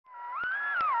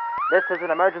This is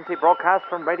an emergency broadcast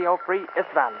from Radio Free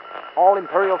Istvan. All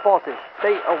Imperial forces,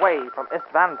 stay away from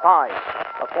Istvan 5.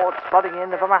 Reports flooding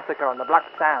in of a massacre on the Black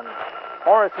Sands.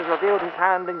 Horus has revealed his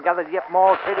hand and gathered yet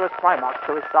more traitorous Primarchs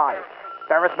to his side.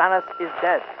 Ferrus Manus is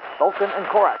dead. Vulcan and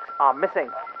Korax are missing.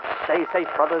 Stay safe,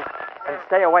 brothers, and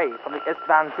stay away from the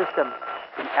Istvan system.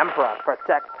 The Emperor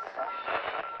protects.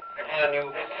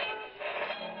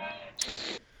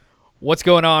 What's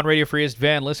going on, Radio Free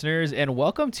Istvan listeners, and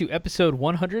welcome to episode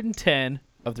 110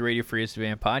 of the Radio Free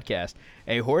Istvan podcast,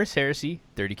 a Horus Heresy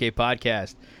 30K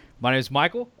podcast. My name is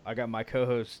Michael. I got my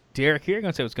co-host Derek here. I'm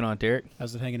going to say what's going on, Derek.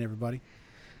 How's it hanging, everybody?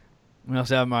 We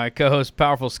also have my co-host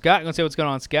Powerful Scott. I'm going to say what's going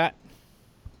on, Scott.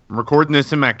 I'm recording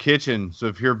this in my kitchen, so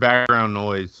if you hear background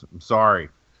noise, I'm sorry.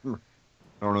 I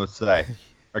don't know what to say.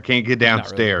 I can't get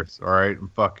downstairs, all right?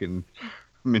 I'm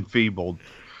enfeebled.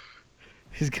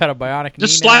 He's got a bionic knee.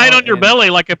 Just slide on your belly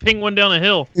like a penguin down a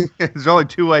hill. There's only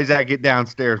two ways I get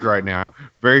downstairs right now.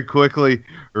 Very quickly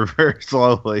or very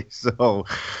slowly. So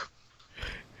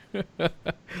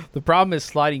the problem is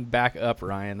sliding back up,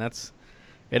 Ryan. It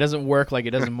doesn't work like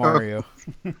it does in Mario.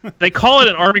 They call it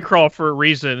an army crawl for a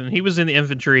reason, and he was in the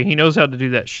infantry. He knows how to do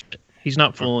that shit. He's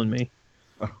not fooling me.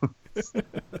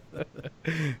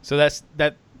 So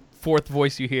that fourth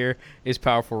voice you hear is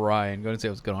Powerful Ryan. Go ahead and say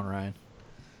what's going on, Ryan.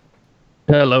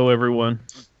 Hello, everyone.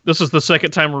 This is the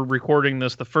second time we're recording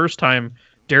this. The first time,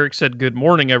 Derek said, "Good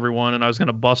morning, everyone," and I was going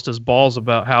to bust his balls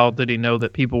about how did he know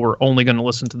that people were only going to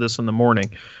listen to this in the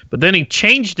morning. But then he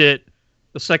changed it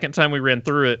the second time we ran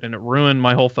through it, and it ruined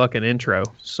my whole fucking intro.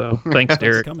 So thanks,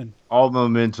 Derek. All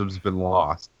momentum's been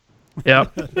lost. Yeah,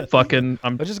 fucking.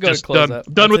 I'm Let's just just go to close done,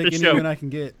 up. done I'll with the take show. anyone I can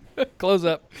get. Close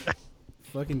up.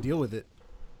 Fucking deal with it.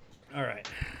 All right.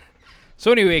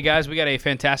 So anyway, guys, we got a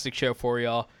fantastic show for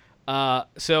y'all.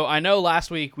 So I know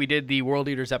last week we did the World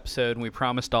Eaters episode, and we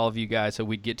promised all of you guys that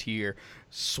we'd get to your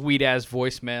sweet-ass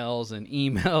voicemails and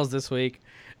emails this week.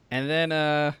 And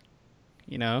then,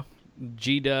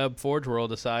 G-Dub Forge World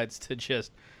decides to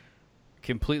just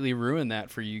completely ruin that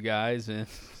for you guys and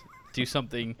do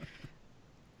something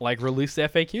like release the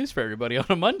FAQs for everybody on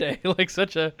a Monday. Like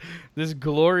this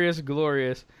glorious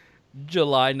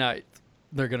July 9th,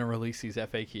 they're going to release these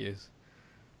FAQs.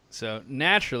 So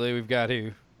naturally, we've got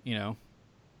to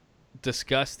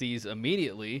discuss these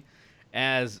immediately,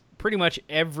 as pretty much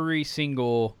every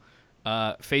single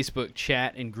Facebook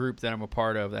chat and group that I'm a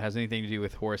part of that has anything to do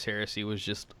with Horus Heresy was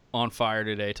just on fire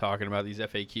today talking about these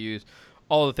FAQs,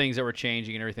 all the things that were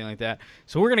changing and everything like that.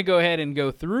 So we're going to go ahead and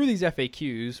go through these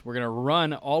FAQs. We're going to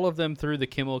run all of them through the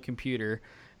Kimmel computer,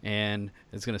 and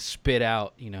it's going to spit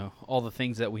out, all the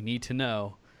things that we need to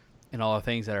know and all the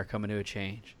things that are coming to a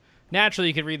change. Naturally,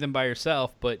 you can read them by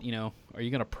yourself, but, are you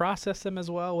going to process them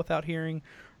as well without hearing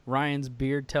Ryan's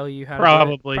beard tell you how to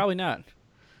do it? Probably not.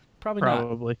 Probably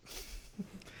not.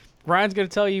 Ryan's going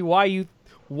to tell you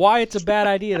why it's a bad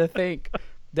idea to think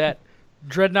that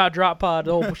Dreadnought Drop Pod,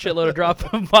 the whole shitload of drop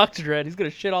box dread, he's going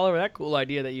to shit all over that cool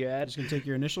idea that you had. Just going to take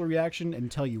your initial reaction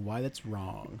and tell you why that's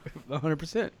wrong.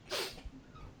 100%.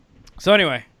 So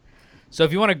anyway,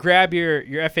 if you want to grab your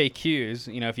FAQs,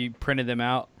 if you printed them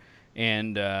out,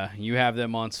 and you have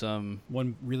them on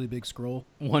one really big scroll.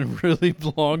 One really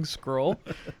long scroll,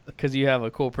 because you have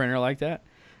a cool printer like that.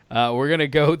 We're going to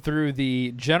go through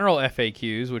the general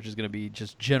FAQs, which is going to be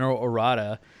just general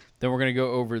errata. Then we're going to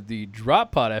go over the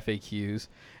drop pod FAQs,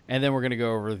 and then we're going to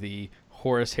go over the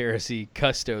Horus Heresy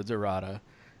Custodes errata.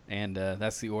 And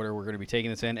that's the order we're going to be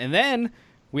taking this in. And then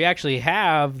we actually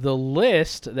have the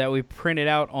list that we printed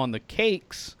out on the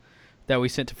cakes that we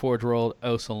sent to Forge World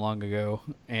so long ago,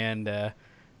 and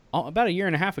about a year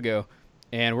and a half ago,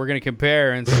 and we're going to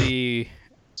compare and see.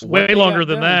 It's way longer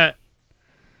than that.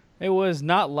 It was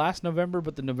not last November,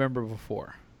 but the November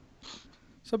before.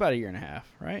 So about a year and a half,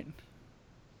 right?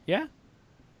 Yeah?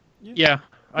 Yeah,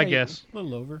 I guess. A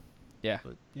little over. Yeah.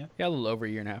 But, yeah, a little over a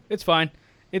year and a half. It's fine.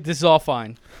 This is all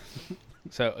fine.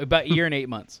 So about a year and 8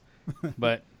 months.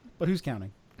 But who's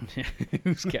counting?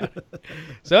 Who's counting?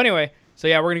 So anyway,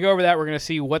 we're going to go over that. We're going to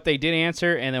see what they did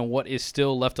answer and then what is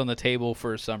still left on the table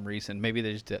for some reason. Maybe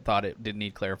they just thought it didn't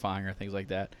need clarifying or things like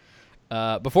that.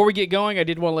 Before we get going, I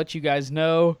did want to let you guys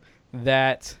know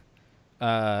that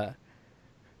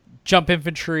jump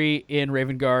infantry in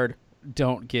Raven Guard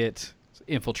don't get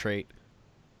infiltrate.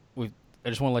 I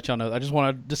just want to let y'all know. I just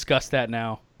want to discuss that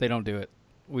now. They don't do it.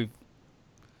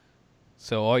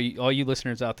 So all you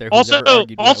listeners out there who's ever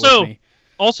argued that with me.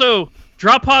 Also,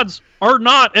 drop pods are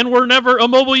not and were never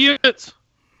immobile units.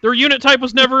 Their unit type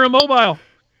was never immobile.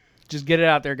 Just get it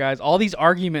out there, guys. All these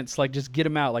arguments, just get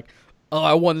them out.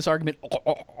 I won this argument.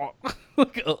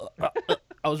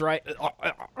 I was right.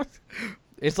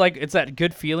 It's like it's that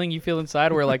good feeling you feel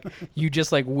inside where like you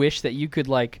just like wish that you could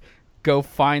like go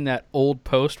find that old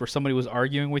post where somebody was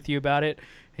arguing with you about it,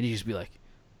 and you just be like,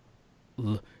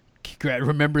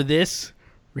 "Remember this?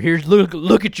 Here's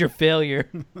look at your failure."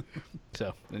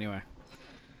 So anyway,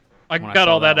 I when I got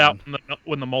saw all that that out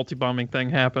when the multi-bombing thing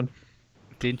happened.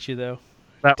 didn't you though?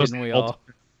 That was Didn't we the all?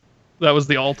 That was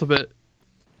the ultimate.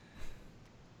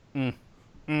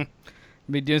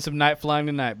 Be doing some night flying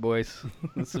tonight, boys.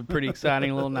 It's a pretty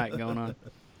exciting little night going on.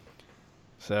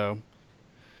 So,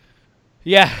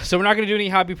 yeah. So we're not going to do any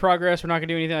hobby progress. We're not going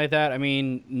to do anything like that. I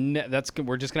mean,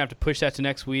 we're just going to have to push that to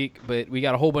next week. But we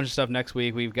got a whole bunch of stuff next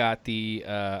week. We've got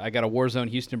I got a Warzone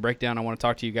Houston breakdown I want to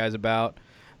talk to you guys about.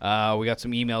 We got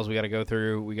some emails we got to go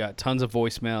through. We got tons of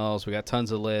voicemails. We got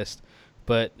tons of lists.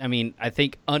 But, I mean, I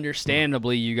think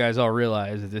understandably you guys all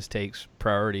realize that this takes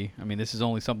priority. I mean, this is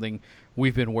only something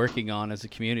we've been working on as a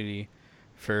community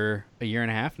for a year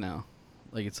and a half now.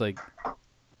 Like, it's the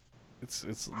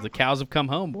cows have come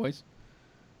home, boys.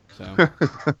 So, I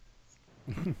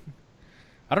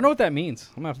don't know what that means.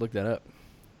 I'm going to have to look that up.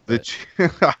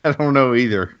 I don't know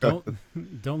either.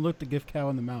 Don't look the gift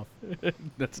cow in the mouth.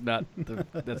 That's not the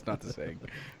saying.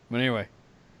 But anyway,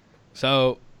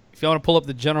 so if you want to pull up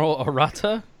the General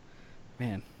Arata,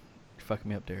 man, you're fucking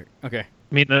me up, Derek. Okay.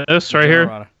 I mean, this right General here.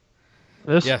 Arata.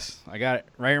 This. Yes, I got it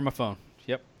right here on my phone.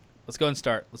 Yep. Let's go and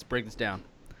start. Let's break this down.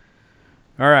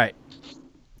 All right.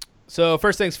 So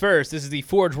first things first, this is the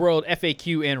Forge World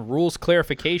FAQ and rules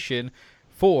clarification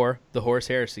for the Horus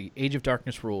Heresy Age of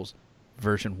Darkness rules,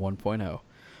 version 1.0.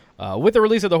 With the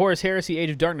release of the Horus Heresy Age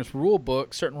of Darkness rule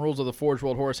book, certain rules of the Forge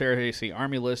World Horus Heresy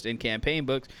Army List and campaign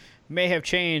books may have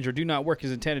changed or do not work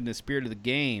as intended in the spirit of the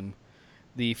game.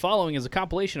 The following is a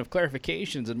compilation of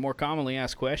clarifications and more commonly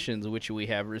asked questions which we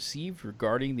have received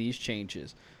regarding these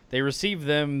changes. They received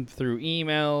them through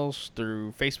emails,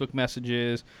 through Facebook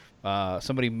messages.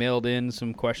 Somebody mailed in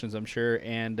some questions, I'm sure,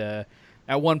 and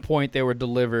at one point they were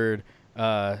delivered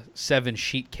 7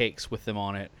 sheet cakes with them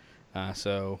on it.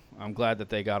 So I'm glad that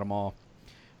they got them all.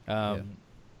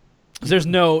 There's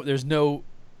no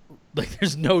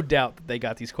doubt that they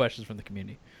got these questions from the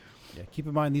community. Yeah, keep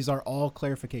in mind these are all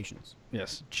clarifications.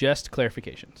 Yes, just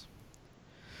clarifications.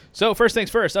 So first things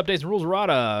first, updates and rules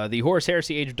errata. The Horus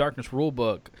Heresy Age of Darkness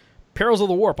rulebook. Perils of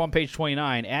the Warp on page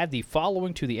 29. Add the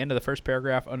following to the end of the first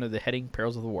paragraph under the heading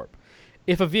Perils of the Warp.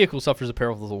 If a vehicle suffers a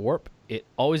Perils of the Warp, it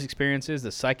always experiences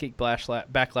the psychic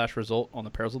backlash result on the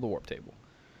Perils of the Warp table.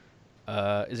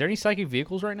 Is there any psychic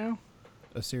vehicles right now?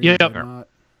 Assyrian Yeah. Dreadnought.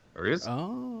 There is.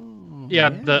 Oh. Yeah,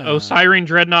 the Osirian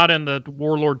Dreadnought and the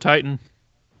Warlord Titan.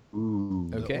 Ooh.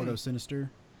 Okay. The Ordo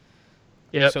Sinister.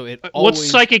 Yeah. So it What's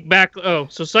always... psychic back? Oh,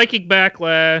 so psychic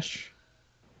backlash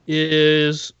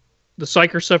is the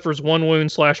psyker suffers 1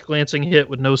 wound / glancing hit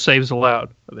with no saves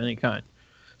allowed of any kind.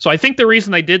 So I think the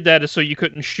reason they did that is so you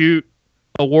couldn't shoot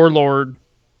a warlord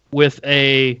with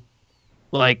a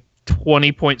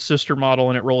 20-point sister model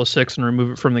and it roll a 6 and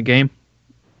remove it from the game,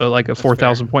 like a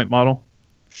 4,000 point model.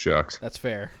 Shucks. That's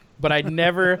fair. But I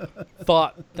never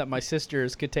thought that my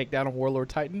sisters could take down a Warlord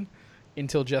Titan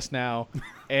until just now.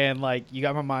 And, you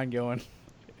got my mind going.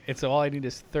 And so all I need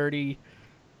is 30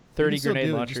 grenade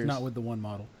launchers. Just not with the one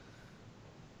model.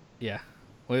 Yeah.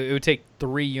 Well, it would take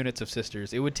 3 units of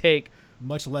sisters. It would take...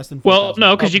 Much less than 4,000. Well,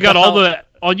 no, because you got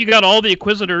all the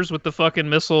Inquisitors with the fucking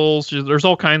missiles. There's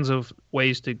all kinds of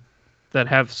ways that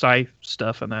have sci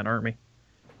stuff in that army.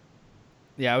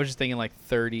 Yeah, I was just thinking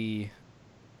 30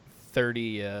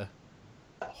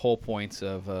 whole points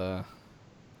of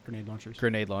grenade launchers.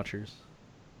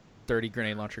 30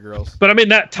 grenade launcher girls. But I mean,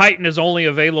 that Titan is only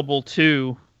available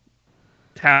to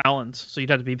Talons, so you'd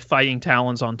have to be fighting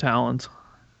Talons on Talons.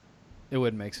 It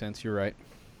wouldn't make sense. You're right.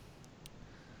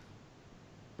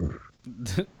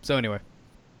 So anyway.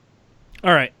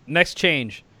 All right, next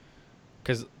change.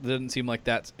 Because it doesn't seem like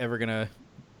that's ever going to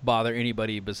bother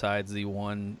anybody besides the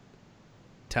one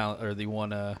talent or the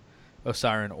one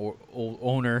Osirian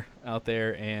owner out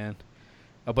there and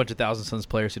a bunch of Thousand Sons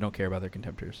players who don't care about their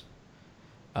contemptors.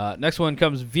 Next one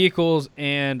comes vehicles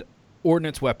and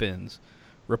ordnance weapons.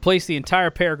 Replace the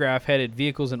entire paragraph headed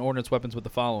vehicles and ordnance weapons with the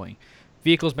following.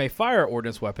 Vehicles may fire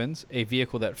ordnance weapons. A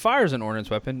vehicle that fires an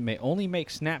ordnance weapon may only make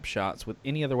snapshots with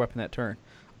any other weapon that turn.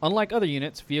 Unlike other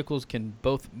units, vehicles can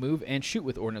both move and shoot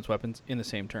with ordnance weapons in the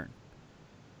same turn.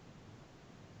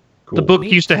 Cool. The book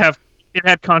used to have, it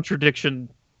had contradiction.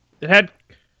 It had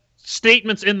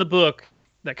statements in the book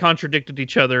that contradicted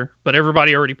each other, but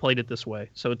everybody already played it this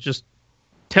way. So it's just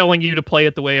telling you to play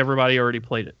it the way everybody already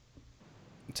played it.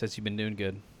 It says you've been doing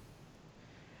good.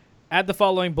 Add the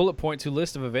following bullet point to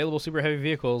list of available super heavy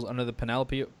vehicles under the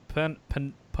panoply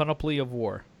of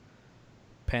war.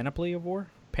 Panoply of War?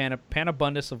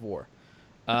 Panabundus of War.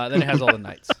 Then it has all the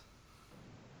knights.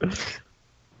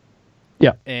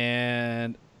 Yeah.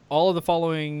 And all of the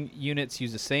following units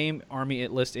use the same army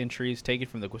list entries taken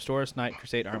from the Questoris Knight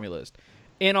Crusade army list.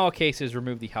 In all cases,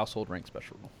 remove the household rank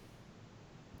special rule.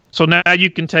 So now you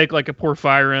can take like a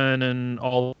Porphyrin and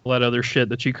all that other shit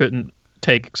that you couldn't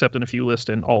take except in a few lists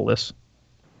and all lists.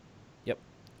 Yep.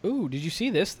 Ooh, did you see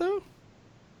this though?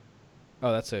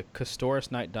 Oh, that's a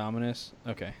Questoris Knight Dominus.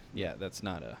 Okay. Yeah, that's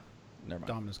not a... Never mind.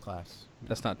 Dominus class.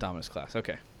 That's not Dominus class.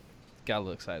 Okay. Got a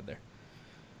little excited there.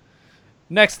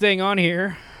 Next thing on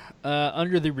here,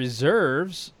 under the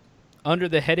reserves, under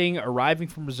the heading Arriving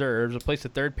from Reserves, replace the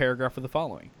third paragraph with the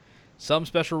following. Some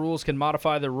special rules can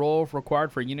modify the roll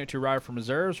required for a unit to arrive from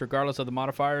reserves. Regardless of the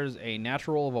modifiers, a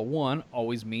natural roll of a 1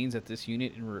 always means that this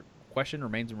unit in question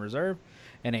remains in reserve,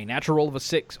 and a natural roll of a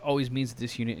 6 always means that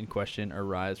this unit in question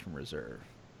arrives from reserve.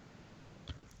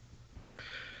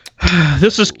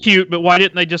 This is cute, but why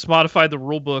didn't they just modify the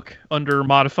rule book under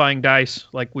modifying dice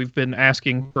like we've been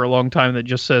asking for a long time that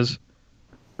just says,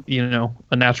 you know,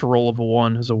 a natural roll of a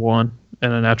 1 is a 1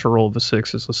 and a natural roll of a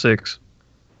 6 is a 6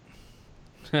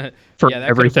 for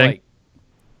everything?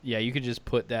 You could just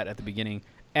put that at the beginning.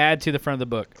 Add to the front of the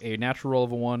book. A natural roll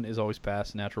of a 1 is always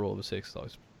pass. Natural roll of a 6 is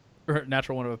always... Or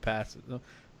natural 1 of a pass.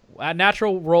 A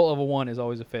natural roll of a 1 is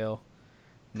always a fail.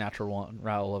 Natural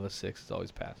roll of a 6 is always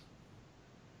pass.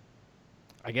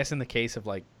 I guess in the case of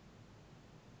like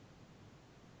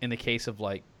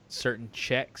certain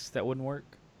checks that wouldn't work.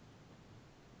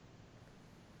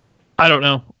 I don't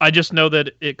know. I just know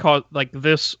that it caused like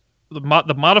this. The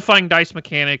modifying dice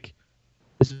mechanic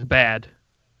is bad.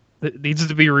 It needs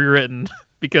to be rewritten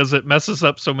because it messes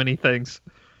up so many things.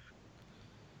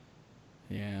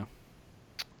 Yeah.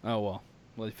 Oh well.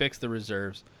 Well, they fixed the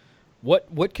reserves. What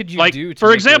could you do to for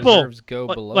make example, the reserves go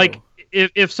below? Like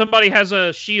if somebody has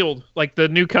a shield, like the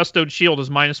new custode shield is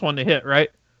 -1 to hit, right?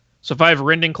 So if I have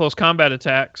rending close combat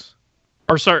attacks,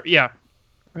 or sorry, yeah,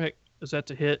 right? Is that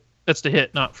to hit? That's to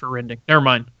hit, not for rending. Never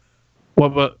mind.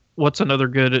 What's another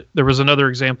good? There was another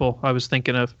example I was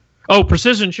thinking of. Oh,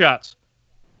 precision shots.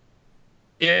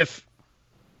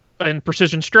 And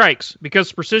precision strikes,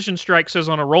 because precision strike says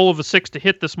on a roll of a 6 to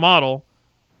hit this model,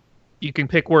 you can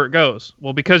pick where it goes.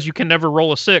 Well, because you can never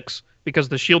roll a 6, because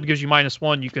the shield gives you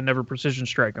 -1, you can never precision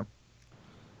strike them.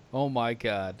 Oh my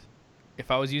god.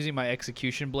 If I was using my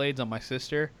execution blades on my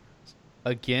sister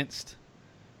against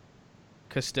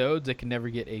custodes, I can never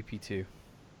get AP2.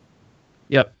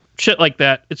 Yep. Shit like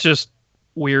that. It's just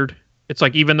weird. It's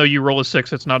like even though you roll a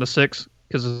 6, it's not a 6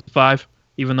 because it's a 5,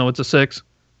 even though it's a 6.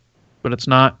 But it's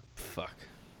not. Fuck.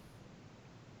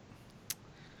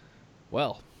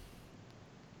 Well,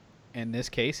 in this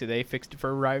case, they fixed it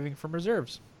for arriving from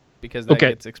reserves because that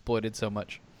gets exploited so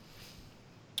much.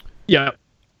 Yeah.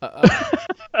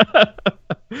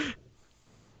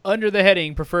 Under the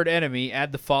heading Preferred Enemy,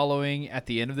 add the following at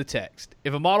the end of the text.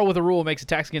 If a model with a rule makes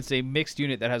attacks against a mixed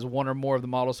unit that has one or more of the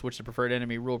models to which the Preferred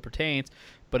Enemy rule pertains,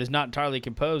 but is not entirely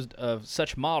composed of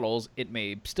such models, it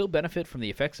may still benefit from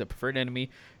the effects of Preferred Enemy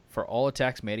for all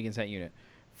attacks made against that unit.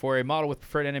 For a model with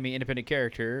Preferred Enemy independent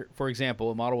character, for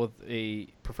example, a model with a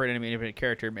Preferred Enemy independent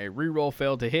character may reroll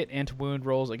failed to hit and to wound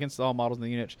rolls against all models in the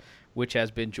unit which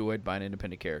has been joined by an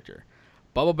independent character.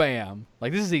 Bubba bam.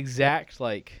 Like, this is the exact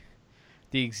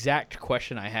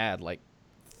question I had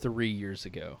 3 years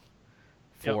ago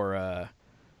for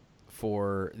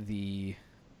the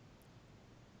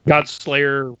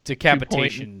Godslayer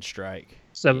decapitation strike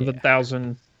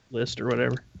 7,000 list or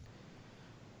whatever.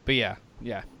 But yeah,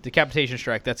 decapitation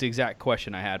strike. That's the exact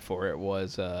question I had for it.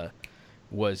 Was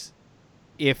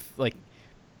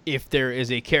if there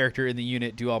is a character in the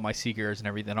unit, do all my Seekers and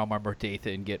everything, all my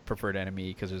Murtatha, and get Preferred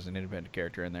Enemy because there's an independent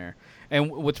character in there.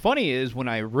 And what's funny is when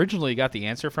I originally got the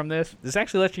answer from this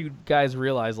actually lets you guys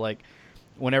realize,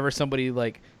 whenever somebody,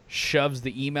 shoves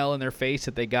the email in their face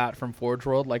that they got from Forge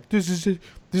World, this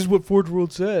is what Forge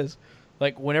World says.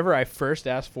 Whenever I first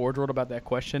asked Forge World about that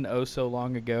question so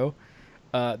long ago,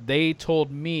 they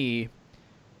told me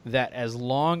that as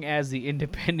long as the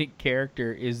independent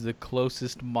character is the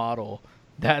closest model,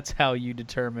 that's how you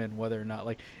determine whether or not,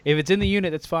 if it's in the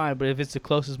unit, that's fine, but if it's the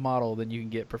closest model, then you can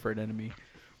get Preferred Enemy.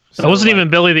 So, that wasn't even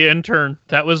Billy the intern.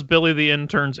 That was Billy the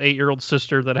intern's 8-year-old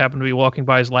sister that happened to be walking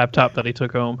by his laptop that he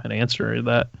took home and answered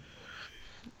that.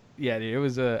 Yeah, dude, it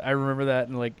was I remember that,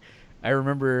 and I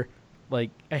remember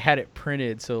I had it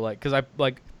printed, so because I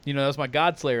that was my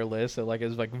Godslayer list, so it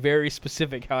was very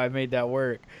specific how I made that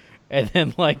work. And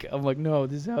then I'm no,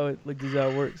 this is how it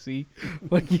works. See,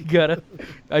 you gotta.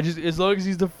 As long as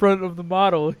he's the front of the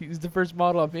model, he's the first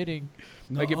model I'm hitting.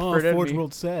 No, I get Preferred Forge Enemy.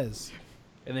 World says.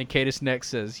 And then Cadus next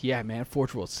says, yeah, man,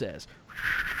 Forge World says.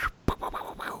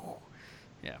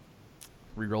 Yeah.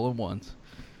 Rerolling ones.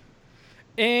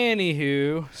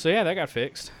 Anywho, so yeah, that got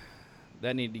fixed.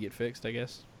 That needed to get fixed, I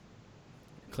guess.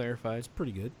 Clarified. It's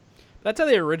pretty good. That's how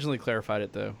they originally clarified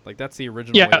it, though. Like, that's the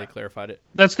original way they clarified it.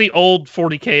 That's the old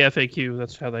 40K FAQ.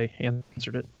 That's how they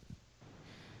answered it.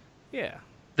 Yeah.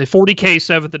 The 40K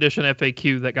 7th edition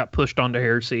FAQ that got pushed onto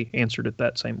Heresy answered it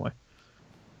that same way.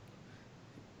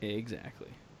 Exactly.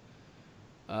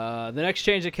 The next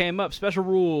change that came up, special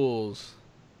rules.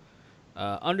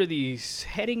 Under the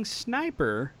heading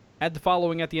Sniper, add the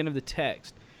following at the end of the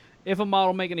text. If a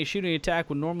model making a shooting attack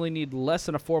would normally need less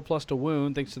than a 4+ to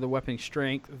wound thanks to the weapon's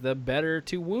strength, the better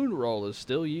to wound roll is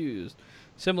still used.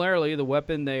 Similarly, the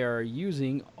weapon they are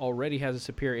using already has a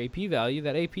superior AP value.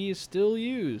 That AP is still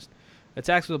used.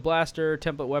 Attacks with a blaster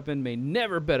template weapon may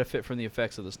never benefit from the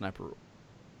effects of the sniper rule.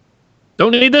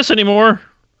 Don't need this anymore.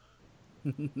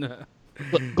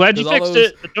 Glad you fixed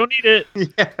it, but don't need it.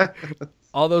 Yeah.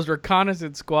 All those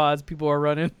reconnaissance squads people are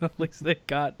running, at least they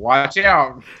got. Watch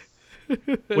out.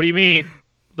 What do you mean?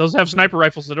 Those have sniper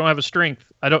rifles that don't have a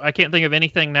strength. I can't think of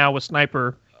anything now with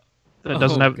sniper that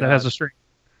doesn't have that has a strength.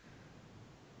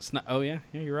 Oh yeah,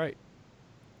 you're right.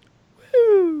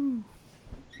 Woo!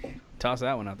 Toss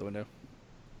that one out the window.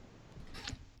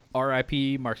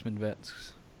 R.I.P. Marksman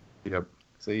Vets. Yep.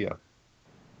 See ya.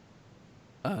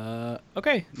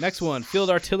 Okay, next one. Field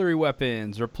artillery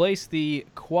weapons. Replace the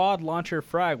quad launcher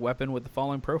frag weapon with the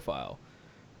following profile.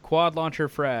 Quad launcher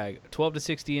frag, 12 to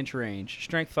 60 inch range,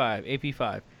 strength 5, AP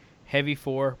 5, heavy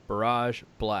 4, barrage,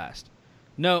 blast.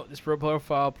 Note, this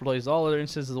profile plays all other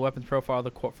instances of the weapons profile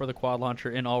for the quad launcher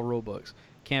in all rulebooks,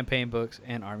 campaign books,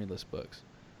 and army list books.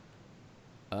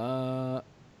 So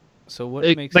what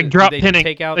makes like it? drop They pinning?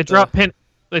 take out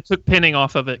They took pinning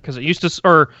off of it because it used to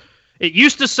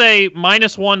say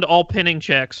 -1 to all pinning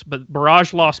checks, but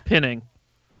barrage lost pinning,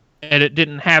 and it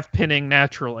didn't have pinning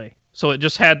naturally. So it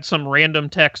just had some random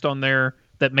text on there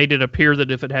that made it appear that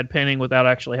if it had pinning without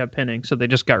actually have pinning. So they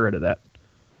just got rid of that.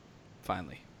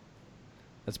 Finally.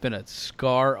 That's been a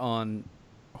scar on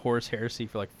Horus Heresy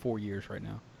for like 4 years right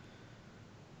now.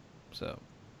 So.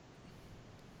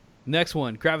 Next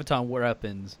one, Graviton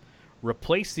weapons.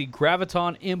 Replace the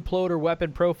Graviton Imploder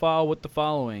weapon profile with the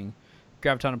following.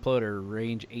 Graviton Imploder,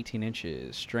 range 18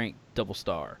 inches, strength double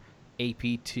star,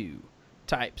 AP 2.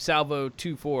 Type, salvo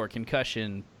 2-4,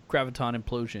 concussion, Graviton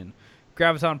Implosion.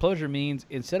 Graviton Implosion means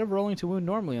instead of rolling to wound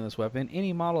normally on this weapon,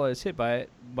 any model that is hit by it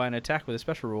by an attack with a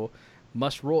special rule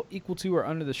must roll equal to or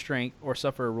under the strength or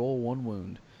suffer a roll 1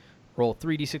 wound. Roll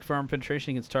 3d6 for armor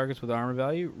penetration against targets with armor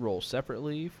value. Roll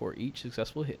separately for each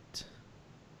successful hit.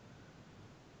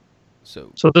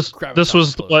 So this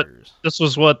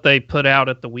was what they put out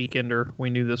at the Weekender. We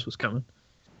knew this was coming.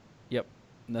 Yep,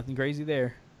 nothing crazy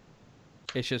there.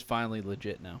 It's just finally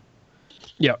legit now.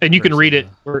 Yeah, and you can read it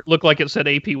where it looked like it said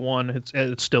AP1.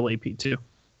 It's still AP2.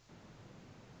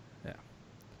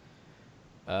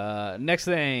 Yeah. Next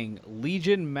thing,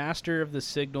 Legion Master of the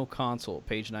Signal Console,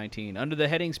 page 19. Under the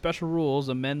heading Special Rules,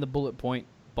 amend the bullet point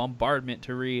Bombardment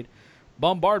to read: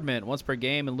 Bombardment. Once per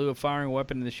game, in lieu of firing a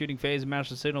weapon in the shooting phase, a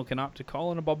Master of the Signal can opt to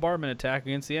call in a bombardment attack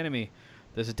against the enemy.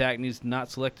 This attack needs to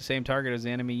not select the same target as the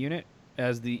enemy unit,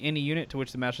 any unit to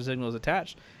which the Master Signal is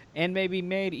attached, and may be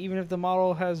made even if the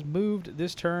model has moved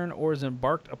this turn or is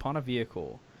embarked upon a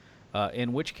vehicle,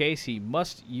 in which case he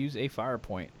must use a fire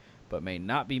point, but may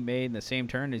not be made in the same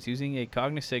turn as using a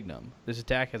Cognisignum. This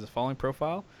attack has a following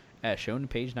profile, as shown in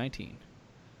page 19.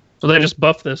 So they just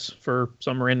buffed this for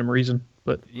some random reason,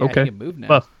 but yeah, okay. He can move now.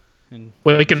 Buff.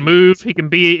 Well, he can move, he can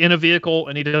be in a vehicle,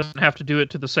 and he doesn't have to do it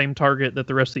to the same target that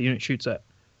the rest of the unit shoots at.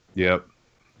 Yep.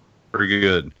 Pretty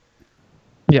good.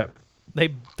 Yeah.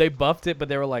 They buffed it, but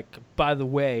they were like, by the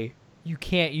way, you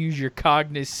can't use your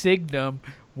Cognisignum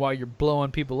while you're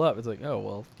blowing people up. It's like, oh,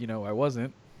 well, I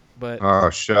wasn't. But oh,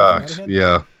 shucks.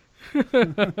 Yeah.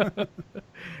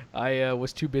 I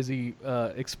was too busy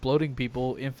exploding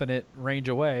people infinite range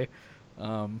away.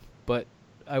 But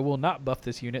I will not buff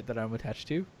this unit that I'm attached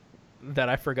to, that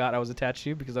I forgot I was attached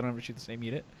to because I don't ever shoot the same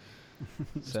unit.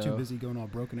 It's too busy going all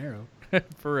broken arrow.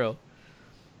 For real.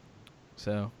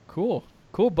 So, cool.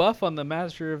 Cool buff on the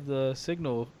Master of the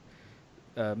Signal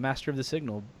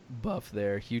buff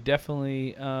there. You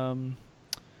definitely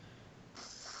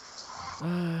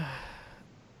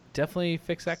definitely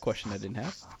fixed that question I didn't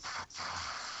have.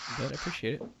 But I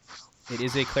appreciate it. It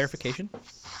is a clarification.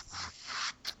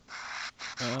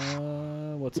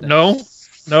 What's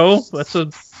next? No,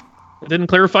 it didn't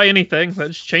clarify anything. That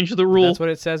just changed the rule. That's what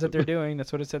it says that they're doing.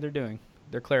 That's what it said they're doing.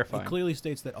 They're clarifying. It clearly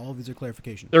states that all of these are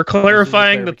clarifications. They're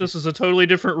clarifying that this is a totally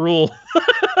different rule.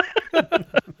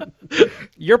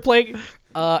 You're playing.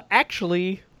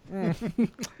 Actually,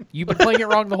 you've been playing it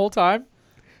wrong the whole time.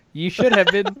 You should have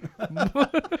been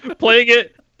playing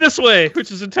it this way,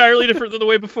 which is entirely different than the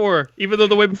way before, even though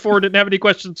the way before didn't have any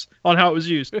questions on how it was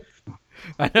used.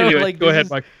 I know, Anyway, like, go ahead,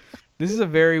 Mike. This is a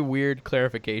very weird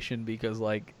clarification because,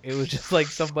 like, it was just like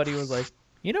somebody was like,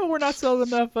 we're not selling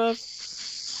enough of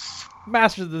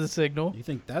Masters of the Signal. You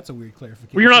think that's a weird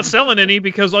clarification? Well, you're not selling any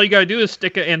because all you gotta do is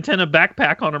stick an antenna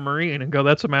backpack on a Marine and go,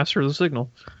 that's a Master of the Signal.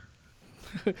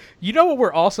 You know what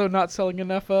we're also not selling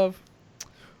enough of?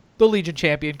 The Legion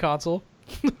Champion console.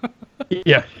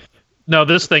 Yeah. No,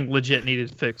 this thing legit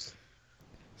needed fixed.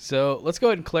 So let's go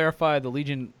ahead and clarify the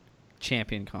Legion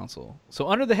Champion console. So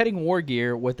under the heading War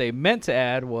Gear, what they meant to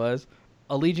add was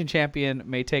a Legion Champion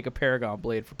may take a Paragon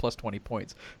Blade for plus 20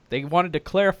 points. They wanted to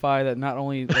clarify that not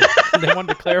only... they wanted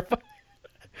to clarify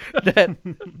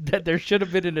that there should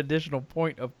have been an additional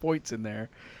point of points in there.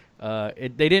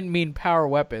 They didn't mean power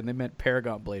weapon. They meant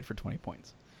Paragon Blade for 20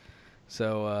 points.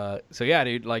 So yeah,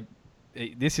 dude, like,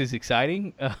 this is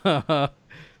exciting.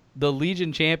 The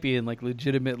Legion Champion, like,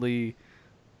 legitimately...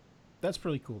 That's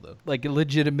pretty cool, though. Like,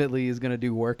 legitimately is going to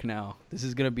do work now. This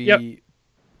is going to be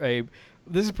Yep.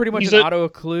 This is pretty much an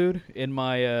auto-occlude in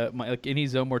my like any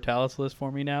Zone Mortalis list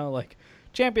for me now. Like,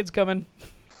 Champion's coming.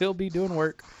 He'll be doing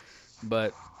work.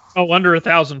 But... Oh, under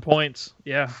 1,000 points.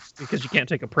 Yeah, because you can't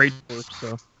take a Praetor,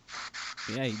 so...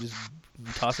 Yeah, you just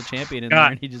toss a Champion in there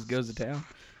and he just goes to town.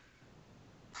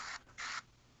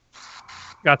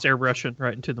 Got's airbrushing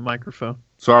right into the microphone.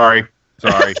 Sorry.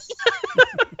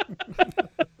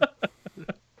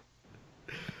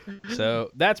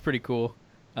 So that's pretty cool.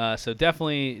 So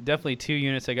definitely 2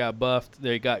 units that got buffed.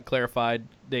 They got clarified.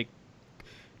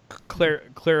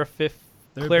 Clarificky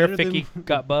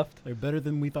got buffed. They're better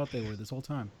than we thought they were this whole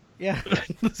time. Yeah,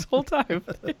 this whole time.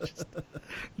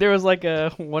 There was like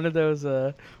one of those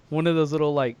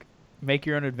little, like, make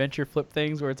your own adventure flip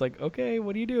things where it's like, okay,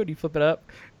 what do you do? And you flip it up.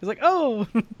 It's like, oh,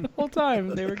 the whole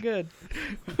time they were good.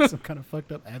 Some kind of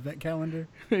fucked up advent calendar.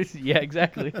 Yeah,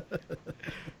 exactly.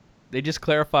 They just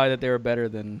clarified that they were better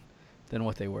than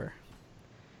what they were.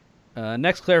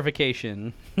 Next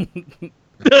clarification.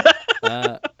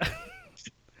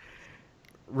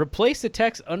 Replace the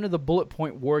text under the bullet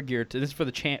point war gear. This is for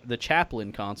the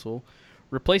Chaplain console.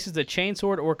 Replaces the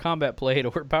chainsword or combat blade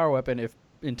or power weapon if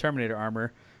in Terminator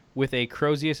armor with a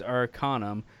Crozius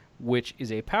Arcanum, which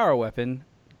is a power weapon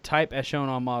type as shown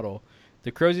on model.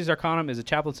 The Crozius Arcanum is a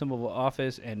Chaplain symbol of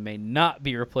office and may not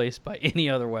be replaced by any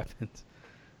other weapons.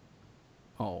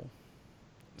 Oh.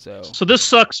 So this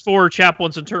sucks for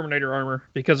Chaplains and Terminator armor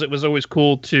because it was always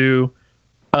cool to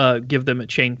give them a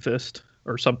chain fist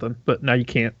or something, but now you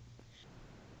can't.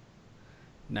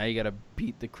 Now you gotta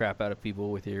beat the crap out of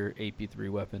people with your AP3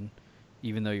 weapon,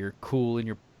 even though you're cool in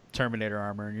your Terminator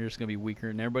armor and you're just gonna be weaker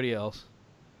than everybody else.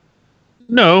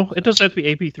 No, it doesn't have to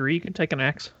be AP3. You can take an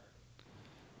axe.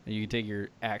 And you can take your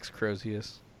axe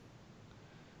Crozius.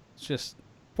 It's just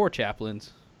poor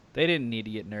Chaplains. They didn't need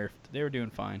to get nerfed. They were doing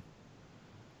fine.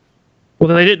 Well,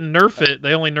 they didn't nerf it.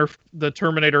 They only nerfed the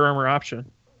Terminator armor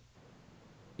option.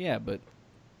 Yeah, but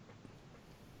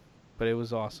it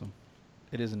was awesome.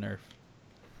 It is a nerf.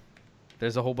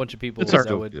 There's a whole bunch of people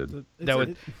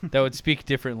that would speak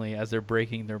differently as they're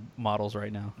breaking their models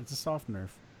right now. It's a soft nerf.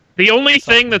 The only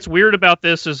thing that's weird about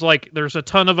this is, like, there's a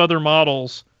ton of other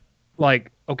models.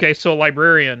 Like, okay, so a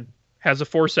Librarian has a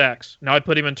Force Axe. Now I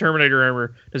put him in Terminator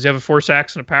armor. Does he have a Force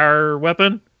Axe and a power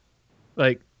weapon?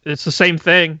 Like, it's the same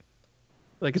thing.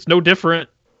 Like, it's no different.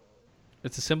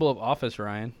 It's a symbol of office,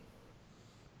 Ryan.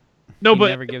 No, he but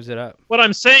never gives it up. What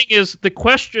I'm saying is the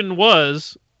question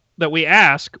was that we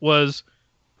asked was,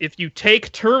 if you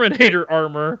take Terminator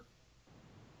armor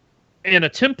and a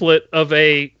template of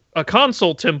a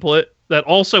console template that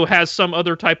also has some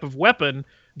other type of weapon,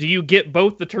 do you get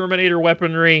both the Terminator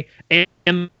weaponry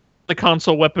and the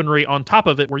console weaponry on top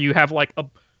of it, where you have like a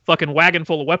fucking wagon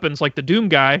full of weapons like the Doom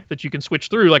guy that you can switch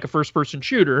through like a first-person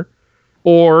shooter?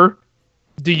 Or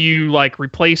do you, like,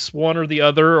 replace one or the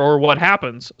other, or what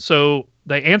happens? So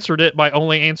they answered it by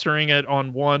only answering it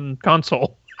on one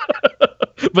console,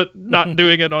 but not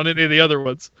doing it on any of the other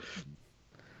ones.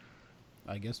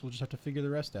 I guess we'll just have to figure the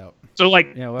rest out. So,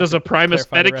 like, does a Primus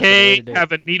Medicae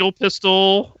have a needle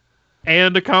pistol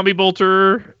and a combi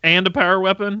bolter and a power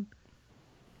weapon?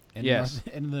 And yes.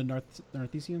 And the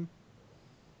Narthesium?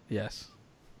 Yes.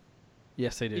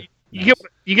 Yes, they do. You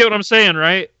get what I'm saying,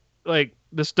 right? Like,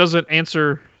 this doesn't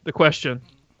answer the question.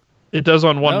 It does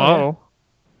on one model.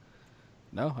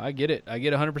 No, I get it. I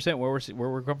get 100%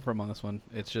 where we're coming from on this one.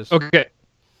 It's just okay.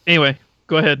 Anyway,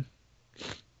 go ahead.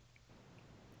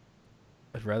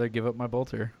 I'd rather give up my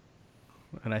bolter,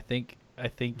 and I think I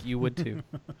think you would too.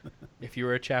 If you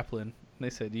were a chaplain, they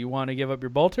said, "Do you want to give up your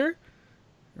bolter,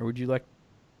 or would you like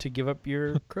to give up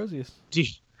your Crozius Do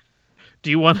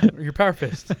you want or your power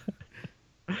fist?"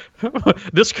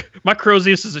 my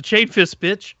Crozius is a chain fist,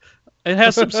 bitch. It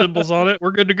has some symbols on it.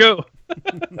 We're good to go.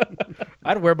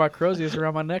 I'd wear my Crozius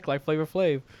around my neck like Flavor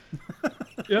Flav.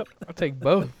 Yep. I'll take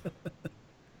both.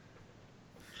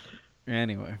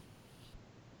 Anyway.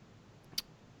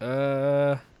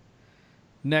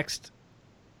 Next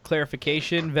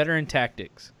clarification, veteran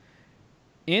tactics.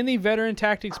 In the veteran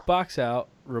tactics box out,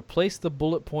 replace the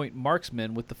bullet point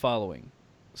marksman with the following.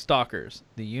 Stalkers.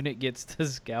 The unit gets the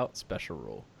scout special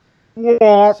rule.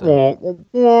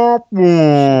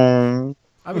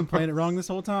 I've been playing it wrong this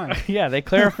whole time. Yeah, they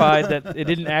clarified that it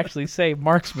didn't actually say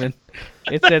marksman.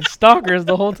 It said stalkers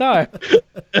the whole time.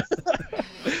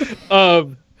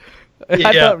 I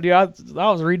thought,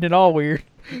 I was reading it all weird.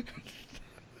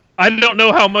 I don't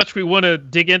know how much we want to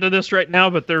dig into this right now,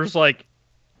 but there's like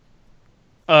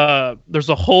there's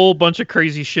a whole bunch of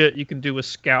crazy shit you can do with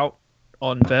scout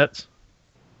on vets.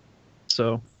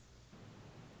 So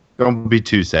Don't be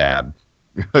too sad.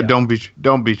 Yeah. Don't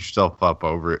beat yourself up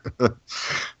over it.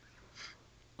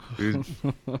 Dude,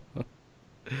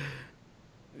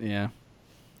 Yeah.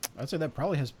 I'd say that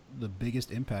probably has the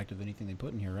biggest impact of anything they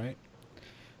put in here, right?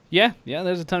 Yeah,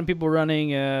 there's a ton of people running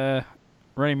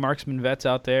marksman vets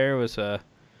out there. It was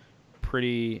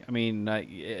pretty, I mean,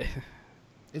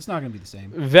 It's not going to be the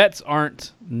same. vets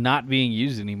aren't not being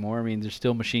used anymore. I mean, there's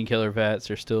still machine killer vets.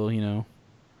 There's still,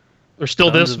 there's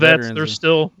still tons this of vets. veterans There's and-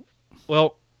 still,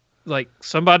 well, like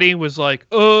somebody was like,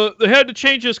 they had to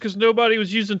change this because nobody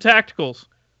was using tacticals.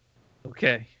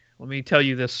 Okay, let me tell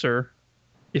you this, sir.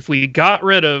 If we got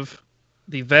rid of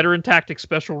the veteran tactics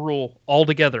special rule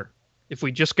altogether, if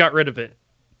we just got rid of it,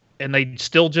 and they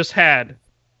still just had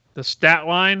the stat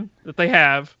line that they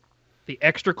have, the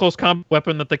extra close combat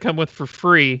weapon that they come with for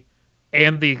free,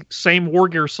 and the same war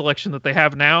gear selection that they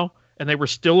have now, and they were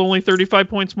still only 35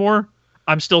 points more,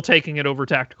 I'm still taking it over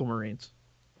Tactical Marines.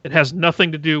 It has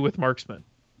nothing to do with marksman.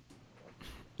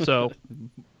 So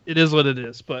it is what it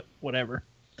is, but whatever.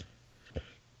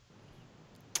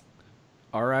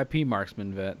 R.I.P.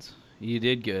 marksman vets. You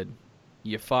did good.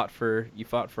 You fought for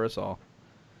us all.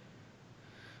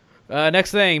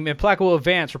 Next thing, Implacable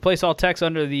Advance. Replace all text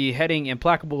under the heading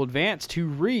Implacable Advance to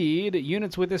read,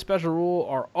 units with this special rule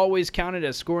are always counted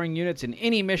as scoring units in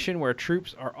any mission where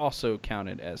troops are also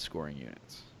counted as scoring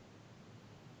units.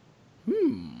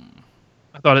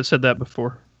 I thought it said that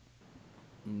before.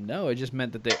 No, it just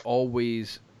meant that they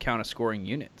always count as scoring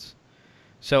units.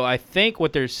 So I think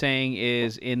what they're saying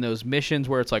is in those missions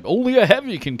where it's like only a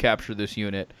heavy can capture this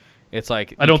unit, it's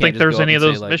like I don't think there's any of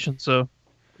those missions, so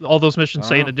all those missions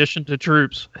say in Oh. addition to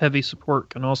troops, heavy support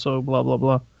can also blah blah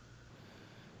blah.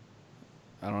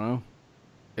 I don't know.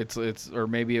 It's or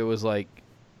maybe it was like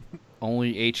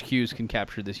only HQs can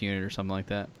capture this unit or something like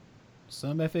that.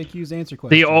 Some FAQs answer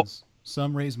The all- questions.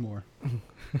 Some raise more.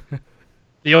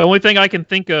 The only thing I can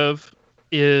think of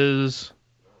is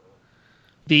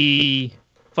the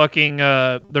fucking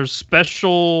there's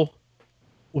special,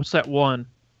 what's that one?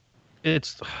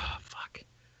 It's fuck.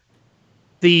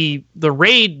 The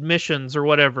raid missions or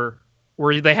whatever,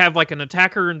 where they have like an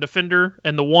attacker and defender,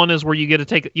 and the one is where you have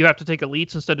to take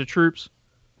elites instead of troops,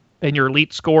 and your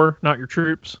elite score, not your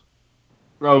troops.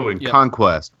 oh, and Yep.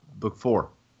 Conquest, book 4.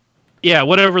 Yeah,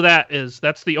 whatever that is.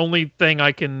 That's the only thing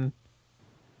I can.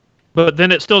 But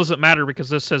then it still doesn't matter because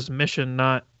this says mission,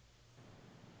 not.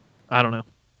 I don't know.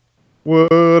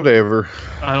 Whatever.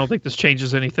 I don't think this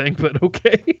changes anything, but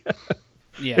okay.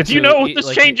 Yeah. If you know what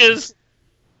this changes,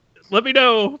 let me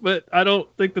know. But I don't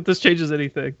think that this changes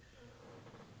anything.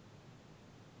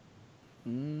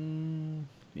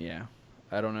 Yeah,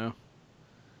 I don't know.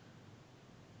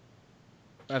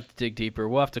 I have to dig deeper.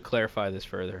 We'll have to clarify this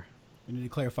further. We need to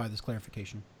clarify this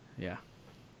clarification. Yeah.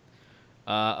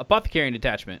 Apothecary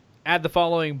detachment. Add the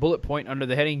following bullet point under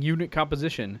the heading Unit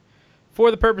Composition.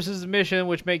 For the purposes of mission,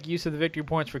 which make use of the victory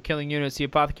points for killing units, the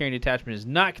Apothecary detachment is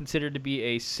not considered to be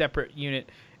a separate unit,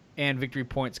 and victory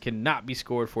points cannot be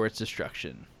scored for its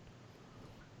destruction.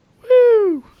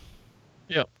 Woo!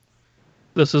 Yep.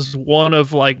 This is one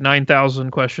of like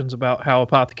 9,000 questions about how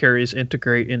apothecaries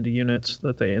integrate into units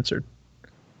that they answered.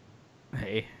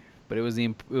 Hey, but it was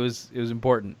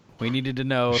important. We needed to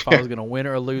know if I was going to win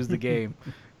or lose the game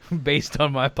based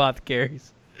on my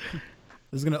apothecaries.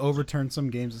 This is going to overturn some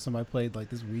games that somebody played like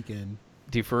this weekend.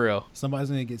 Dude, for real. Somebody's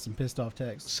going to get some pissed off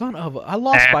texts. Son of a... I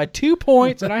lost by 2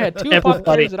 points, and I had 2 Everybody-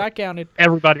 apothecaries that I counted.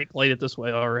 Everybody played it this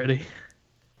way already.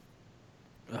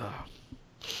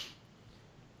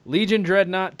 Legion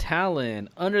Dreadnought Talon.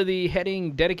 Under the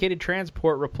heading Dedicated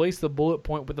Transport, replace the bullet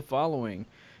point with the following.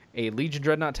 A Legion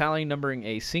Dreadnought Talon numbering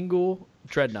a single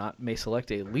Dreadnought may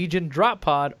select a Legion Drop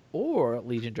Pod or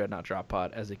Legion Dreadnought Drop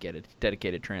Pod as a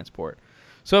dedicated transport.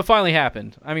 So it finally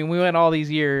happened. I mean, we went all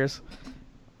these years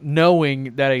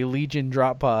knowing that a Legion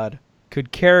Drop Pod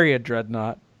could carry a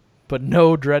Dreadnought, but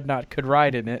no Dreadnought could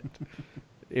ride in it.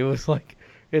 It was like,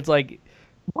 it's like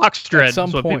Box dreads. some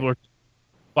That's what point- people are.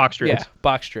 Box dreads. yeah,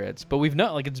 box dreads. But we've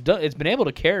not it's been able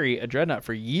to carry a Dreadnought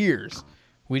for years.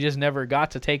 We just never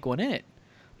got to take one in it.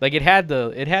 Like it had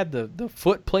the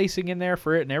foot placing in there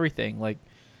for it and everything. Like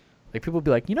people would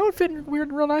be like, you know what fit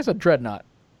real nice? A Dreadnought.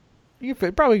 You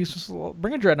could probably just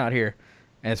bring a Dreadnought here,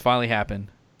 and it's finally happened.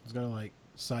 It's got to like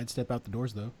sidestep out the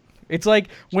doors though. It's like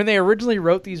when they originally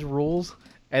wrote these rules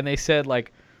and they said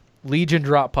like Legion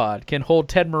Drop Pod can hold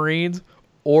 10 Marines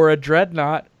or a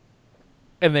Dreadnought,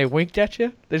 and they winked at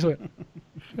you. They just went,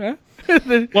 huh?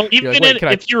 Well, You're even like,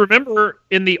 "Wait, if you remember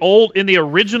in the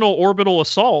original Orbital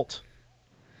Assault,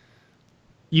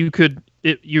 you could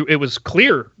it was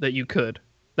clear that you could.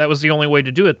 That was the only way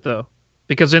to do it though,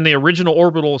 because in the original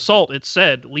Orbital Assault it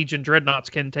said Legion Dreadnoughts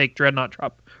can take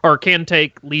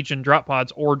Legion Drop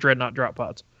Pods or Dreadnought Drop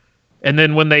Pods, and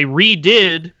then when they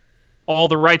redid all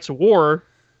the Rights of War,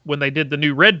 when they did the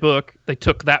new Red Book, they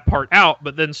took that part out,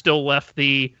 but then still left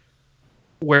the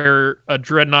where a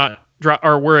Dreadnought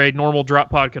where a normal drop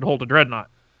pod could hold a Dreadnought.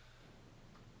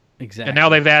 Exactly. And now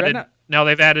they've Dreadnought-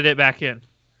 added it back in.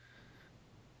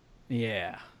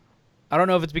 Yeah, I don't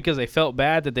know if it's because they felt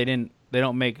bad that they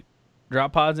don't make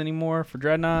drop pods anymore for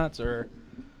Dreadnoughts, or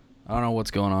I don't know what's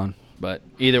going on. But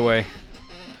either way,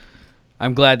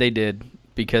 I'm glad they did,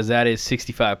 because that is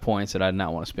 65 points that I do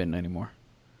not want to spend anymore.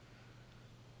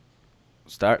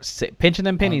 Start pinching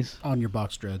them pennies On your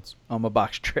box dreads. on my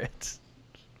box treads.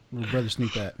 Little brother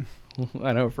sneak that.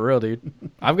 I know, for real, dude.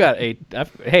 I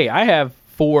have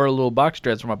 4 little box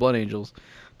dreads for my Blood Angels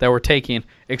that were taking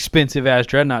expensive ass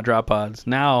Dreadnought drop pods.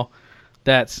 Now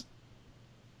that's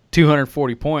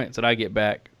 240 points that I get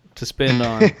back to spend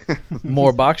on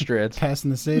more box dreads. Passing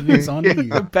the savings on to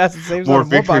you. Pass the saves More on more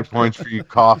victory box points for you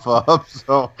cough up.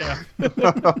 So dreads.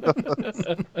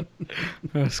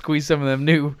 Squeeze some of them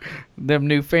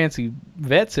new fancy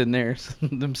vets in there,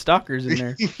 them stalkers in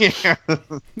there. yeah.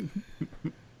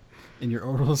 In your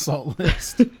orbital assault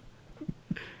list.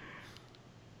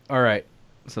 All right,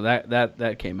 so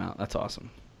that came out. That's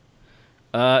awesome.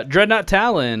 Dreadnought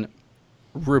Talon.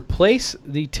 Replace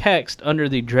the text under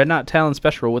the Dreadnought Talon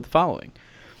special rule with the following.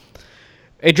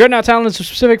 A Dreadnought Talon is a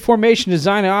specific formation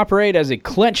designed to operate as a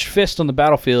clenched fist on the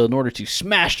battlefield in order to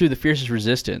smash through the fiercest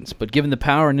resistance, but given the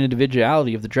power and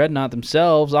individuality of the Dreadnought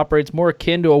themselves, operates more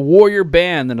akin to a warrior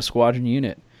band than a squadron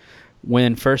unit.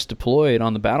 When first deployed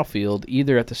on the battlefield,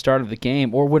 either at the start of the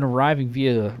game or when arriving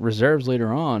via reserves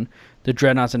later on, the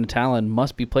Dreadnoughts and the Talon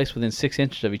must be placed within 6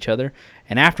 inches of each other,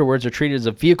 and afterwards are treated as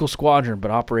a vehicle squadron but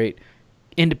operate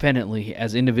independently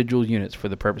as individual units for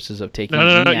the purposes of taking.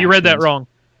 No. You read that actions. wrong.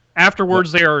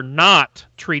 Afterwards, they are not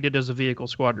treated as a vehicle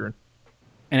squadron.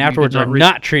 And afterwards, not are read-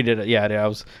 not treated. Yeah,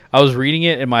 I was reading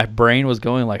it, and my brain was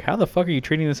going like, "How the fuck are you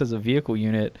treating this as a vehicle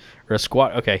unit or a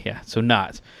squad?" Okay, yeah. So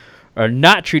are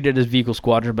not treated as vehicle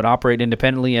squadron, but operate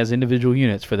independently as individual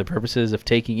units for the purposes of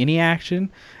taking any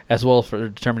action, as well as for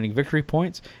determining victory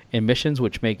points in missions,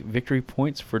 which make victory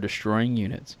points for destroying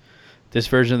units. This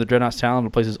version of the Dreadnought's Talon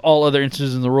replaces all other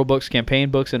instances in the rulebooks, campaign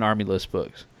books, and army list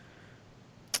books.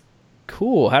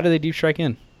 Cool. How do they deep strike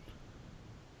in?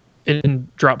 In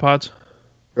drop pods.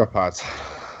 Drop pods.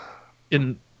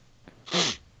 In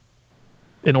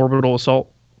orbital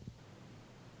assault.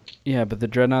 Yeah, but the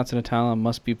Dreadnoughts and a Talon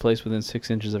must be placed within 6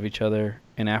 inches of each other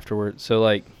and afterwards. So,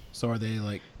 like, So are they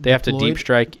like they have to deep deployed?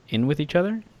 strike in with each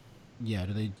other? Yeah,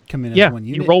 do they come in Yeah, as one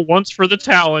you unit? roll once for the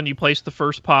Talon, you place the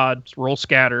first pod, roll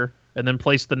scatter, and then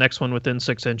place the next one within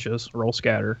 6 inches, roll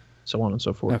scatter, so on and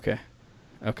so forth. Okay.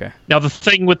 Now the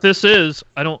thing with this is,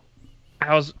 I don't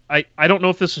know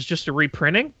if this is just a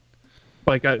reprinting.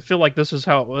 Like, I feel like this is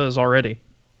how it was already.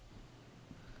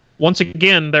 Once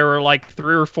again, there were like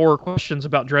 3 or 4 questions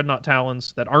about Dreadnought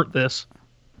Talons that aren't this,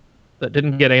 that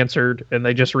didn't get answered, and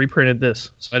they just reprinted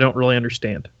this. So I don't really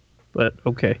understand, but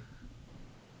okay.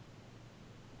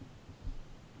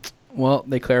 Well,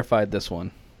 they clarified this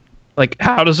one. Like,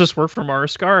 how does this work for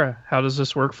Maraskara? How does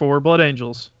this work for Blood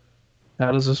Angels?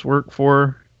 How does this work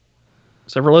for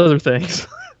several other things?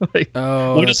 Like,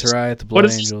 Oh, what that's is- right. The what Blood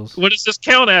is Angels. what does this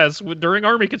count as during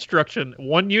army construction?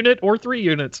 1 unit or 3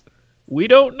 units? We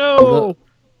don't know.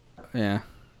 Yeah.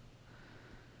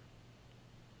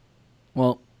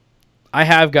 Well, I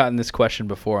have gotten this question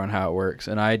before on how it works,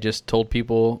 and I just told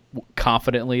people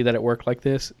confidently that it worked like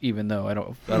this, even though I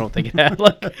don't think it had.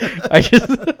 Like,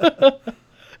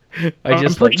 I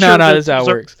just like, no, this is how it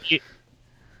works.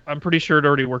 I'm pretty sure it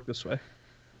already worked this way.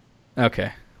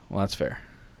 Okay, well that's fair.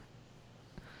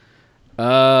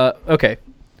 Okay,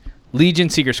 Legion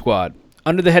Seeker Squad.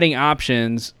 Under the heading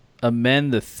options,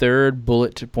 amend the third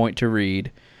bullet point to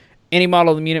read: any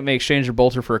model of the unit may exchange their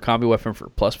bolter for a combi weapon for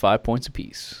plus 5 points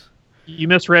apiece. You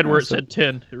misread where it said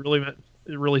 10.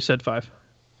 It really said 5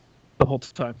 the whole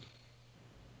time.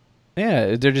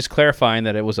 Yeah, they're just clarifying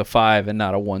that it was a 5 and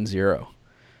not a 1-0.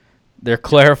 They're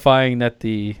clarifying that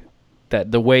the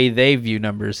way they view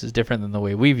numbers is different than the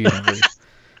way we view numbers.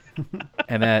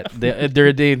 And that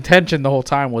the intention the whole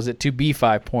time was it to be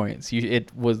 5 points.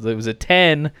 It was a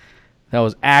 10 that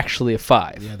was actually a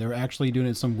 5. Yeah, they were actually doing it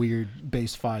in some weird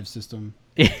base 5 system.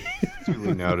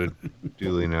 Duly noted.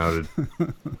 Duly noted.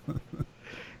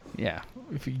 Yeah,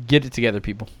 if you get it together,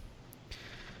 people.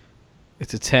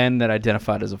 It's a 10 that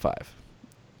identified as a 5.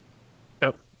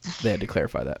 Yep. They had to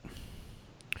clarify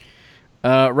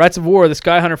that. Rights of War, the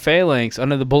Skyhunter Phalanx,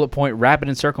 under the bullet point Rapid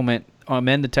Encirclement,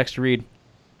 amend the text to read: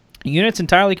 units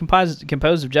entirely composed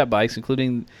of jet bikes,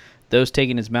 including those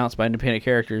taken as mounts by independent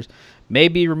characters, may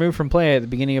be removed from play at the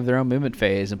beginning of their own movement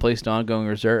phase and placed in ongoing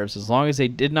reserves as long as they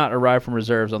did not arrive from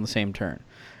reserves on the same turn,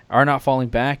 are not falling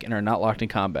back, and are not locked in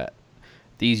combat.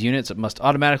 These units must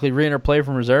automatically re-enter play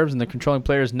from reserves in the controlling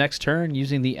player's next turn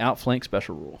using the Outflank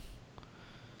special rule.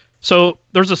 So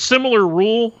there's a similar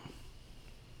rule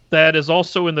that is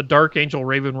also in the Dark Angel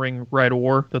Raven Ring Rite of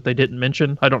War that they didn't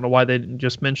mention. I don't know why they didn't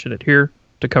just mention it here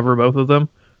to cover both of them,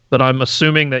 but I'm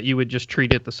assuming that you would just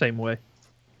treat it the same way.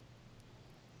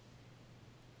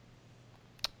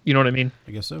 You know what I mean?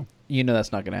 I guess so. You know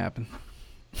that's not going to happen.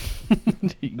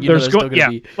 There's still gonna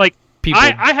be like people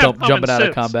I have jumping out sense.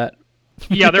 of combat.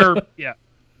 Yeah, yeah.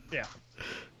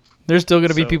 There's still going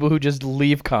to be people who just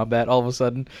leave combat all of a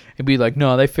sudden and be like,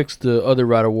 no, they fixed the other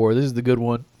Rite of War. This is the good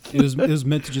one. It was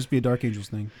meant to just be a Dark Angels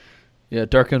thing. Yeah,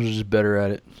 Dark Angels is just better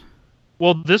at it.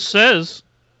 Well, this says...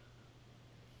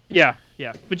 Yeah.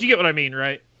 But you get what I mean,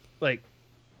 right? Like,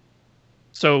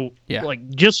 so, yeah. Like,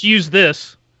 just use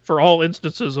this for all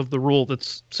instances of the rule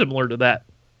that's similar to that.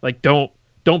 Like, don't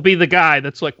be the guy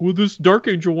that's like, well, this Dark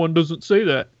Angel one doesn't say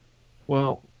that.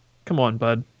 Well, come on,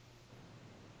 bud.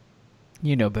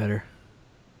 You know better.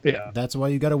 Yeah. That's why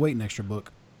you got to wait an extra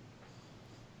book.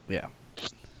 Yeah.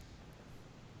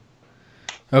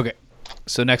 Okay.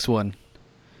 So next one.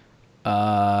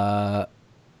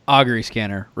 Augury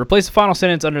Scanner. Replace the final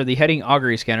sentence under the heading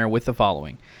Augury Scanner with the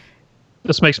following.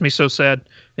 This makes me so sad.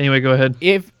 Anyway, go ahead.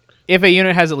 If a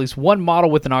unit has at least one model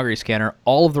with an Augury Scanner,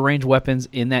 all of the ranged weapons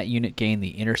in that unit gain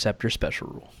the Interceptor special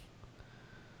rule.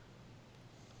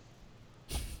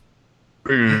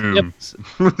 Yep.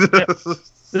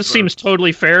 This seems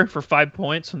totally fair for 5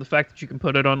 points, and the fact that you can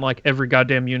put it on like every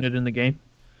goddamn unit in the game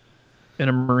in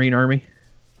a Marine army.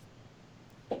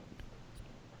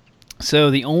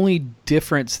 So the only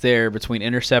difference there between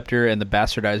Interceptor and the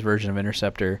bastardized version of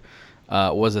Interceptor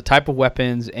was the type of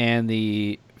weapons and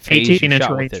the phase 18-inch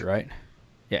shot range. with it, right?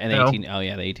 Yeah, and the No.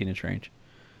 18-inch range.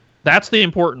 That's the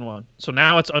important one. So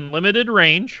now it's unlimited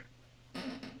range.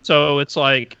 So it's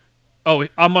like, oh,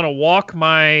 I'm gonna walk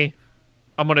my.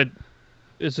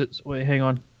 Wait, hang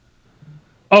on.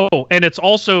 Oh, and it's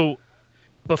also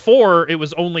before it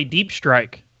was only deep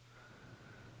strike.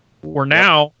 Where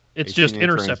now it's just 18-inch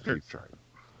range interceptor. deep strike.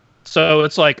 So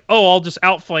it's like, oh, I'll just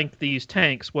outflank these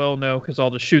tanks. Well, no, because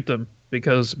I'll just shoot them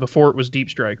because before it was deep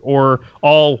strike. Or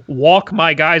I'll walk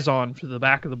my guys on to the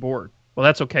back of the board. Well,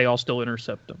 that's okay. I'll still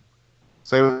intercept them.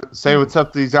 Say what's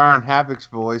up to these Iron Havocs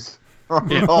boys.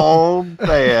 Oh,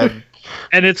 bad.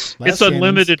 And it's Blast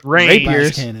unlimited cannons. range.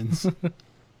 Blast cannons.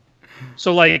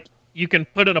 So, like, you can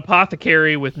put an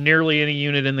apothecary with nearly any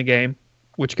unit in the game,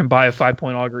 which can buy a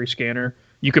 5-point augury scanner.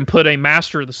 You can put a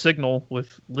master of the signal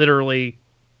with literally,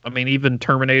 I mean, even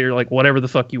Terminator, like whatever the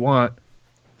fuck you want.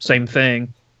 Same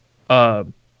thing.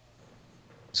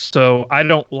 So I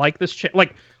don't like this.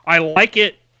 I like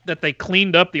it that they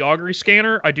cleaned up the augury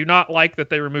scanner. I do not like that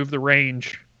they removed the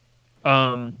range,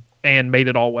 and made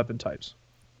it all weapon types.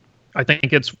 I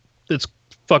think it's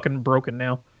fucking broken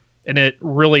now, and it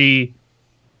really,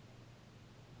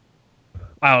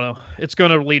 I don't know. It's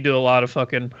going to lead to a lot of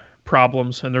fucking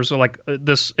problems, and there's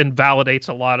this invalidates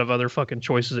a lot of other fucking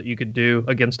choices that you could do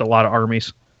against a lot of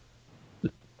armies.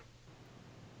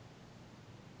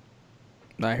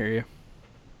 I hear you.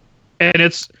 And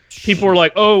it's people are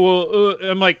like, oh well,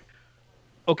 I'm like,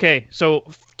 okay, so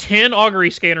 10 augury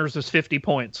scanners is 50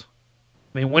 points.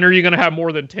 I mean, when are you going to have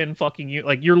more than 10 fucking units?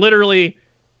 Like, you're literally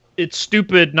it's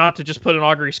stupid not to just put an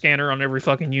augury scanner on every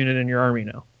fucking unit in your army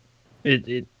now.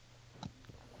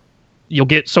 You'll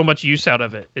get so much use out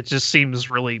of it. It just seems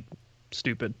really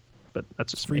stupid, but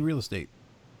that's just Free me. real estate.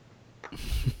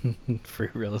 Free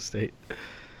real estate.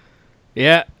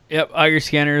 Yeah, yep. Augury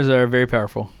scanners are very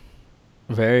powerful.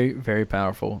 Very, very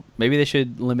powerful. Maybe they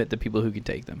should limit the people who can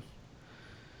take them.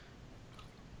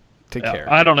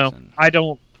 I don't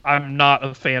know. I'm not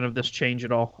a fan of this change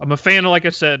at all. I'm a fan, like I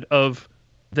said, of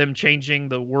them changing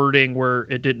the wording where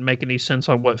it didn't make any sense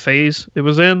on what phase it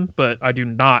was in, but I do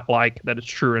not like that it's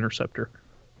true interceptor.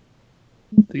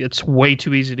 It's way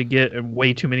too easy to get and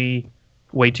way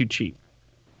too cheap.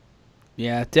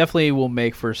 Yeah, definitely will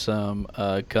make for some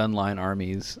gunline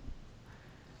armies.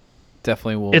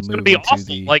 Definitely will. It's going to be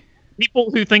awful. Like,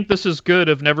 people who think this is good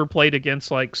have never played against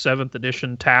like 7th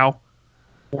edition Tau,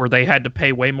 where they had to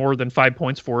pay way more than 5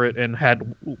 points for it and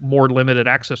had more limited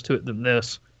access to it than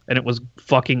this, and it was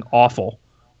fucking awful.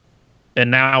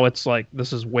 And now it's like,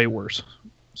 this is way worse.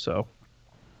 So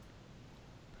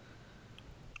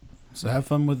have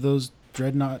fun with those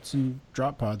dreadnoughts and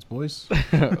drop pods, boys.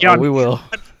 yeah, we will.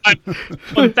 I'm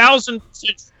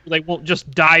 1,000% they won't just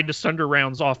die to sunder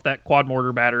rounds off that quad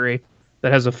mortar battery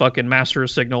that has a fucking master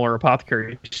of signal or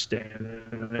apothecary stand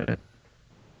in it.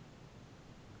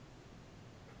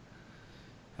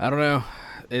 I don't know.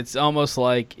 It's almost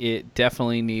like it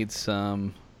definitely needs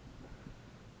some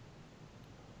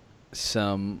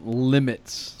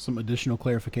limits. Some additional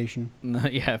clarification.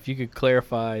 Yeah, if you could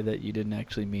clarify that you didn't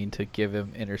actually mean to give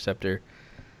him interceptor,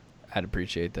 I'd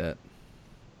appreciate that.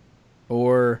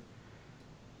 Or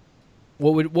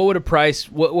what would a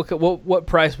price what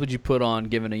price would you put on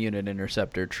giving a unit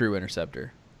interceptor, true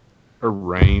interceptor? A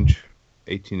range,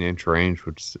 18-inch range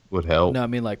would help. No, I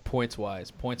mean like points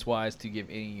wise to give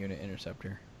any unit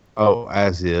interceptor. Oh,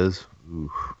 as is.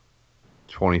 Oof.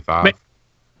 25.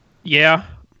 Yeah.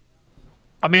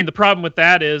 I mean, the problem with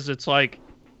that is it's like,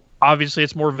 obviously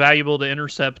it's more valuable to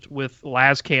intercept with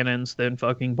las cannons than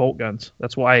fucking bolt guns.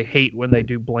 That's why I hate when they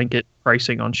do blanket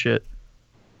pricing on shit.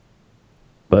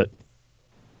 But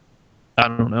I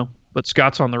don't know. But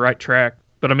Scott's on the right track.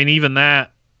 But I mean, even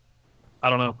that, I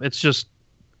don't know. It's just,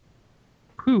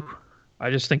 whew.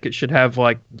 I just think it should have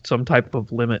like some type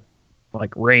of limit,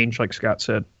 like range, like Scott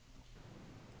said.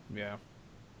 Yeah.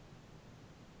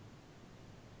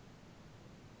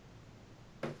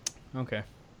 Okay.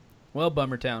 Well,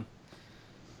 Bummertown.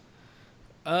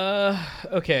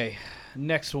 Okay.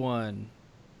 Next one.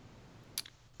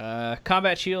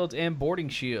 Combat shields and boarding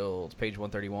shields, page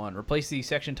 131. Replace the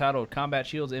section titled Combat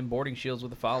shields and boarding shields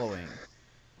with the following.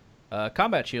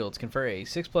 Combat shields confer a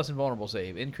 6+ invulnerable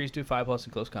save, increase to 5+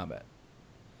 in close combat.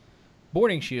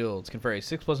 Boarding shields confer a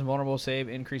 6+ invulnerable save,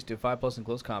 increase to 5+ in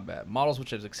close combat. Models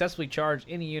which have successfully charged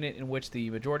any unit in which the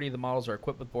majority of the models are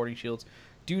equipped with boarding shields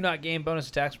do not gain bonus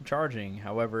attacks from charging.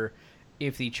 However,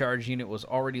 if the charged unit was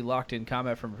already locked in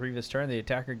combat from a previous turn, the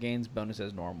attacker gains bonus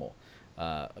as normal.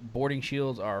 Boarding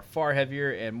shields are far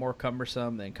heavier and more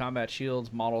cumbersome than combat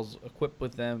shields. Models equipped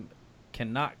with them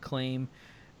cannot claim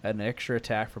an extra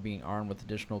attack for being armed with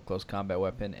additional close combat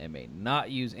weapon and may not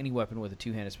use any weapon with a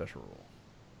two-handed special rule.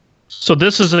 So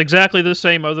this is exactly the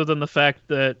same, other than the fact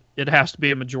that it has to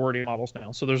be a majority of models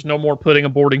now. So there's no more putting a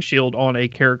boarding shield on a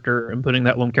character and putting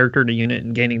that lone character in a unit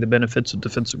and gaining the benefits of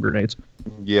defensive grenades.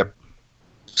 Yep.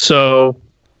 So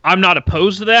I'm not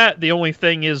opposed to that. The only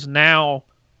thing is now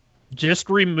just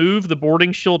remove the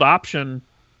boarding shield option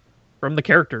from the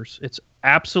characters. It's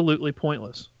absolutely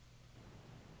pointless.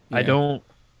 Yeah. I don't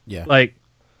Yeah. like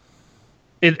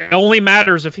it only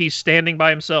matters if he's standing by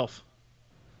himself.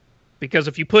 Because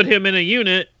if you put him in a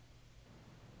unit,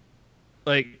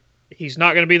 like, he's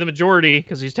not going to be the majority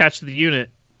because he's attached to the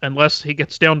unit unless he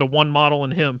gets down to one model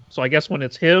and him. So I guess when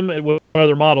it's him and one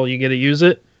other model, you get to use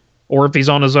it, or if he's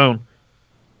on his own.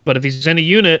 But if he's in a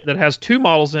unit that has two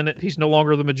models in it, he's no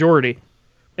longer the majority.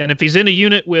 And if he's in a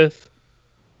unit with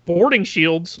boarding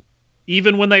shields,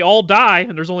 even when they all die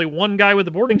and there's only one guy with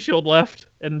the boarding shield left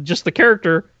and just the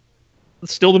character,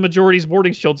 it's still the majority's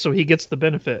boarding shield, so he gets the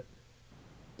benefit.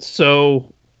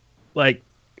 So, like,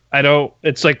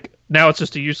 it's like, now it's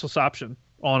just a useless option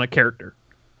on a character.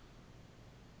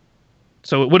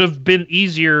 So it would have been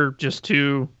easier just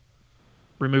to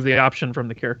remove the option from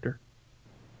the character.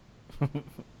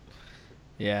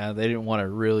 Yeah, they didn't want to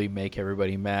really make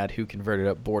everybody mad who converted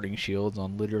up boarding shields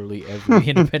on literally every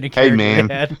independent character Hey, man,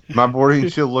 they had. my boarding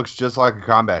shield looks just like a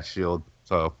combat shield,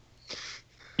 so.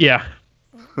 Yeah.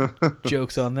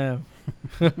 Joke's on them.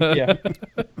 Yeah.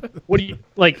 What do you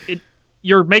like?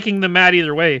 You're making them mad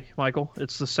either way, Michael.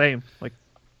 It's the same. Like,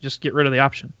 just get rid of the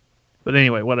option. But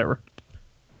anyway, whatever.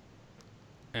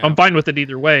 Yeah. I'm fine with it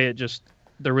either way. It just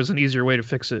there was an easier way to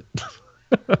fix it.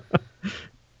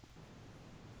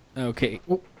 Okay.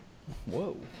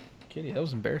 Whoa, Kitty, that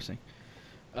was embarrassing.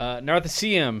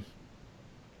 Narthecium.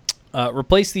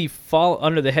 Replace the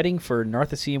under the heading for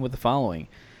Narthecium with the following: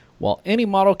 while any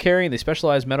model carrying the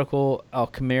specialized medical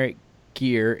alchemical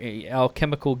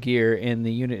gear in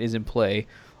the unit is in play,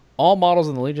 all models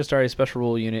in the Legion Astartes special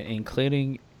rule unit,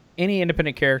 including any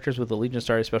independent characters with the Legion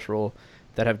Astartes special rule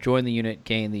that have joined the unit,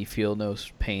 gain the Feel No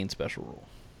Pain special rule.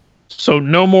 So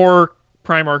no more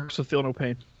Primarchs with Feel No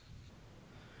Pain.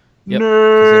 Yep, 'cause they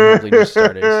don't have Legion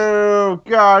Astartes. No,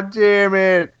 god damn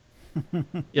it!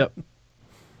 Yep.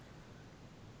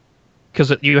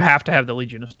 Because you have to have the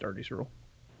Legion Astartes rule.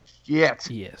 Shit.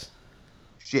 Yes.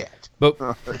 Shit. But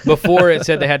before it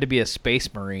said they had to be a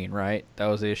Space Marine, right? That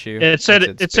was the issue. It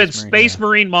said Space yeah.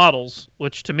 Marine models,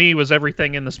 which to me was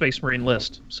everything in the Space Marine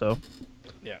list. So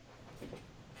Yeah.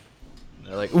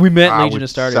 They're like, we meant Ah, Legion we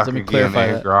Astartes. suck Let me again,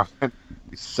 clarify that. Angron.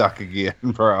 We suck again,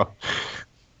 bro.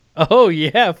 Oh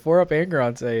yeah, 4-up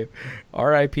Angron save.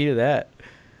 R.I.P. to that.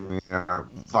 Yeah,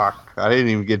 fuck. I didn't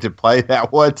even get to play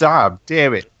that one time.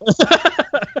 Damn it.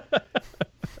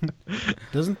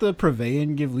 Doesn't the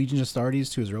Prevayan give Legion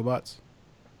Astartes to his robots?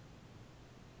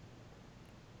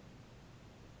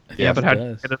 yeah, but it how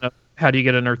does. do you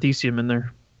get an Arthesium in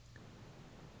there?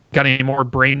 Got any more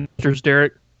brain boosters,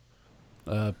 Derek?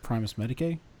 Primus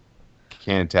Medicae?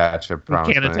 Can't attach a We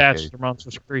promise. can't attach to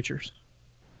monstrous creatures.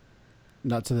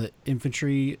 Not to the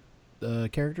infantry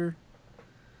character?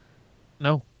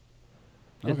 No.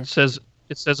 Okay.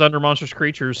 It says under monstrous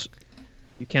creatures,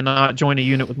 you cannot join a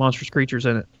unit with monstrous creatures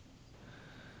in it.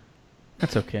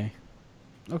 That's okay.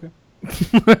 Okay.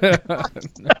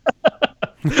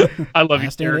 I love you,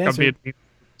 Last Derek. I'm answer. being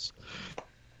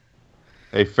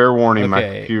Hey, fair warning, my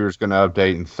Okay. computer's going to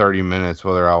update in 30 minutes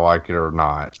whether I like it or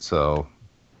not. So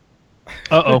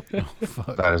Uh-oh.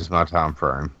 Fuck. that is my time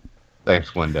frame.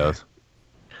 Thanks, Windows.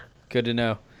 Good to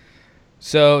know.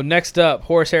 So next up,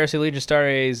 Horus Heresy Legion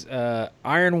Astartes,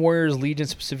 Iron Warriors Legion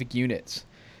specific units.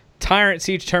 Tyrant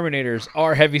Siege Terminators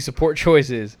are heavy support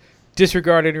choices.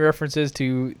 Disregard any references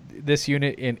to this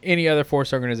unit in any other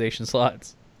Force organization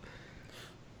slots.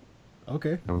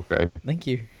 Okay. Okay. Thank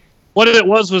you. What it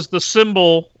was the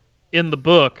symbol in the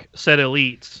book said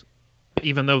elites,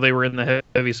 even though they were in the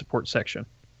heavy support section.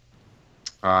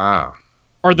 Ah.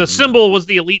 Or the symbol was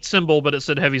the elite symbol, but it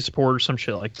said heavy support or some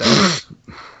shit like that.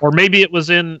 Or maybe it was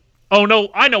in... Oh, no,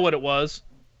 I know what it was.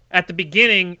 At the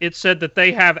beginning, it said that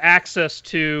they have access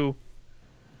to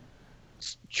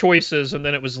choices, and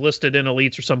then it was listed in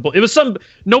elites or something. It was some...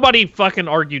 Nobody fucking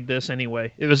argued this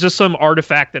anyway. It was just some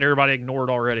artifact that everybody ignored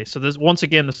already. So this, once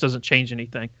again, this doesn't change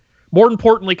anything. More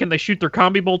importantly, can they shoot their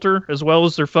combi bolter as well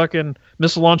as their fucking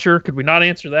missile launcher? Could we not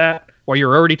answer that while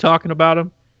you're already talking about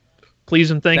them? Please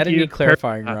and thank That didn't you. need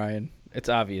clarifying, Ryan. It's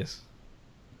obvious.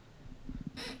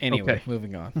 Anyway, Okay.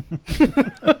 moving on.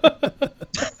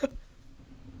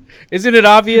 Isn't it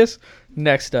obvious?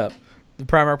 Next up, the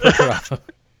Primarch Perturabo.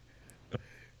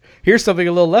 Here's something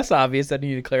a little less obvious that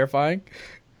needed clarifying.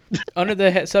 Under the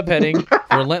subheading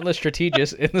Relentless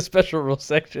Strategist in the Special Rules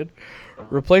section,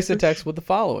 replace the text with the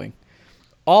following.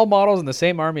 All models in the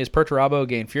same army as Perturabo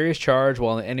gain Furious Charge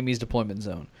while in the enemy's deployment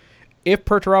zone. If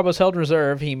Perturabo is held in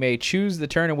reserve, he may choose the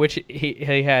turn in which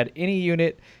he had any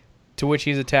unit to which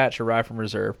he's attached arrive from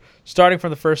reserve, starting from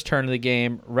the first turn of the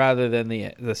game rather than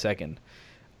the second.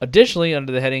 Additionally,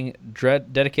 under the heading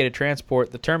Dedicated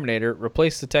Transport, the Terminator,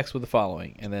 replace the text with the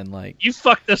following. And then, like... You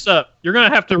fucked this up. You're going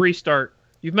to have to restart.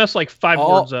 You've messed like 5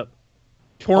 words up.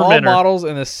 All Tormentor. models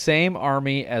in the same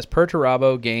army as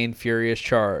Perturabo gain Furious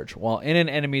Charge while in an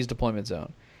enemy's deployment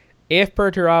zone. If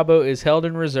Perturabo is held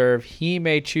in reserve, he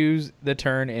may choose the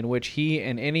turn in which he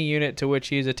and any unit to which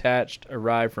he is attached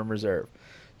arrive from reserve,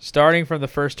 starting from the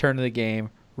first turn of the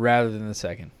game rather than the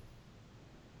second.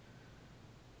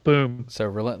 Boom. So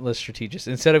Relentless Strategist.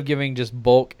 Instead of giving just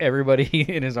bulk, everybody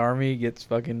in his army gets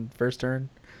fucking first turn.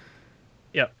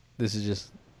 Yep. This is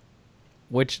just...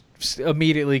 Which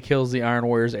immediately kills the Iron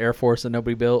Warriors Air Force that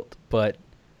nobody built, but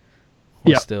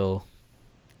was Yep. still...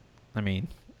 I mean...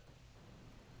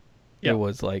 Yep. It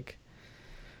was like...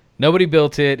 Nobody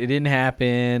built it. It didn't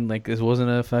happen. Like, this wasn't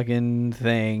a fucking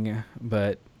thing.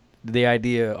 But the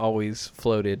idea always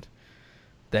floated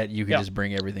that you could Yep. just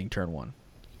bring everything turn one.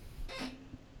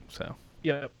 So...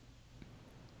 Yep.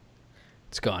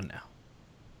 It's gone now.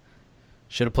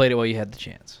 Should have played it while you had the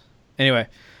chance. Anyway,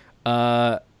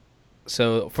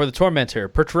 so for the Tormentor,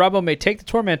 Perturabo may take the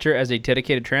Tormentor as a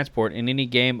dedicated transport in any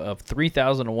game of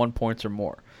 3,001 points or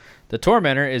more. The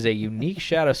Tormentor is a unique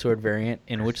Shadow Sword variant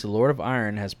in which the Lord of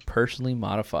Iron has personally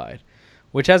modified.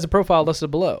 which has the profile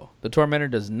listed below. The Tormentor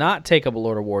does not take up a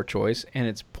Lord of War choice, and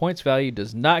its points value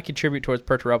does not contribute towards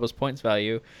Perturabo's points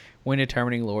value when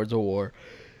determining Lords of War.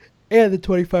 And the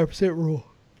 25% rule.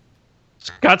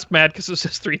 Scott's mad because it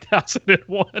says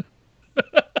 3001.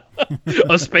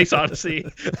 A Space Odyssey.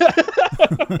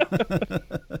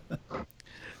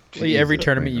 Every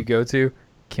tournament you go to,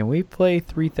 can we play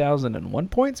 3001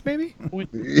 points maybe?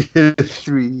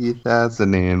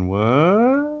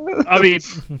 3001. I mean,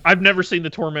 I've never seen the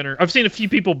Tormentor. I've seen a few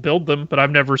people build them, but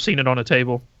I've never seen it on a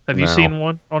table. Have you seen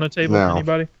one on a table? No.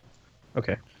 Anybody?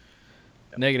 Okay.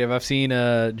 Negative. I've seen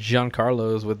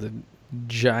Giancarlo's with the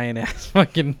giant ass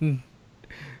fucking.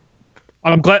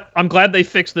 I'm glad they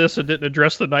fixed this and didn't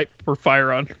address the night for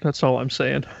Fire on. That's all I'm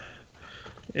saying.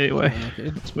 Anyway,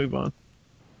 let's move on.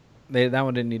 That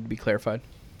one didn't need to be clarified.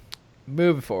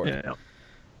 Moving forward. Yeah.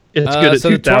 It's good at so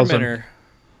 2000. The Tormentor.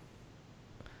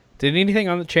 Did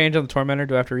anything change on the Tormentor?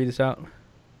 Do I have to read this out?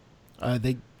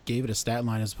 They gave it a stat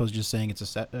line as opposed to just saying it's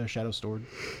a Shadow Sword.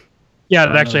 Yeah, I it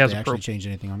don't know actually if has they a actually changed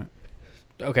anything on it.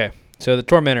 Okay. So the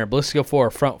Tormentor, Ballistical 4,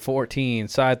 front 14,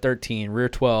 side 13, rear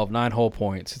 12, 9 hull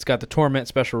points. It's got the Torment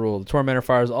special rule. The Tormentor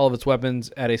fires all of its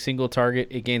weapons at a single target.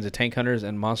 It gains a Tank Hunters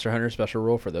and Monster Hunter special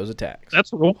rule for those attacks.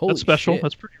 That's a rule. Holy That's special. shit.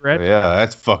 That's pretty rad. Yeah,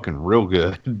 that's fucking real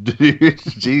good. Dude,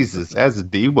 Jesus, as a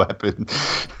D weapon.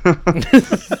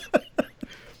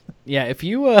 Yeah, if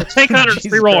you... Tank Hunter's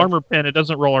Jesus reroll Christ. armor pin. It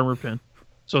doesn't roll armor pin.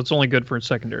 So it's only good for its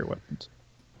secondary weapons.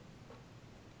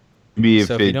 Maybe if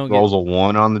So if you it don't rolls a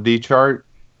 1 on the D chart.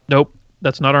 Nope.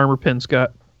 That's not armor pin,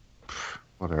 Scott.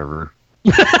 Whatever.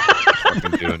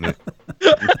 Fucking doing it.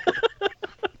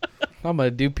 I'm going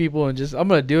to do people and I'm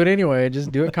going to do it anyway and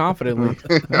just do it confidently.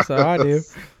 That's how I do.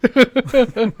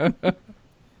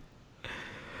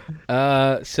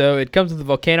 So it comes with the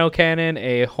Volcano Cannon,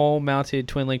 a hull-mounted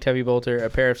twin-linked heavy bolter, a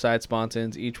pair of side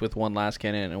sponsons, each with one last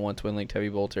cannon and one twin-linked heavy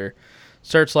bolter.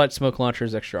 Searchlight, smoke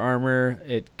launchers, extra armor.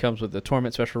 It comes with the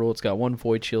Torment special rule. It's got one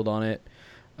void shield on it.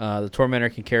 The Tormentor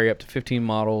can carry up to 15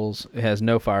 models. It has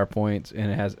no fire points, and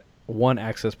it has one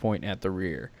access point at the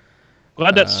rear.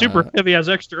 Glad that super heavy has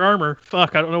extra armor.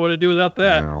 Fuck, I don't know what to do without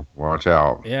that. No, watch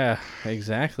out. Yeah,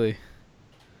 exactly.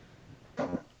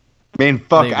 Man,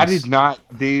 fuck, Things. I did not,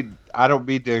 dude, I don't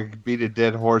mean to beat a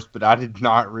dead horse, but I did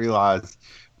not realize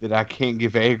that I can't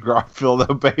give Agron Phil no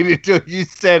bait until you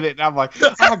said it. And I'm like,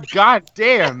 oh, god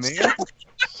damn, man. Shit.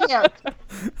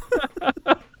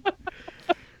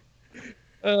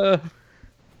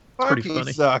 pretty Fucking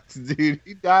funny. sucks, dude.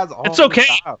 He dies all It's okay.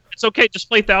 the time. It's okay. Just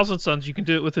play Thousand Suns. You can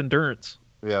do it with endurance.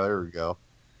 Yeah, there we go.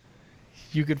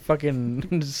 You could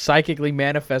fucking psychically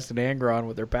manifest an Angron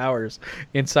with their powers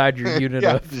inside your unit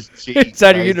Yeah, of just cheat,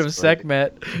 inside your unit of basically.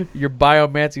 Sekmet, your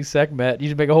Biomancy Sekmet. You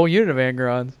just make a whole unit of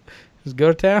Angrons. Just go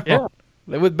to town. Yeah.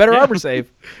 With better Yeah. armor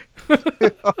save.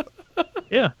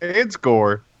 Yeah. And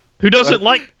score. Who doesn't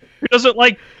like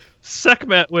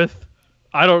Sekhmet with,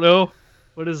 I don't know,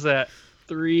 what is that?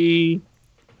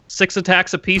 6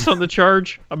 attacks apiece on the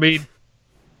charge? I mean,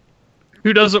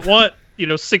 who doesn't want,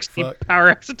 60 Fuck. power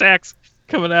X attacks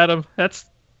coming at him? That's,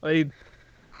 hey.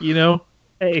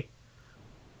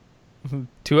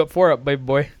 2 up, 4 up, baby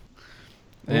boy.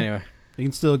 Yeah. Anyway, You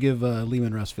can still give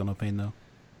Lehman Russ Feel No Pain, though.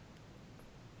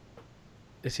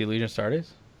 is he Legion Astartes?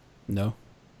 No.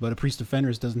 But a Priest of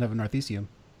Fenris doesn't have an Arthesium.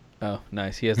 Oh,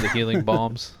 nice. He has the healing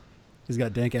bombs. He's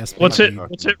got dank ass. What's speed.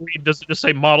 it read? Does it just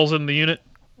say models in the unit?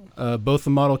 Both the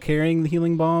model carrying the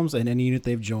healing bombs and any unit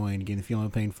they've joined gain the Feel No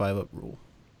Pain 5-up rule.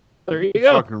 There you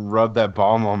go. Fucking rub that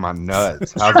bomb on my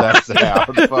nuts. How's that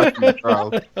sound? Fucking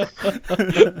bro.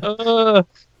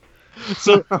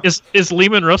 So is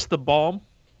Lehman Russ the bomb?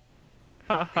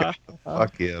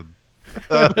 Fuck him.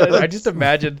 I just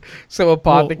imagine some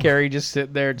apothecary just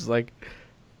sitting there,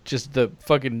 just the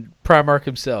fucking Primarch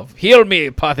himself. Heal me,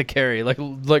 apothecary, like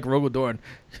Rogodorn.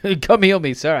 Come heal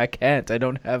me, sir. I can't. I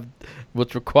don't have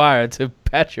what's required to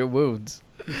patch your wounds.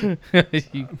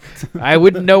 I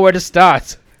wouldn't know where to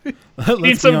start. Need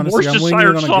Let's some be honest here, I'm winging Worcestershire it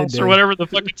on a good sauce or day. whatever the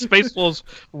fucking space wolves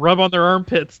rub on their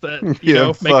armpits that Yeah,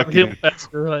 make them heal fucking-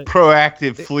 faster. Like,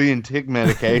 Proactive flea and tick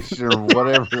medication or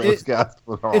whatever those guys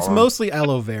put on. It's mostly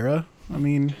aloe vera. I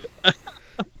mean,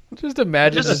 Just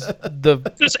imagine Just- the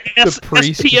just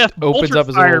priest SPF just opens up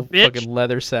his Ultrafire, old bitch. fucking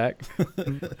leather sack.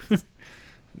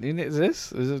 Is this?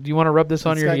 Do you want to rub this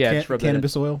on it's your? got Yeah, just rub that in.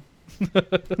 cannabis oil.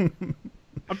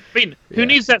 I mean, who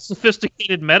needs that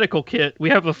sophisticated medical kit? We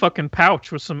have a fucking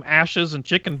pouch with some ashes and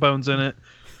chicken bones in it.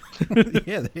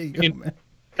 Yeah, there you go, mean, man.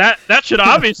 That should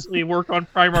obviously work on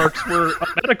Primarchs for a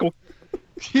medical.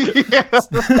 Yeah.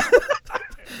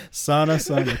 Sana,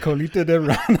 colita de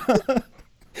rana.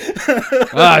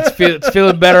 Ah, it's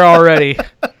feeling better already.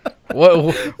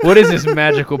 What is this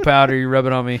magical powder you're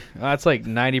rubbing on me? It's like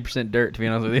 90% dirt, to be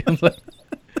honest with you.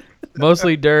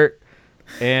 Mostly dirt,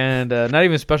 and not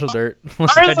even special dirt.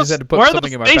 I just had to put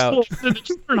something in my pouch. In the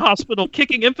children's hospital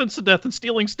kicking infants to death and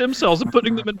stealing stem cells and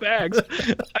putting them in bags?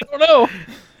 I don't know.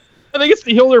 I think it's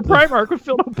to heal their Primarch with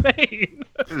Feel No Pain.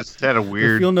 Just had a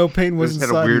weird. Feel No Pain was just had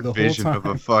inside a weird you the whole vision time. of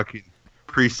a fucking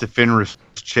priest of Fenris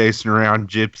chasing around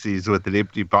gypsies with an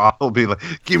empty bottle, be like,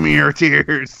 "Give me your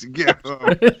tears." Give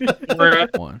 'em."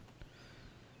 One.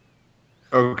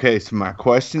 Okay, so my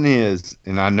question is,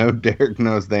 and I know Derek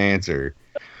knows the answer.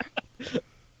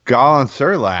 Gollum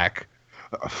Surlak,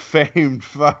 a famed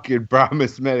fucking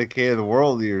Brahmis Medicaid of the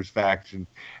World Eaters faction,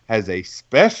 has a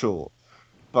special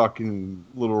fucking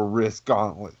little wrist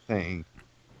gauntlet thing.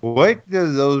 What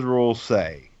does those rules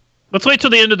say? Let's wait till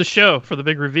the end of the show for the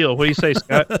big reveal. What do you say,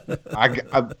 Scott?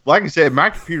 Like I said, my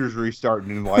computer's restarting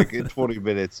in like in 20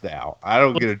 minutes now. I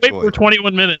don't get a Wait choice. for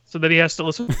 21 minutes so that he has to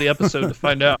listen to the episode to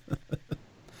find out.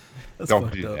 Don't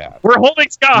fucked do up. that. We're holding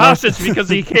Scott hostage because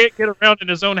he can't get around in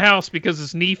his own house because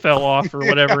his knee fell off or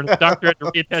whatever, and the doctor had to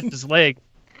reattach his leg.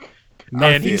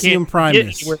 And he Narthecium can't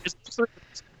primus. get anywhere.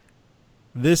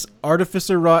 This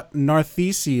artificer wrought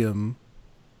Narthecium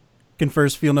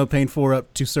confers Feel No Pain 4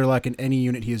 up to Surlak in any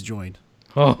unit he has joined.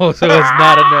 Oh, so it's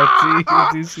not a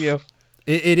Narthecium.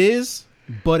 It is,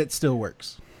 but it still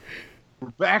works.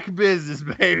 We're back in business,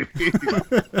 baby.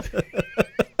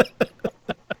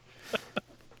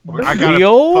 I gotta The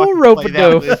old fucking rope play a that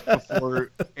dope. list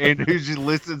before and who just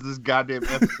listens to this goddamn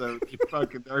episode. You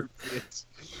fucking nerd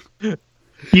bitch.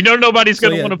 You know nobody's So,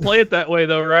 going to yeah. want to play it that way,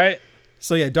 though, right?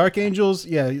 So yeah, Dark Angels,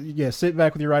 yeah, sit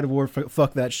back with your Rite of War,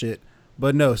 fuck that shit.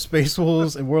 But no, Space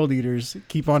Wolves and World Eaters,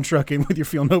 keep on trucking with your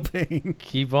Feel No Pain.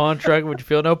 Keep on trucking with your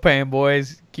Feel No Pain,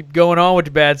 boys. Keep going on with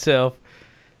your bad self.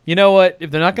 You know what?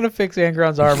 If they're not going to fix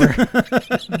Angron's armor,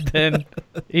 then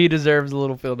he deserves a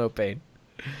little Feel No Pain.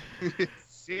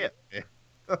 Shit, man.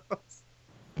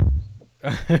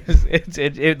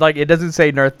 It doesn't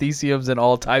say Nartheciums and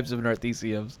all types of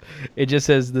Nartheciums. It just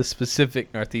says the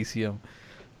specific Narthecium.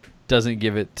 Doesn't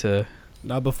give it to.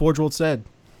 Not but Forge World said.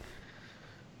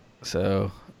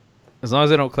 So, as long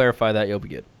as they don't clarify that, you'll be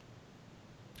good.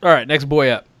 All right, next boy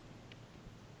up.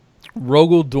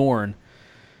 Rogel Dorn.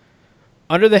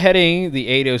 Under the heading The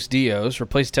Eidos Dios,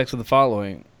 replace text with the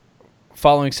following.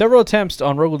 Following several attempts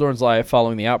on Rogel Dorn's life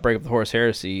following the outbreak of the Horus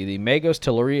Heresy, the Magos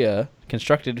Teleria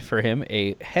constructed for him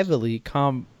a heavily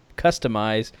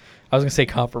compromised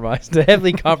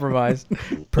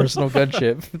personal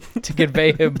gunship to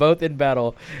convey him both in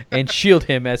battle and shield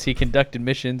him as he conducted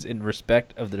missions in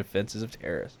respect of the defenses of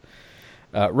Terrace.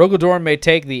 Rogel Dorn may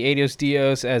take the Eidos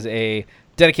Dios as a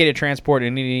dedicated transport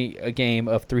in any game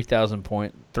of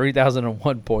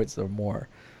 3,001 points or more.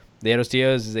 The Eidos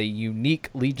Dios is a unique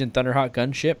Legion Thunderhawk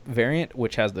gunship variant,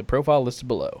 which has the profile listed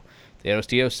below. The Eidos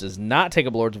Dios does not take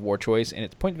up Lords of War choice, and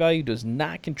its point value does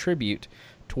not contribute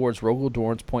towards Rogel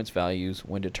Dorn's points values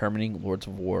when determining Lords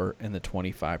of War in the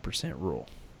 25% rule.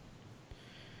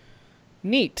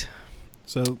 Neat.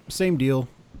 So same deal.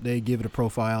 They give it a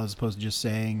profile as opposed to just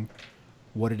saying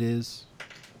what it is.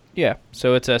 Yeah,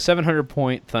 so it's a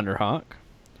 700-point Thunderhawk,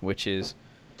 which is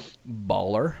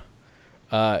baller.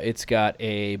 It's got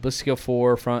a Ballistic Skill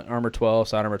 4, front armor 12,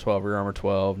 side armor 12, rear armor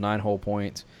 12, 9 hull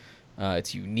points.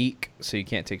 It's unique, so you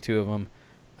can't take 2 of them.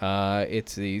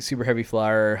 It's the super heavy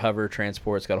flyer, hover,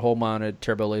 transport. It's got a hull-mounted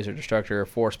turbo laser destructor,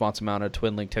 4 sponsor-mounted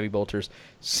twin-linked heavy bolters,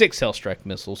 6 Hellstrike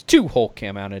missiles, 2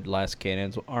 hull-mounted last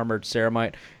cannons, armored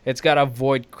ceramite. It's got a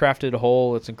void-crafted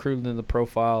hull. It's included in the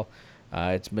profile.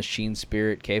 It's machine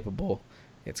spirit capable.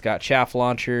 It's got chaff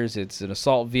launchers. It's an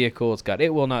assault vehicle. It's got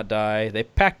It Will Not Die. They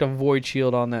packed a void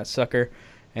shield on that sucker.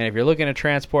 And if you're looking at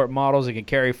transport models, it can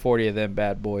carry 40 of them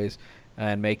bad boys.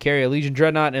 And may carry a Legion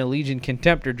Dreadnought and a Legion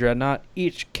Contemptor Dreadnought,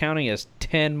 each counting as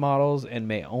 10 models, and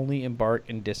may only embark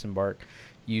and disembark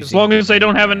using... As long as they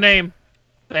don't have a name.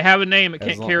 They have a name, it As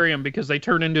can't long- carry them because they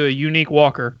turn into a unique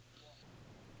walker.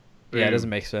 Yeah, it doesn't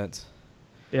make sense.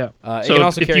 Yeah. It So can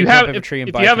also if carry you have jump infantry and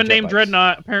if you have a Bison named jet bikes.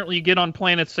 dreadnought, apparently you get on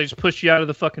planets, they just push you out of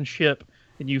the fucking ship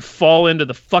and you fall into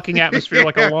the fucking atmosphere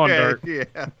like a lawn dart. Yeah.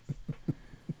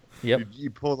 Yep. You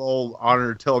pull the old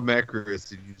Honor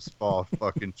Telemachus and you just fall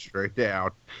fucking straight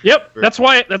down. Yep, that's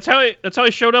how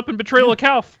he showed up in Betrayal of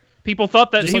Calf. People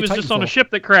thought that Just he like was just on a Titanfall.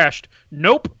 ship that crashed.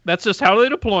 Nope, that's just how they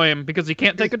deploy him because he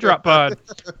can't take a drop pod.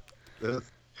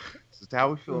 That's just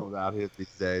how we feel about it these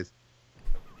days.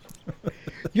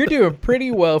 You're doing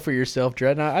pretty well for yourself,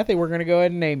 Dreadnought. I think we're going to go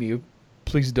ahead and name you.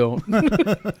 Please don't.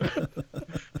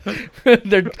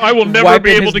 I will never be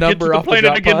wiping able his to get to number the off the planet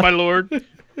drop again, pod. my lord.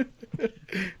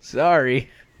 Sorry.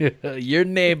 You're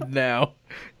named now.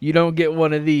 You don't get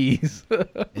one of these.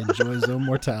 Enjoy Zone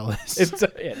Mortalis.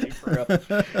 Dude, for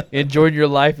real. Enjoying your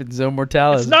life in Zone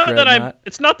Mortalis.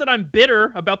 It's not that I'm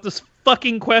bitter about this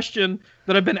fucking question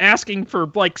that I've been asking for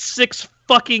like 6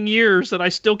 fucking years that I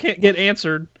still can't get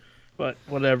answered. But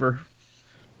whatever.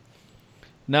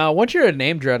 No, once you're a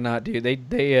name Dreadnought, dude,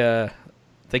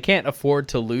 they can't afford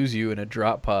to lose you in a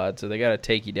drop pod, so they got to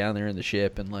take you down there in the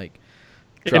ship and like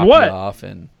drop you off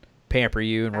and pamper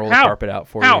you and roll the carpet out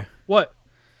for you. What?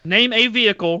 Name a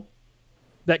vehicle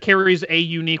that carries a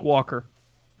unique walker.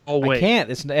 Oh wait, I can't.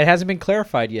 It hasn't been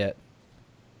clarified yet.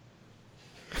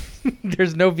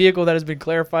 There's no vehicle that has been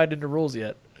clarified into rules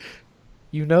yet.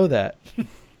 You know that.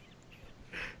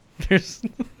 There's.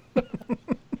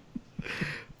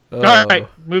 All right,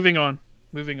 moving on.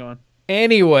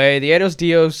 Anyway, the Eidos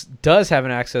Dios does have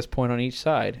an access point on each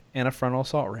side and a frontal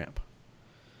assault ramp.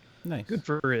 Nice. Good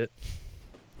for it.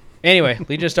 Anyway,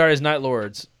 Legion of Stars Night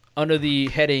Lords. Under the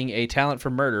heading A Talent for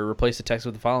Murder, replace the text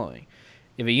with the following.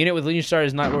 If a unit with Legion of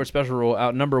Stars Night Lord special rule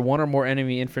outnumber one or more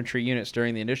enemy infantry units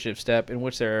during the initiative step in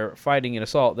which they're fighting an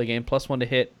assault, they gain +1 to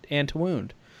hit and to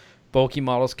wound. Bulky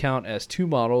models count as 2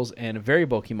 models and very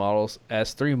bulky models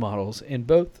as 3 models, in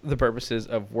both the purposes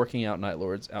of working out Night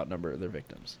Lords outnumber their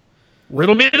victims.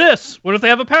 Riddle me this. What if they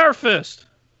have a power fist?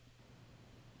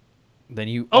 Then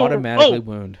you automatically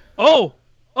wound.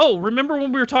 Remember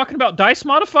when we were talking about dice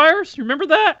modifiers? You remember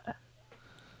that?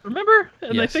 Remember?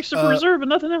 And they fixed it for reserve and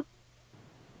nothing else.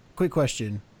 Quick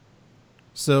question.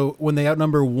 So when they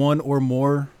outnumber 1 or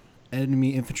more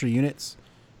enemy infantry units,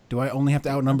 do I only have to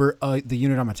outnumber the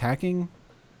unit I'm attacking?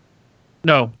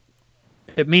 No.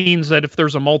 It means that if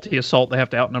there's a multi-assault, they have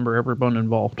to outnumber everyone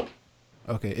involved.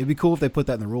 Okay, it'd be cool if they put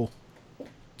that in the rule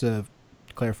to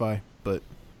clarify, but...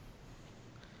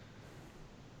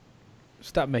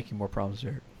 Stop making more problems,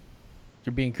 Eric.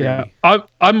 You're being creepy. Yeah,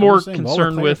 I'm more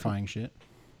concerned with... shit.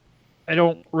 I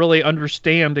don't really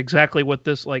understand exactly what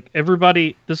this... Like,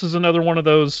 everybody... This is another one of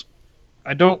those...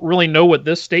 I don't really know what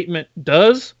this statement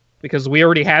does, because we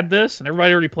already had this, and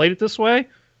everybody already played it this way.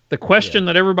 The question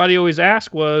that everybody always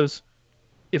asked was,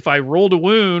 if I rolled a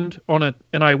wound and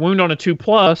I wound on a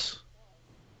 2+,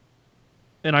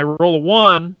 and I roll a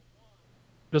 1,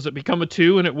 does it become a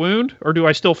 2 and it wound, or do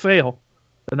I still fail?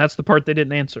 And that's the part they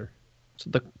didn't answer. So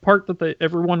the part that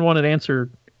everyone wanted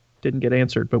answered didn't get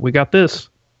answered. But we got this.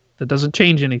 That doesn't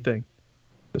change anything,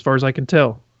 as far as I can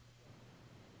tell.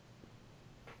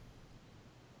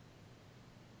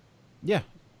 Yeah,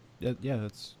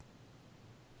 that's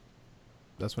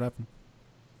what happened.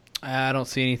 I don't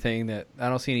see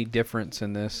any difference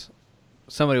in this.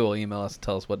 Somebody will email us and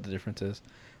tell us what the difference is.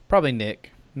 Probably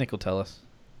Nick. Nick will tell us.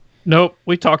 Nope,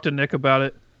 we talked to Nick about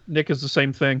it. Nick is the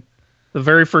same thing. The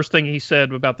very first thing he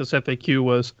said about this FAQ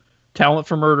was, talent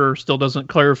for murder still doesn't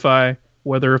clarify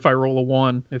whether if I roll a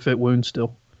 1, if it wounds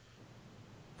still.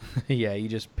 Yeah, you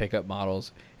just pick up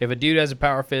models. If a dude has a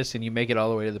power fist and you make it all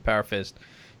the way to the power fist,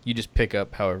 you just pick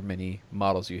up however many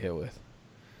models you hit with.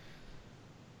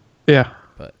 Yeah.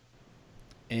 But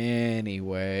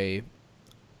anyway,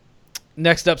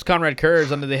 next up's Conrad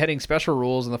Kurz under the heading Special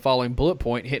Rules and the following bullet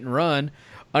point, hit and run.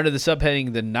 Under the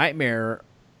subheading The Nightmare...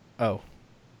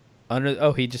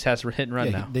 he just has hit and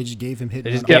run now. They just gave him hit and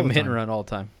They run. just gave him hit and run all the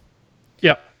time.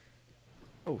 Yep.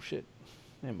 Oh, shit.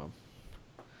 Hey, Mom.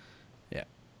 Yeah.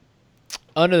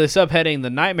 Under the subheading The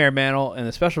Nightmare Mantle in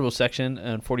the Special Rules section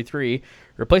in 43,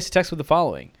 replace the text with the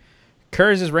following.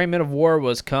 Kurz's raiment of war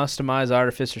was customized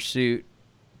artificer suit,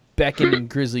 beckoned and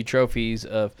grisly trophies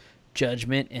of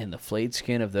judgment and the flayed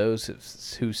skin of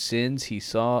those whose sins he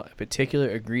saw particular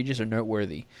egregious or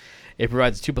noteworthy. It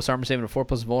provides a 2+ armor save and a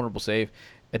 4+ vulnerable save.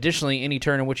 Additionally, any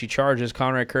turn in which he charges,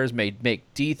 Conrad Kurz may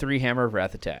make D3 Hammer of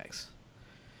Wrath attacks.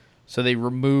 So they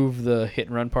remove the hit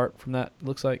and run part from that,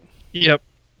 looks like? Yep.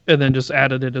 And then just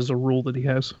added it as a rule that he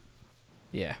has.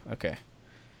 Yeah, okay.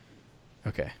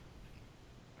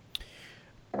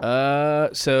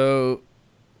 So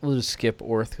we'll just skip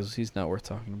Orth because he's not worth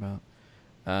talking about.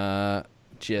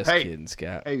 Kidding,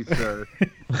 Scott. Hey, sir.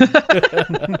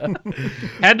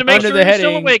 Had to make sure you're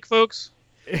still awake, folks.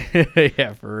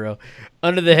 Yeah, for real.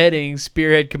 Under the heading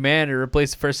Spearhead Commander,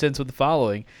 replace the first sentence with the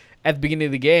following. At the beginning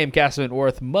of the game, Castleman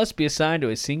Orth must be assigned to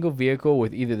a single vehicle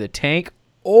with either the tank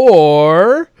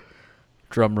or,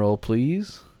 drumroll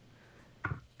please,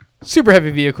 super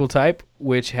heavy vehicle type,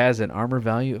 which has an armor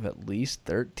value of at least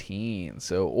 13.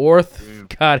 So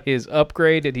Orth got his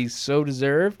upgrade that he's so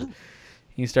deserved.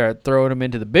 He started throwing them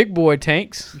into the big boy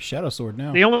tanks. Shadow Sword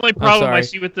now. The only problem I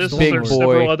see with this is Big there's boy,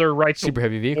 several other rights super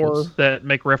heavy of vehicles war that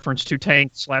make reference to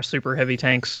tanks / super heavy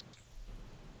tanks,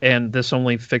 and this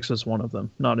only fixes one of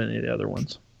them, not any of the other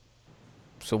ones.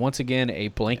 So once again, a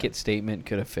blanket statement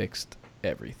could have fixed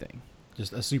everything.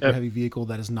 Just a super heavy vehicle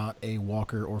that is not a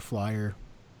walker or flyer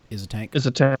is a tank. Is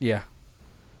a tank. Yeah.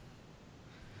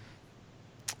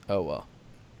 Oh, well.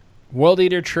 World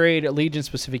Eater trade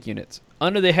Legion-specific units.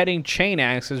 Under the heading Chain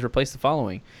Axes, replace the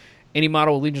following. Any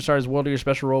model with Legion Star's World Eater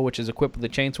special role, which is equipped with a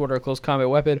chain sword or a close combat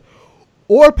weapon,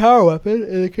 or power weapon,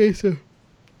 in the case of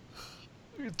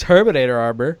Terminator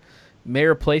armor, may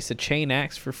replace the chain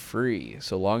axe for free,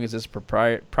 so long as it's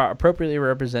appropriately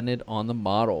represented on the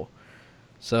model.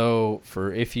 So,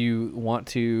 for if you want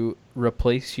to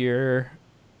replace your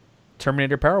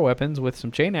Terminator power weapons with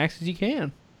some chain axes, you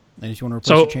can. And if you want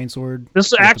to replace your chainsword, this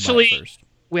is you have to buy it actually, first.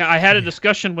 I had a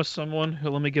discussion with someone who,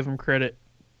 let me give him credit.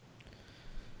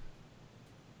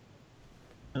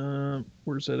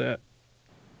 Where's it at?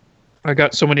 I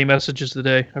got so many messages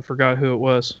today, I forgot who it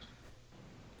was.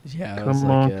 Yeah,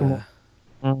 Come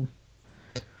on.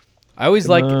 I always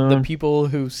like the people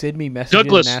who send me messages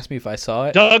Douglas. and ask me if I saw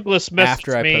it Douglas messaged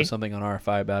after I me. post something on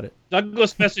RFI about it.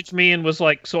 Douglas messaged me and was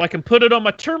like, so I can put it on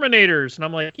my Terminators. And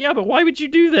I'm like, yeah, but why would you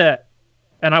do that?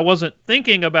 And I wasn't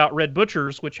thinking about Red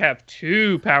Butchers, which have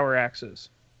 2 power axes.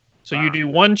 So you do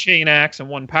 1 chain axe and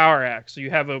 1 power axe. So you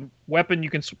have a weapon you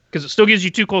can, because it still gives you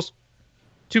two close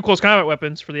combat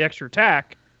weapons for the extra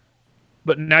attack.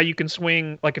 But now you can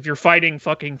swing, like if you're fighting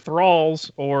fucking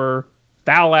Thralls or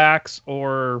Thalax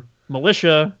or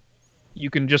Militia,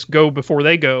 you can just go before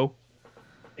they go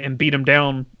and beat them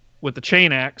down with the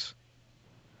chain axe.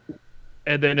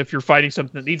 And then if you're fighting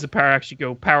something that needs a power axe, you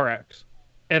go power axe.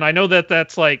 And I know that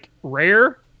that's like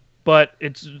rare, but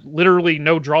it's literally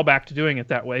no drawback to doing it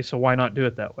that way. So why not do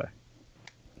it that way?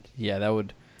 Yeah, that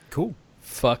would Cool.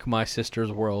 fuck my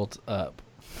sister's world up.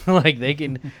 Like they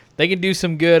can do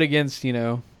some good against,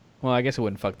 well, I guess it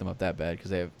wouldn't fuck them up that bad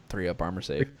because they have 3-up armor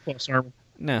save. Plus armor.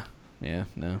 No, it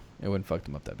wouldn't fuck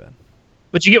them up that bad.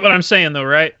 But you get what I'm saying, though,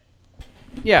 right?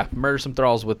 Yeah, murder some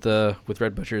thralls with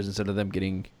Red Butchers instead of them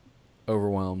getting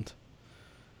overwhelmed.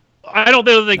 I don't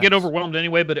know that they get Nice. overwhelmed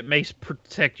anyway, but it may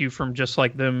protect you from just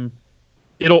like them.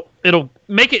 It'll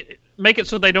make it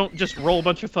so they don't just roll a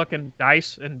bunch of fucking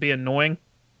dice and be annoying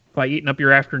by eating up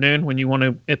your afternoon when you want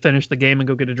to finish the game and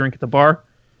go get a drink at the bar.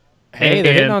 Hey,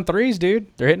 they're hitting on 3s, dude.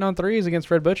 They're hitting on 3s against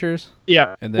Red Butchers.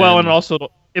 Yeah. And Well, then- and also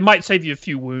it might save you a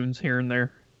few wounds here and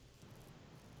there.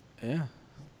 Yeah.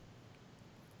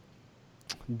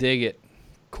 Dig it.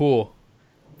 Cool.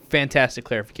 Fantastic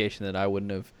clarification that I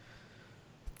wouldn't have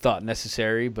thought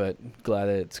necessary, but glad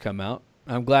that it's come out.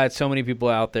 I'm glad so many people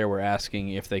out there were asking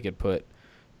if they could put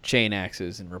chain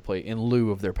axes in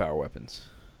lieu of their power weapons.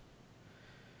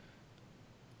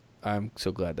 I'm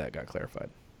so glad that got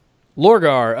clarified.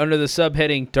 Lorgar, under the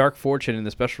subheading Dark Fortune in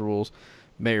the special rules,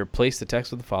 may replace the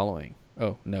text with the following.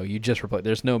 Oh, no, you just replace.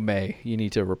 There's no may. You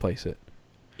need to replace it.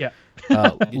 Yeah.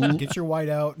 Get your white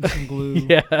out and some glue.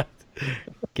 Yeah.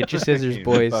 Get your scissors,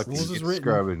 boys. Fucking Rules is get written.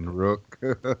 scrubbing, Rook.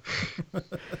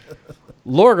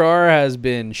 Lorgar has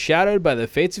been shadowed by the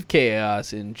fates of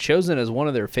chaos and chosen as one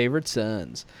of their favorite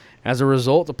sons. As a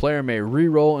result, the player may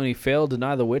re-roll any failed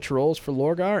deny the witch rolls for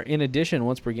Lorgar. In addition,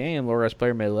 once per game, Lorgar's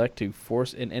player may elect to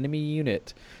force an enemy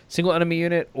unit, single enemy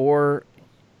unit or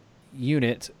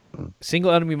unit,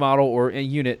 single enemy model or a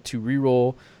unit to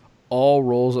re-roll all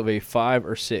rolls of a 5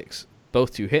 or 6,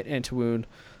 both to hit and to wound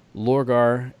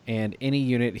Lorgar and any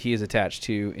unit he is attached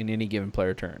to in any given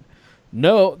player turn.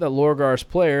 Note that Lorgar's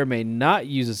player may not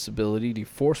use this ability to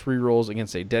force rerolls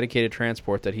against a dedicated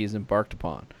transport that he has embarked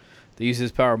upon. The use of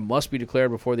his power must be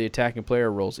declared before the attacking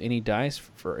player rolls any dice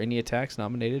for any attacks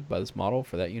nominated by this model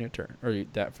for that unit turn, or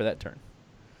for that turn.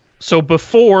 So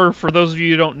before, for those of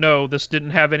you who don't know, this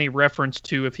didn't have any reference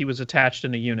to if he was attached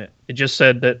in a unit. It just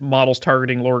said that models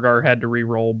targeting Lorgar had to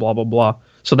re-roll, blah, blah, blah.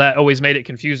 So that always made it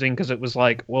confusing because it was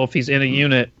like, well, if he's in a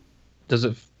unit, does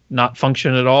it not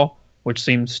function at all? Which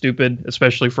seems stupid,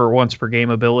 especially for a once per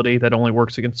game ability that only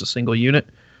works against a single unit.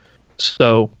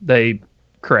 So they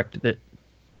corrected it.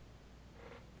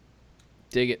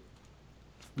 Dig it.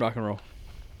 Rock and roll.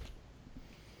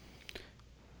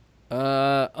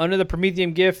 Under the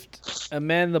Prometheum gift,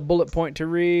 amend the bullet point to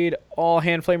read: all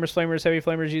hand flamers, heavy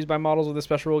flamers used by models with a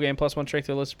special rule gain +1 strength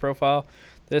to the listed profile.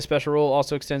 This special rule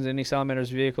also extends to any salamanders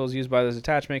vehicles used by this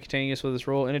attachment containing use with this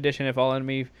rule. In addition, if all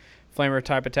enemy flamer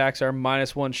type attacks are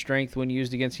 -1 strength when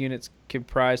used against units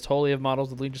comprised wholly of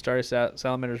models with Legion Star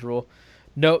Salamanders rule,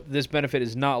 note this benefit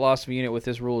is not lost if a unit with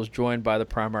this rule is joined by the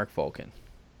Primarch Vulcan.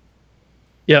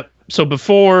 Yep. So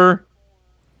before,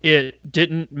 it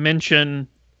didn't mention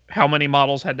how many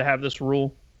models had to have this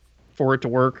rule for it to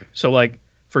work. So, like,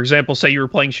 for example, say you were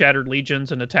playing Shattered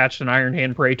Legions and attached an Iron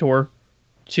Hand Praetor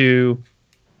to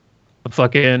a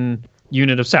fucking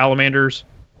unit of Salamanders.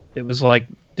 It was like,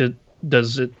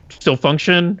 does it still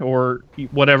function or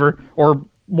whatever? Or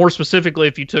more specifically,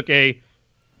 if you took a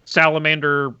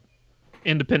salamander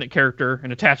independent character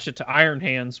and attached it to Iron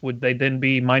Hands, would they then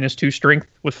be -2 strength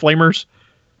with flamers?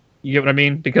 You get what I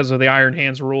mean? Because of the Iron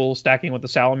Hands rule stacking with the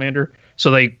salamander.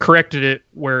 So they corrected it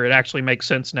where it actually makes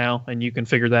sense now, and you can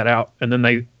figure that out. And then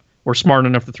they were smart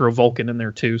enough to throw Vulcan in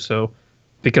there too. So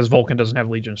because Vulcan doesn't have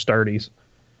Legion of Astartes,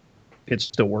 it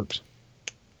still works.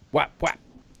 Whap, whap.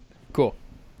 Cool.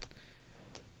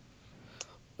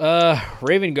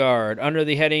 Raven Guard, under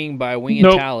the heading by Wing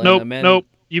and Talon. Nope.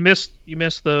 You missed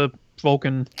the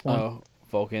Vulcan one. Oh,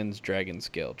 Vulcan's Dragon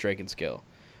Skill.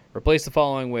 Replace the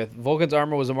following with: Vulcan's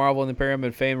armor was a marvel in the Imperium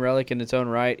and famed relic in its own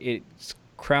right. Its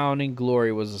crowning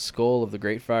glory was the skull of the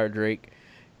great fire drake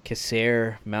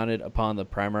Kisser mounted upon the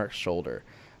Primarch's shoulder,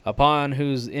 upon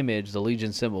whose image the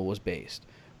Legion symbol was based.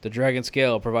 The Dragon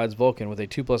Scale provides Vulcan with a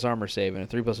 2+ armor save and a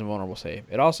 3+ invulnerable save.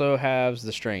 It also has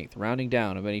the strength, rounding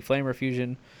down, of any flamer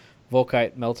fusion,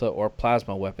 Volkite, Melta, or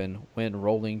plasma weapon when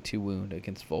rolling to wound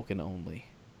against Vulcan only.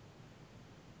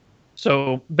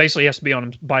 So basically, he has to be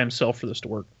by himself for this to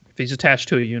work. If he's attached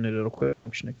to a unit, it'll quit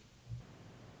functioning.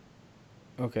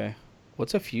 Okay.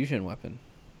 What's a fusion weapon?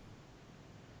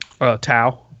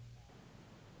 Tau.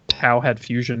 Tau had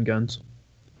fusion guns.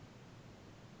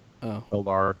 Oh.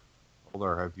 Eldar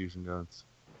have fusion guns.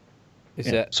 Is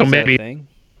Yeah. that So is that a maybe- thing?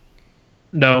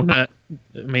 No, not.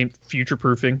 I mean, future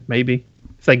proofing, maybe.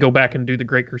 If they go back and do the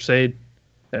Great Crusade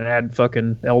and add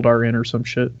fucking Eldar in or some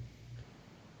shit.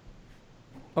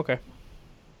 Okay.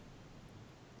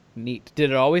 Neat.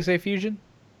 Did it always say fusion?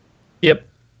 Yep.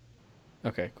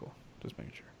 Okay, cool. Just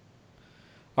making sure.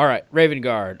 All right, Raven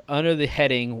Guard. Under the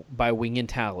heading by Wing and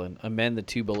Talon, amend the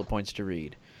 2 bullet points to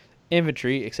read: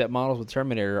 Infantry, except models with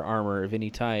Terminator armor of any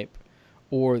type,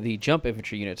 or the jump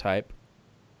infantry unit type.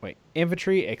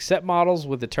 Infantry, except models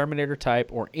with the Terminator type,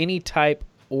 or any type,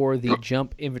 or the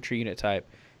jump infantry unit type,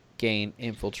 gain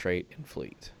infiltrate and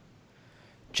fleet.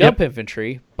 Jump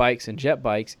infantry, bikes and jet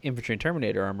bikes, infantry and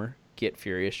Terminator armor, get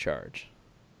Furious Charge.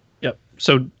 Yep.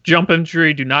 So jump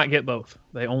infantry do not get both.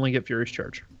 They only get Furious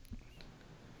Charge.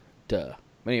 Duh.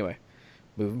 Anyway,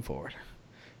 moving forward.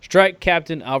 Strike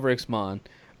Captain Alvarez Mon.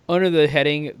 Under the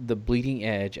heading The Bleeding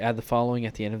Edge, add the following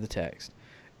at the end of the text.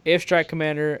 If Strike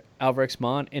Commander Alvarez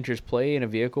Mon enters play in a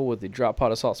vehicle with the Drop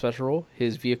Pod Assault Special rule,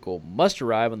 his vehicle must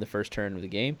arrive on the first turn of the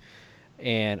game,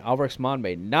 and Alvarez Mon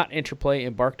may not enter play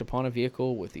embarked upon a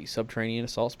vehicle with the Subterranean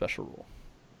Assault Special rule.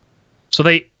 So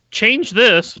they changed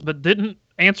this, but didn't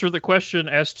answer the question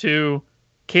as to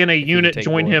can a unit take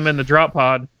join him boys. in the drop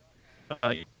pod.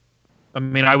 I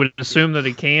mean, I would assume that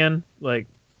he can. Like,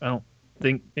 I don't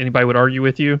think anybody would argue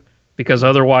with you, because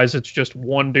otherwise it's just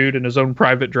one dude in his own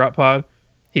private drop pod.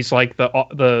 He's like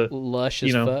the Lush you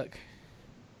as know, fuck.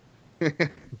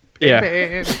 yeah.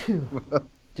 Man.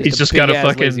 He's just got a big-ass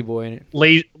fucking lazy boy in it.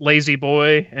 lazy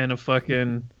boy and a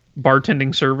fucking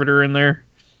bartending servitor in there.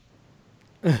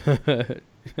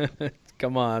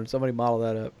 Come on, somebody model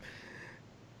that up.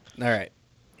 All right.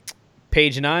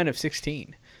 Page 9 of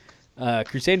 16.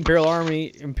 Crusade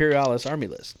Imperialis Army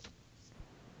List.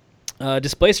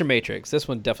 Displacer Matrix. This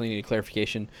one definitely needed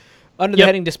clarification. Under the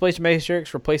heading Displacer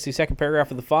Matrix, replace the second paragraph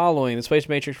with the following. The Displacer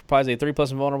Matrix provides a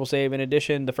 3+ invulnerable save. In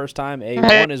addition, the first time a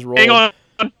 1 is rolled...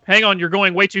 Hang on. You're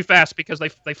going way too fast because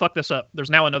they fucked this up.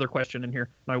 There's now another question in here,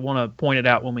 and I want to point it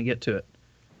out when we get to it.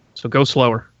 So go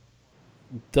slower.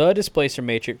 The Displacer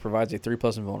Matrix provides a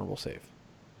 3+ invulnerable save.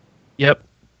 Yep.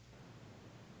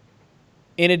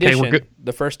 In addition, we're good.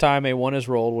 the first time a 1 is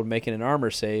rolled would make it an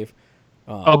armor save.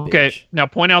 Okay, now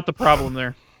point out the problem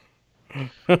there.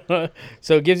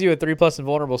 So it gives you a 3+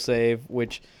 invulnerable save,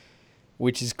 which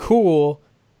is cool,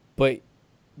 but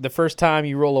the first time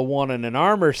you roll a 1 in an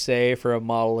armor save for a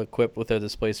model equipped with a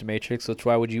Displacer Matrix, which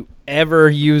why would you ever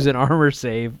use an armor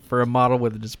save for a model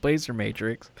with a Displacer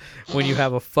Matrix when you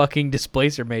have a fucking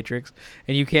Displacer Matrix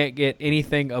and you can't get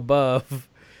anything above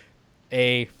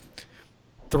a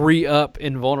 3+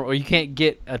 invulnerable, or you can't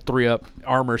get a 3+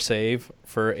 armor save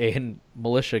for a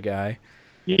militia guy.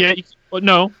 Yeah,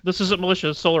 no, this isn't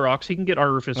militia. Solar Ox. He can get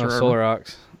Artificer. Solar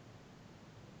Ox.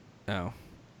 Oh.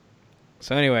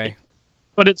 So anyway,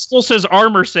 but it still says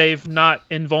armor save, not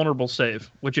invulnerable save,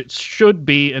 which it should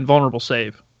be invulnerable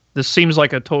save. This seems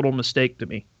like a total mistake to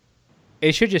me.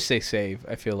 it should just say save,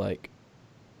 I feel like.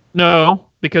 No,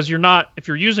 because you're not. If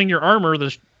you're using your armor,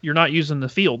 you're not using the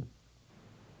field.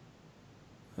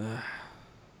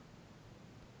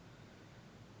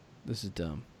 This is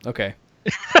dumb. Okay.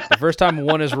 The first time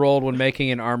one is rolled when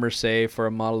making an armor save for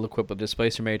a model equipped with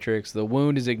Displacer Matrix, the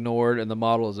wound is ignored and the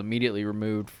model is immediately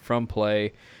removed from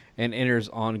play and enters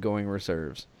ongoing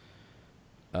reserves.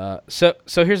 So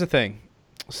here's the thing.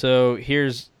 So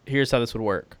here's how this would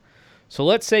work. So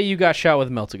let's say you got shot with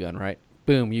a melt-a-gun, right?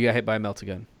 Boom, you got hit by a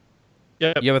melt-a-gun.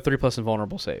 Yep. You have a 3+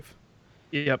 invulnerable save.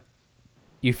 Yep.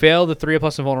 You fail the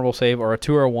 3+ invulnerable save, or a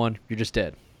 2 or a 1, you're just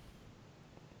dead.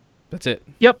 That's it.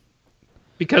 Yep.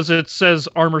 Because it says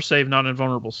armor save, not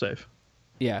invulnerable save.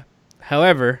 Yeah.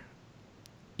 However,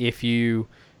 if you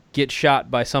get shot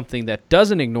by something that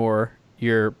doesn't ignore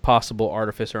your possible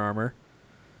artificer armor,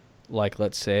 like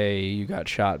let's say you got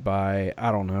shot by,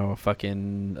 I don't know, a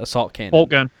fucking assault cannon. Bolt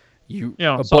gun.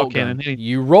 A assault bolt cannon. gun.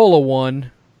 You roll a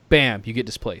 1, bam, you get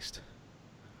displaced.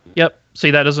 Yep.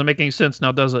 See, that doesn't make any sense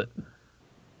now, does it?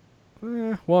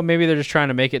 Well, maybe they're just trying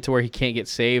to make it to where he can't get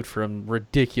saved from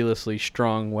ridiculously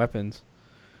strong weapons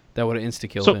that would have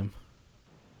insta-killed him.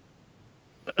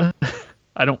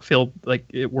 I don't feel like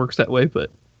it works that way, but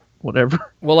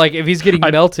whatever. Well, like, if he's getting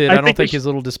melted, I don't think we his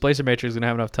little displacer matrix is going to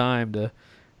have enough time to...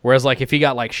 Whereas, like, if he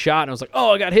got, like, shot and it was like,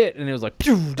 oh, I got hit, and it was like,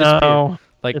 phew, disappeared. No,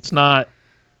 Like, it's not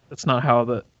how it's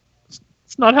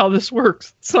not how this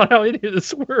works. It's not how any of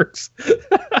this works.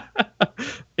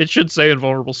 It should say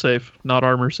invulnerable save, not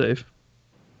armor save.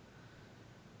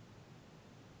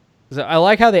 So I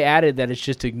like how they added that it's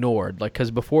just ignored, like,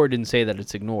 because before it didn't say that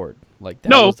it's ignored. Like,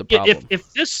 that was the problem.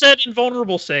 If this said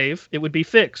invulnerable save, it would be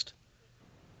fixed.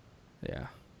 Yeah.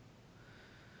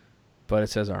 But it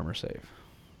says armor save.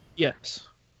 Yes,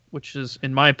 which is,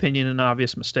 in my opinion, an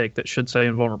obvious mistake. That should say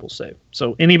invulnerable save.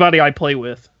 So anybody I play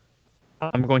with,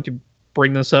 I'm going to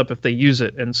bring this up if they use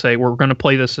it and say, we're going to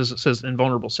play this as it says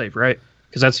invulnerable save, right?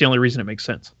 Because that's the only reason it makes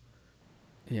sense.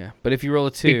 Yeah, but if you roll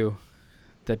a 2,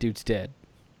 that dude's dead.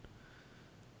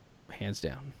 Hands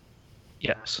down.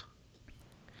 Yes.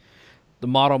 The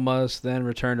model must then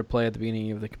return to play at the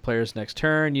beginning of the player's next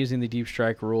turn using the Deep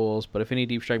Strike rules, but if any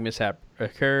Deep Strike mishap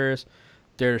occurs,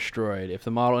 they're destroyed. If the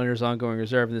model enters ongoing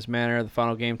reserve in this manner, the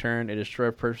final game turn, it is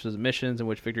destroyed for purposes of missions in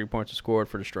which victory points are scored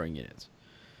for destroying units.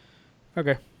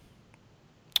 Okay.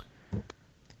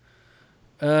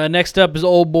 Next up is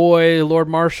old boy Lord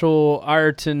Marshal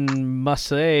Ayrton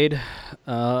Masaid.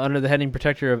 Under the heading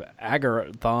Protector of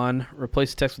Agathon,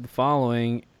 replace the text with the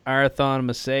following. Ayrton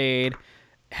Masaid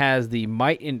has the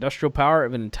might industrial power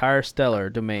of an entire stellar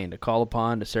domain to call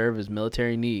upon to serve his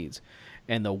military needs,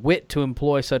 and the wit to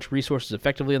employ such resources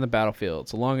effectively on the battlefield.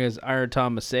 So long as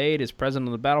Ayrton Masaid is present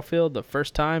on the battlefield the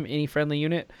first time any friendly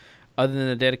unit, other than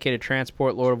a dedicated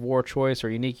transport, Lord of War choice, or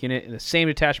unique unit in the same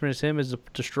detachment as him is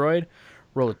destroyed,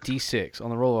 roll a d6. On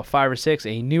the roll of a 5 or 6,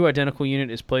 a new identical unit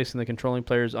is placed in the controlling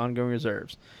player's ongoing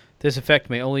reserves. This effect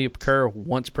may only occur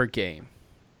once per game.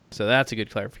 So that's a good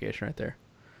clarification right there.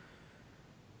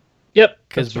 Yep.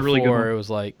 Because That's before a really good one. it was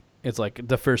like, it's like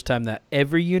the first time that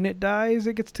every unit dies,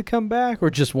 it gets to come back, or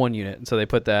just one unit. And so they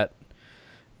put that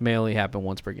may only happen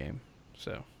once per game.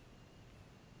 So,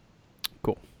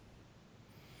 cool.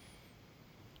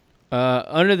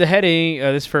 Under the heading,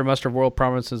 this is for Muster of World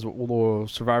Provinces of War.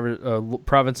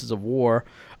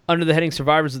 Under the heading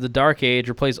Survivors of the Dark Age,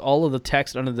 replace all of the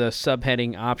text under the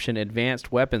subheading option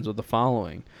Advanced Weapons with the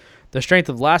following. The strength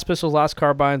of last pistols, last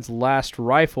carbines, last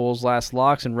rifles, last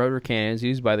locks, and rotor cannons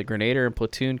used by the Grenadier and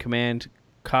Platoon Command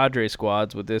Cadre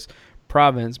squads with this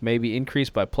province may be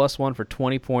increased by +1 for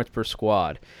 20 points per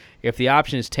squad. If the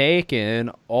option is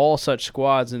taken, all such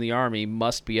squads in the Army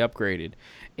must be upgraded.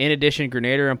 In addition,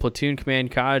 Grenadier and Platoon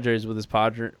Command Cadres with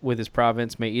his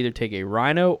province may either take a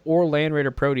Rhino or Land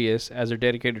Raider Proteus as their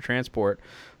dedicated transport,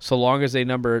 so long as they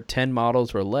number 10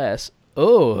 models or less,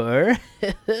 or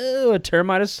a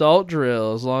Termite Assault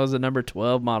Drill as long as the number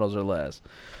 12 models or less.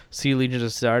 See Legions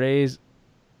of Astartes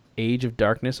Age of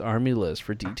Darkness Army list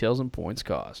for details and points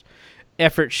cost.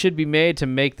 Effort should be made to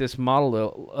make this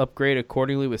model upgrade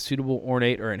accordingly with suitable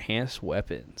ornate or enhanced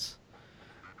weapons.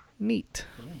 Neat.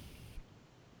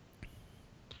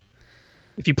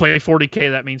 If you play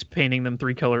 40k, that means painting them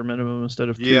 3-color minimum instead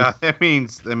of 2. Yeah, that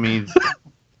means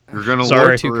you're gonna Sorry. look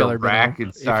for a Two-color rack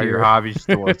minimum, inside if your you're- hobby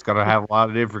store. It's gonna have a lot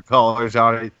of different colors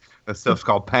on it. That stuff's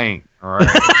called paint. All right.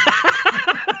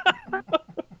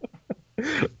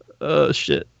 Oh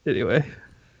shit. Anyway.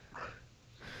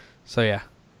 So yeah.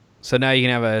 So now you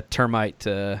can have a termite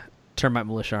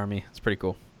militia army. It's pretty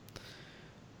cool.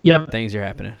 Yeah. Things are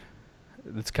happening.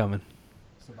 It's coming.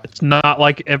 It's not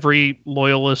like every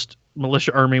loyalist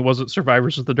militia army wasn't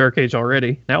Survivors of the Dark Age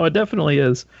already. Now it definitely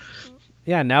is.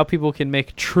 Yeah, now people can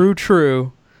make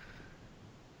true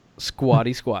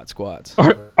squatty squats.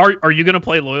 Are you gonna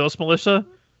play loyalist militia?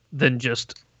 Then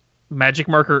just magic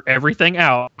marker everything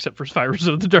out except for Survivors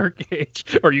of the Dark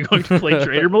Age. Are you going to play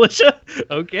Traitor militia?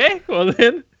 Okay, well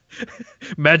then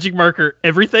magic marker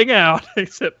everything out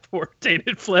except for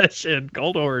Tainted Flesh and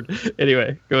Cold Horde.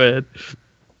 Anyway, go ahead.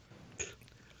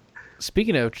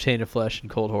 Speaking of Chain of Flesh and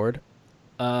Cold Horde,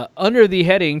 under the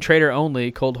heading Trader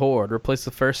Only Cold Horde, replace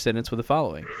the first sentence with the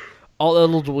following. All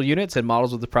eligible units and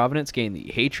models with the Providence gain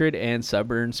the Hatred and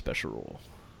Stubborn special rule.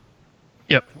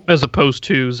 Yep, as opposed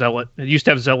to Zealot. It used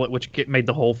to have Zealot, which made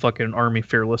the whole fucking army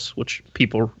fearless, which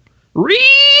people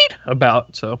read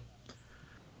about, so.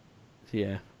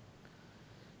 Yeah.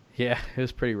 Yeah, it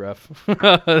was pretty rough.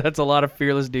 That's a lot of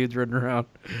fearless dudes running around.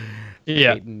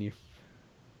 Yeah. Hating you.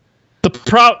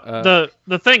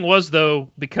 The thing was, though,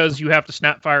 because you have to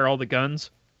snap fire all the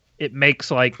guns, it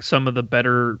makes like some of the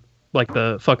better, like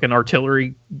the fucking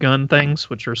artillery gun things,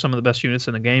 which are some of the best units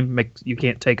in the game. You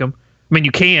can't take them. I mean,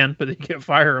 you can, but you can't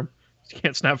fire them. You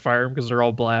can't snap fire them because they're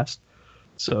all blast.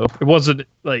 So it wasn't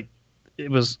like it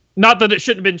was not that it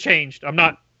shouldn't have been changed. I'm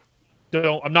not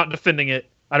defending it.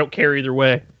 I don't care either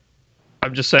way.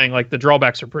 I'm just saying like the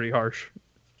drawbacks are pretty harsh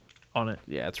on it.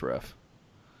 Yeah, it's rough.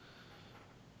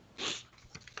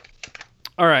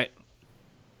 All right.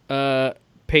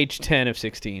 Page 10 of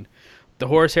 16. The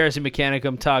Horus Heresy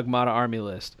Mechanicum Tagmata Army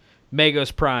List.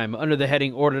 Magos Prime. Under the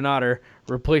heading Ordinator,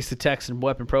 replace the text and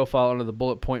weapon profile under the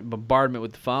bullet point bombardment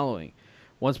with the following.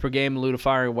 Once per game, loot a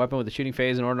firing weapon with a shooting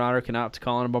phase, an Ordinator can opt to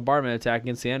call in a bombardment attack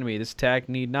against the enemy. This attack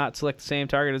need not select the same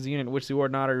target as the unit which the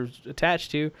Ordinator is attached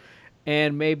to,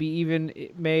 and may be even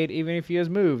made even if he has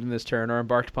moved in this turn or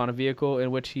embarked upon a vehicle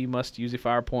in which he must use a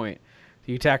fire point.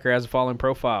 The attacker has the following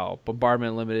profile.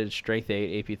 Bombardment Limited, Strength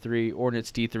 8, AP 3,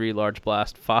 Ordnance D3, Large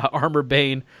Blast, Armor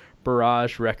Bane,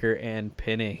 Barrage, Wrecker, and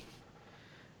Pinning.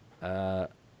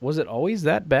 Was it always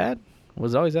that bad?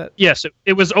 Was it always that? Yes,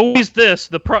 it was always this.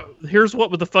 Here's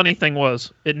what the funny thing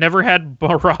was. It never had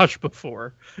barrage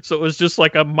before. So it was just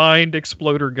like a mind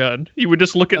exploder gun. You would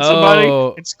just look at somebody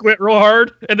and squint real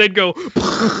hard, and they'd go...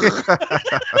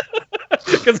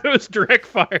 Because it was direct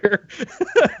fire.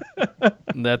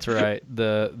 That's right.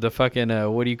 The fucking,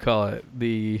 what do you call it?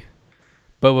 The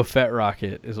Boba Fett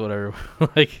rocket is whatever.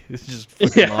 Like, it's just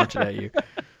fucking launching at you.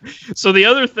 So the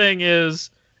other thing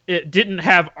is... It didn't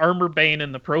have Armor Bane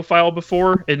in the profile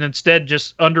before, and instead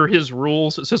just under his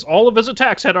rules, it says all of his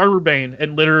attacks had Armor Bane,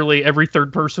 and literally every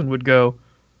third person would go,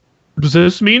 does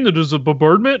this mean that his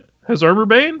bombardment has Armor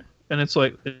Bane? And it's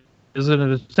like, is it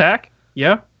an attack?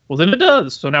 Yeah. Well, then it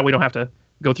does. So now we don't have to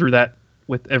go through that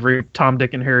with every Tom,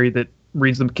 Dick, and Harry that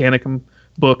reads the Mechanicum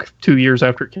book 2 years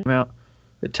after it came out.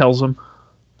 It tells them.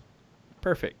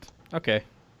 Perfect. Okay.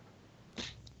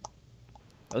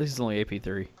 At least it's only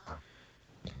AP3.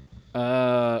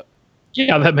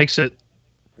 Yeah, that makes it.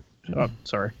 Oh,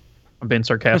 sorry, I'm being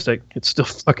sarcastic. It's still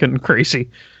fucking crazy.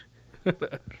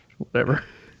 Whatever.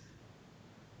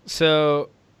 So,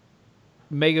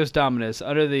 Magos Dominus,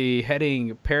 under the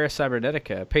heading Patris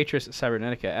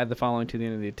Cybernetica, add the following to the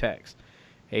end of the text.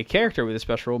 A character with a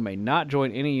special rule may not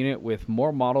join any unit with one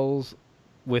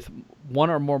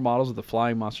or more models of the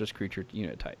flying monstrous creature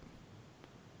unit type.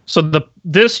 So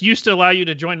this used to allow you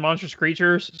to join monstrous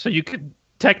creatures, so you could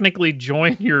technically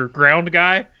join your ground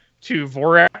guy to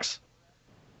Vorax,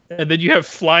 and then you have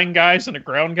flying guys and a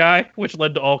ground guy, which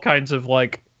led to all kinds of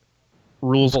like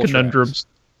rules Voltrax. Conundrums.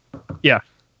 Yeah.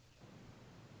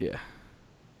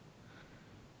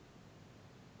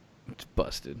 It's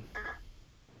busted.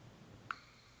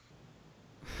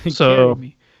 So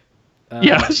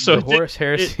so the Horus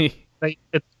Heresy.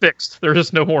 It's fixed. There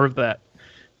is no more of that.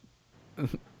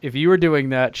 If you were doing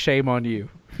that, shame on you.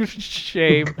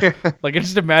 Shame. Like, I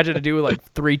just imagine a dude with like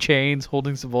 3 chains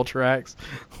holding some Voltrax.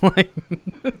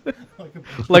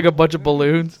 like a bunch of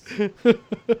balloons.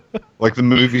 Like the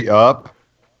movie Up.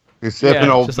 Except an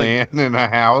old just man in a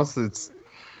house.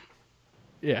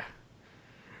 Yeah.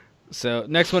 So,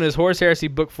 next one is Horus Heresy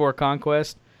Book 4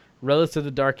 Conquest. Relics of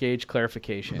the Dark Age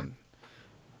clarification.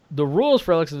 The rules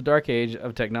for Relics of the Dark Age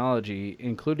of Technology,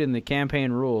 included in the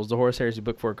campaign rules, the Horus Heresy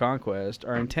Book 4 Conquest,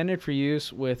 are intended for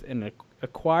use with and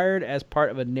acquired as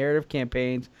part of a narrative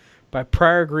campaigns by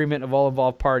prior agreement of all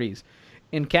involved parties.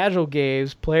 In casual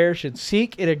games, players should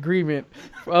seek an agreement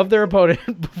of their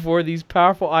opponent before these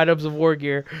powerful items of war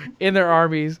gear in their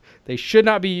armies. They should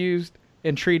not be used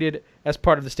and treated as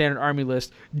part of the standard army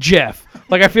list. Jeff,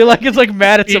 like, I feel like it's like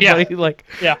mad at somebody, like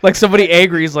somebody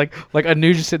angry is like a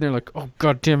new just sitting there like, oh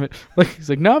god damn it, like he's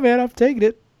like, no man, I'm taking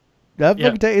it.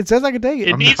 It says I can take it.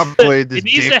 It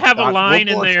needs to have a line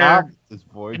in there.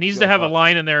 It needs to have a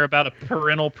line in there about a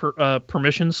parental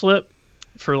permission slip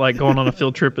for like going on a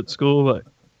field trip at school. Like,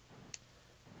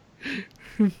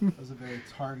 That was a very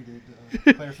targeted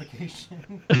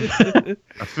clarification.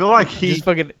 I feel like Just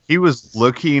fucking he was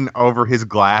looking over his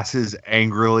glasses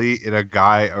angrily at a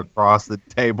guy across the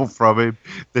table from him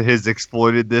that has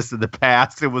exploited this in the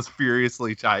past and was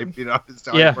furiously typing on his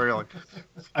Yeah. typewriter. Like,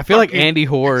 I feel like fucking Andy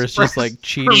Hoare is just like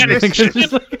cheating. Get a Just chicken,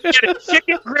 like- get a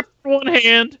chicken grip in one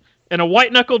hand and a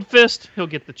white knuckled fist. He'll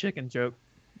get the chicken joke.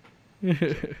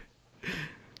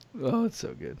 Oh, it's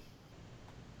so good.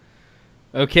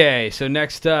 Okay, so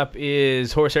next up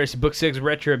is Horus Heresy Book 6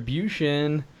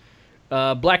 Retribution.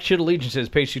 Black Shield Allegiances,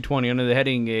 page 220. Under the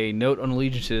heading, a note on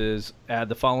allegiances, add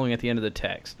the following at the end of the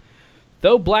text.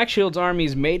 Though Black Shield's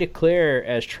armies may declare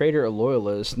as traitor or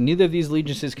loyalist, neither of these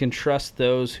allegiances can trust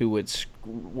those who would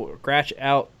scratch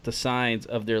out the signs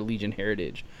of their legion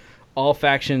heritage. All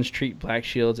factions treat Black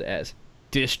Shields as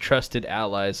distrusted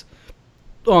allies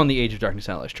on the Age of Darkness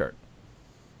Allies chart.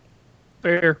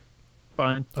 Fair.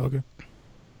 Fine. Okay.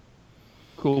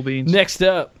 Cool beans. Next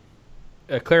up,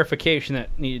 a clarification that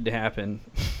needed to happen.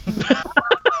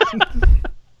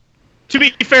 To be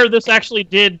fair, this actually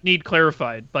did need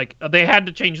clarified. Like, they had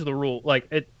to change the rule.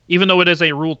 Like, even though it is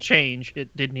a rule change, it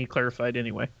did need clarified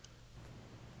anyway.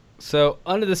 So,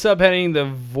 under the subheading,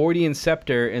 the Voidian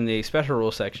Scepter in the special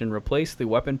rule section, replace the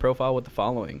weapon profile with the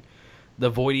following.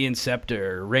 The Voidian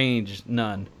Scepter, range,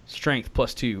 none. Strength,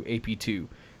 +2, AP2.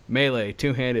 Melee,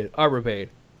 two-handed, armor-bade.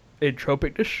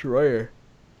 Entropic Destroyer.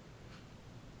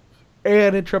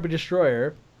 And Entropic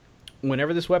Destroyer,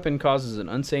 whenever this weapon causes an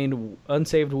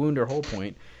unsaved wound or hull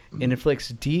point, it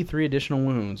inflicts D3 additional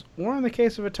wounds, or in the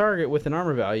case of a target with an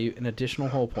armor value, an additional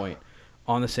hull point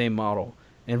on the same model.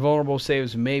 Invulnerable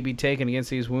saves may be taken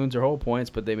against these wounds or hull points,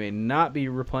 but they may not be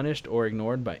replenished or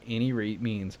ignored by any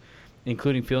means,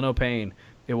 including Feel No Pain,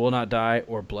 It Will Not Die,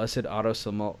 or Blessed Auto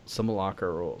Simulacra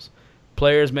rules.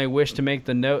 Players may wish to make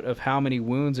the note of how many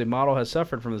wounds a model has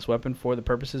suffered from this weapon for the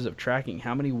purposes of tracking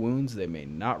how many wounds they may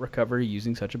not recover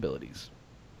using such abilities.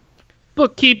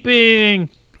 Bookkeeping!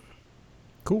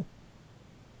 Cool.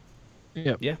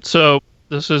 Yep. Yeah. So,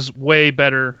 this is way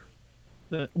better.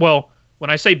 Well, when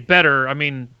I say better, I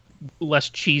mean less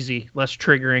cheesy, less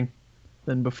triggering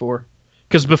than before.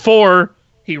 Because before,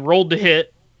 he rolled to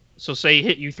hit, so say he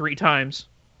hit you 3 times.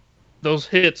 Those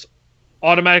hits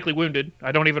automatically wounded.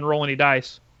 I don't even roll any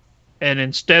dice. And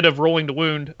instead of rolling to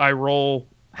wound, I roll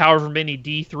however many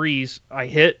D3s I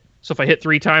hit. So if I hit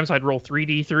 3 times, I'd roll 3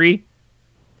 D3.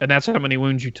 And that's how many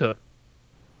wounds you took.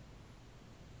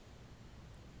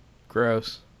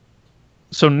 Gross.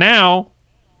 So now,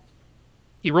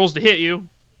 he rolls to hit you,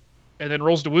 and then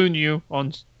rolls to wound you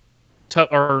on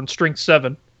strength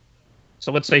 7.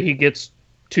 So let's say he gets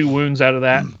 2 wounds out of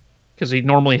that, because he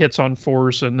normally hits on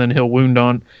force, and then he'll wound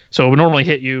on. So it would normally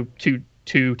hit you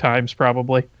two times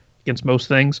probably against most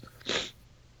things.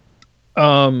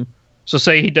 So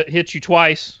say he hits you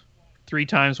twice, 3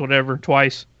 times, whatever,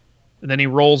 twice, and then he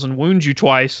rolls and wounds you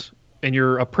twice, and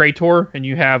you're a Praetor, and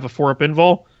you have a 4-up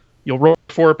invul. You'll roll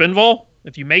 4-up invul.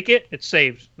 If you make it, it's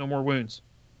saved. No more wounds.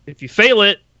 If you fail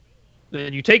it,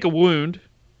 then you take a wound,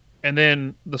 and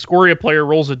then the Scoria player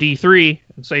rolls a D3,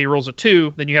 and say he rolls a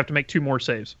 2, then you have to make 2 more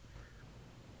saves.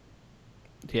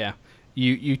 Yeah.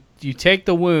 You take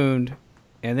the wound,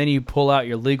 and then you pull out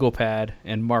your legal pad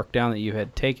and mark down that you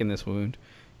had taken this wound.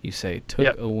 You say,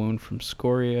 took a wound from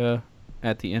Scoria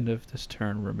at the end of this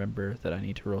turn. Remember that I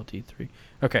need to roll D3.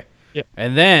 Okay. Yep.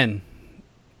 And then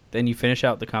you finish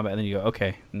out the combat, and then you go,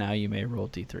 okay, now you may roll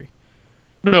D3.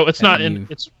 No, it's And not. then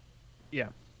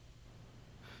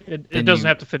It doesn't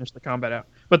have to finish the combat out.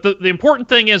 But the important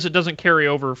thing is it doesn't carry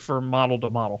over from model to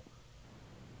model.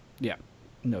 Yeah.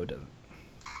 No, it doesn't.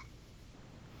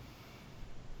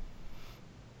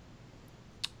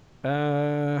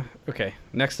 Okay.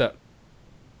 Next up,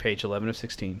 page 11 of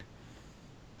 16.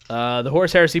 The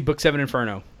Horus Heresy, Book 7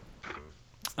 Inferno.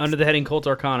 Under the heading Cult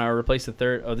Arcana, replace the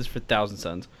third... Oh, this is for Thousand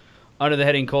Suns. Under the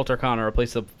heading Cult Arcana,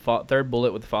 replace the third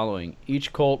bullet with the following.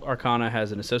 Each Cult Arcana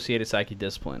has an associated psychic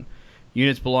discipline.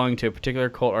 Units belonging to a particular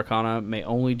Cult Arcana may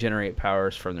only generate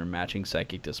powers from their matching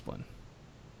psychic discipline.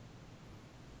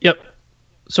 Yep.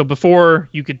 So before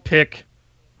you could pick,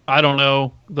 I don't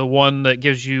know, the one that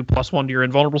gives you +1 to your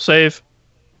invulnerable save,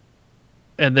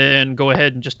 and then go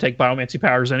ahead and just take biomancy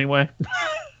powers anyway.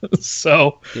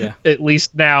 So Yeah. at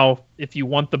least now, if you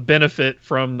want the benefit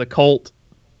from the cult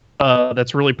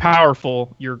that's really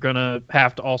powerful, you're going to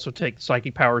have to also take the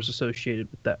psychic powers associated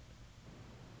with that.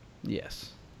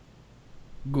 Yes.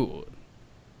 Good.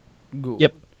 Good.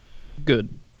 Yep. Good.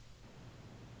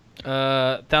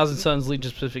 Thousand Suns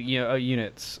Legion specific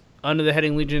units. Under the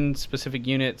heading Legion specific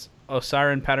units,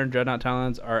 Osiris Pattern Dreadnought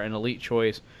Talons are an elite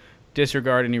choice.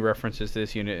 Disregard any references to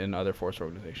this unit in other Force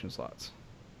organization slots.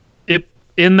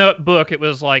 In the book, it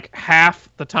was like half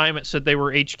the time it said they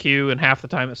were HQ and half the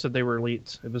time it said they were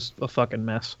elites. It was a fucking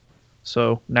mess.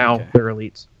 So now they're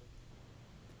elites.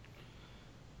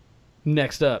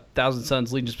 Next up, Thousand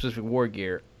Suns Legion Specific War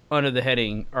Gear. Under the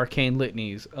heading Arcane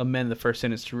Litanies, amend the first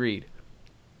sentence to read: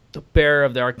 the bearer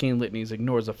of the Arcane Litanies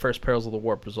ignores the first perils of the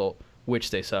warp result, which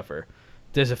they suffer.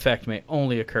 This effect may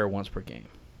only occur once per game.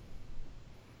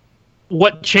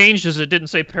 What changed is it didn't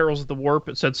say perils of the warp.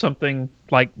 It said something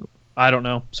like, I don't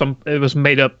know. It was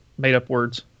made up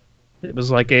words. It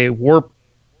was like a warp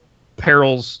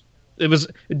perils. It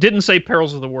didn't say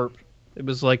perils of the warp. It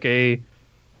was like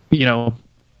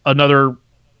another,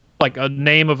 like a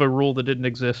name of a rule that didn't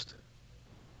exist.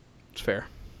 It's fair.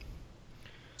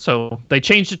 So they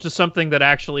changed it to something that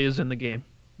actually is in the game,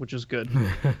 which is good.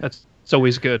 It's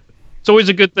always good. It's always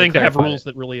a good thing to have rules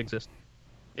that really exist.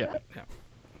 Yeah.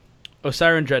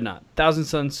 Osiris Dreadnought, Thousand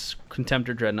Suns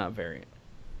Contemptor Dreadnought variant.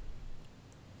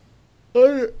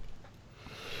 God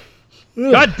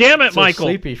damn it, so Michael!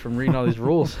 Sleepy from reading all these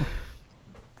rules.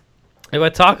 If I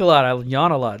talk a lot, I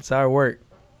yawn a lot. It's how I work.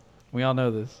 We all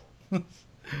know this.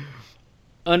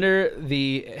 Under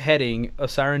the heading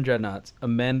Osiris Dreadnoughts,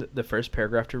 amend the first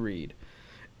paragraph to read: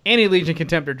 any Legion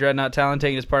Contemptor Dreadnought Talon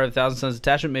taken as part of the Thousand Suns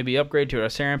detachment may be upgraded to an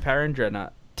Osiris Pattern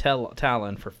Dreadnought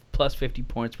Talon for plus 50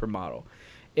 points per model.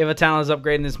 If a Talon is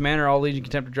upgraded in this manner, all Legion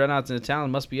Contemptor Dreadnoughts in the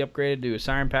Talon must be upgraded to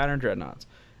Osiris Pattern Dreadnoughts.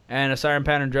 And Osiris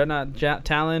Pattern Dreadnought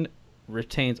Talon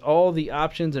retains all the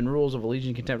options and rules of a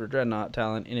Legion Contemptor Dreadnought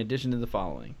Talon in addition to the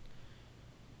following.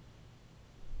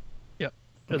 Yep.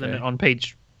 And then on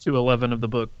page 211 of the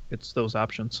book, it's those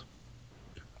options.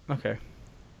 Okay.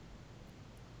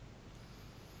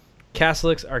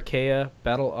 Castellix Archaea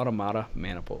Battle Automata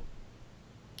Maniple.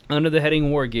 Under the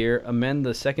heading War Gear, amend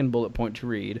the second bullet point to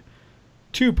read: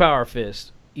 2 Power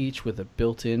Fists, each with a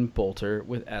built-in bolter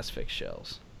with asphyx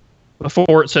shells.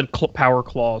 Before it said power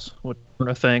claws, which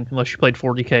weren't a thing unless you played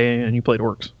 40k and you played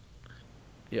orcs.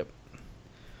 Yep.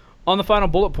 On the final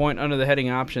bullet point under the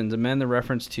heading options, amend the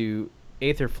reference to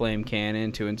Aether Flame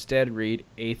Cannon to instead read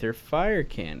Aether Fire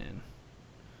Cannon.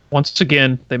 Once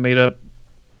again, they made up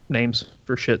names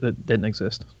for shit that didn't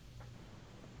exist.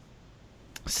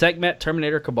 Sekhmet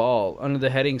Terminator Cabal. Under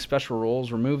the heading Special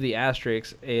Rules, remove the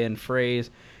asterisk and phrase: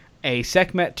 a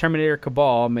Sekhmet Terminator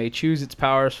Cabal may choose its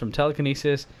powers from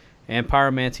telekinesis and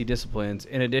pyromancy disciplines.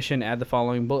 In addition, add the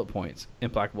following bullet points: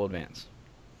 Implacable Advance.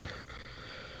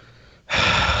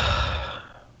 I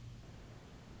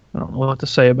don't know what to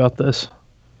say about this.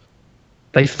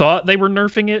 They thought they were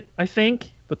nerfing it, I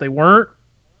think, but they weren't.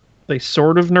 They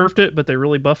sort of nerfed it, but they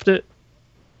really buffed it.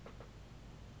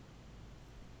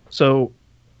 So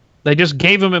they just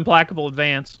gave them Implacable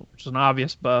Advance, which is an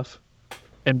obvious buff.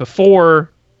 And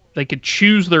before, they could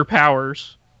choose their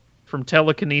powers from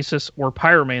telekinesis or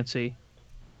pyromancy.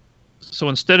 So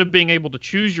instead of being able to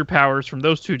choose your powers from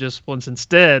those two disciplines,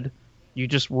 instead, you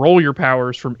just roll your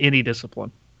powers from any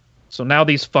discipline. So now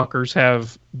these fuckers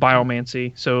have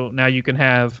biomancy. So now you can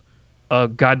have a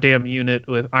goddamn unit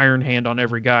with Iron Hand on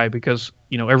every guy because,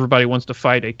 everybody wants to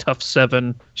fight a tough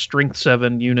 7, strength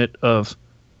 7 unit of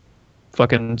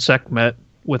fucking Sekhmet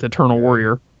with Eternal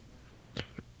Warrior.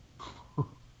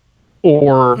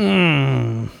 Or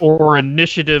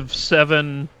initiative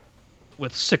 7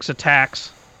 with 6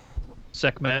 attacks.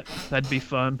 Sekhmet. That'd be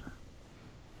fun.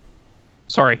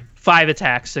 Sorry, 5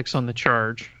 attacks, 6 on the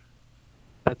charge.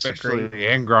 That's Especially great. the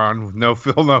Angron with no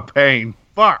feel, no pain.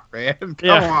 Fuck, man.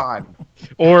 Come on.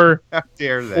 Or How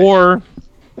dare they? Or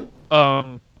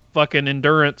fucking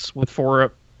endurance with 4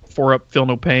 up, feel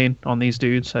no pain on these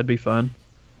dudes. That'd be fun.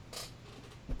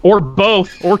 Or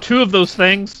both, or 2 of those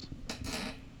things.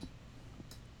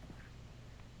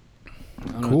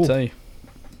 I don't know what to tell you.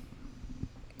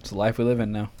 It's the life we live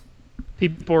in now.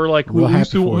 People are like, Real well, at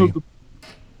least they happy won't for have the,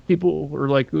 people are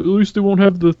like, at least they won't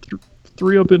have the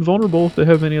 3 up invulnerable if they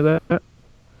have any of that.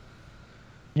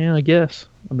 Yeah, I guess.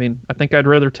 I mean, I think I'd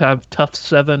rather have tough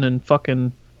 7 and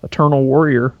fucking Eternal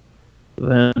Warrior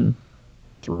than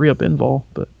 3 up invul,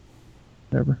 but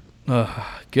whatever.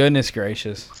 Goodness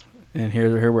gracious. And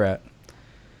here we're at.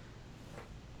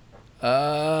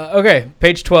 Okay,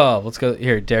 page 12. Let's go.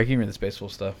 Here, Derek, you read the Space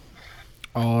Wolf stuff.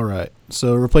 All right.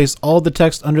 So replace all the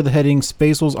text under the heading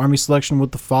Space Wolves Army Selection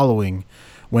with the following.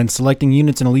 When selecting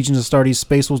units in a Legion of Astartes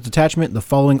Space Wolves detachment, the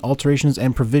following alterations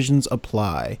and provisions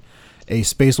apply. A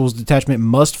Space Wolves detachment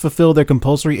must fulfill their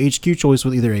compulsory HQ choice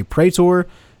with either a Praetor,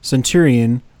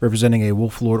 Centurion, representing a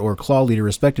Wolf Lord or Claw Leader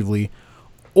respectively,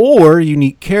 or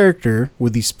unique character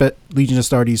with the Legion of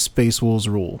Astartes Space Wolves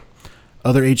rule.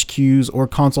 Other HQs or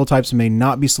console types may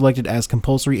not be selected as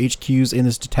compulsory HQs in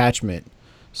this detachment.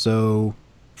 So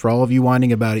For all of you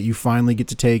whining about it, you finally get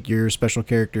to take your special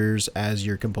characters as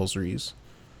your compulsories.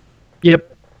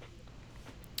 Yep.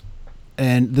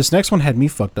 And this next one had me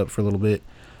fucked up for a little bit.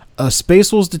 A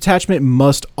Space Wolves detachment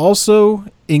must also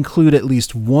include at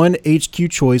least one HQ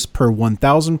choice per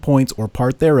 1,000 points or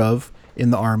part thereof in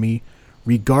the Army,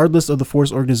 regardless of the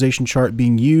force organization chart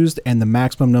being used and the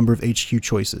maximum number of HQ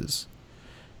choices.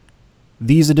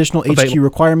 These additional HQ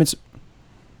requirements...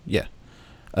 Yeah.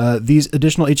 These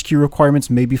additional HQ requirements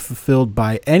may be fulfilled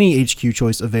by any HQ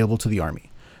choice available to the Army.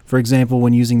 For example,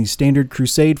 when using the standard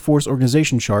Crusade Force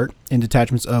Organization chart in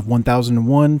detachments of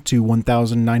 1001 to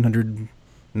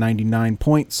 1999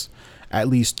 points, at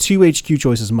least 2 HQ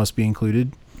choices must be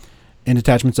included. In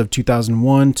detachments of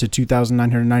 2001 to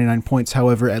 2999 points,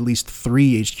 however, at least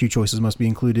 3 HQ choices must be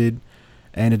included.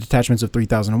 And in detachments of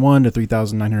 3001 to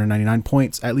 3999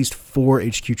 points, at least 4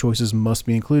 HQ choices must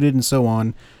be included, and so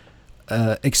on,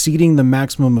 exceeding the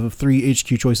maximum of 3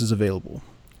 HQ choices available.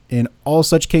 In all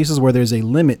such cases where there's a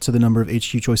limit to the number of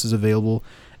HQ choices available,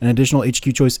 an additional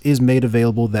HQ choice is made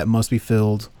available that must be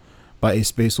filled by a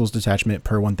Space Wolves detachment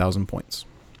per 1,000 points.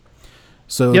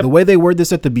 So the way they word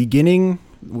this at the beginning,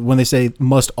 when they say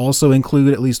must also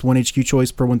include at least 1 HQ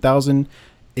choice per 1,000,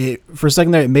 for a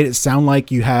second there, it made it sound like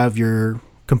you have your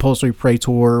compulsory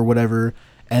Praetor or whatever,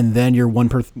 and then your 1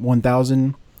 per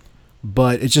 1,000.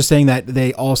 But it's just saying that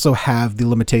they also have the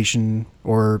limitation,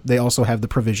 or they also have the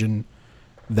provision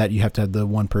that you have to have the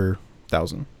 1 per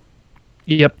 1,000.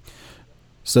 Yep.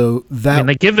 So that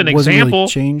they give an wasn't example. really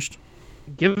changed.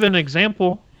 Give an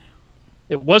example.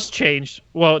 It was changed.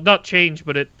 Well, not changed,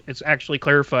 but it's actually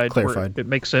clarified. Clarified. It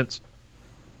makes sense.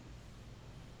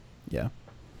 Yeah.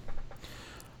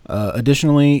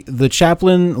 Additionally, the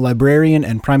Chaplain, Librarian,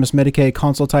 and Primus Medicae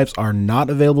console types are not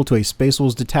available to a Space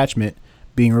Wolves detachment,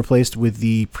 being replaced with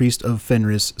the Priest of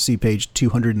Fenris, see page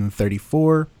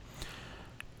 234.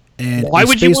 And why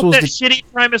would you want that Wolves shitty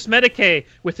Primus Medicae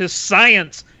with his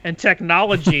science and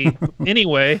technology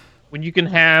anyway, when you can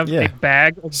have a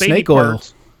bag of baby Snake oil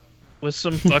parts with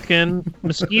some fucking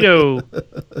mosquito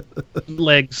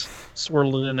legs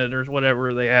swirling in it or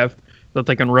whatever they have that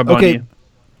they can rub on you?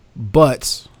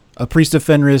 But a Priest of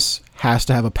Fenris has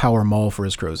to have a power maul for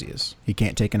his Crozius. He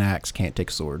can't take an axe, can't take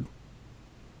a sword.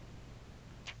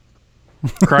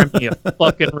 Cry me a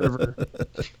fucking river.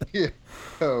 Yeah.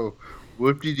 Oh,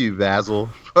 whoop-de-doo, Basil.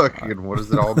 Fucking, what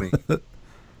does it all mean?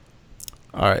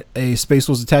 All right. A Space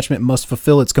Wolves detachment must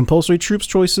fulfill its compulsory troops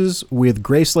choices with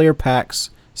Greyslayer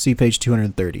packs, see page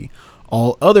 230.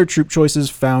 All other troop choices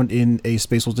found in a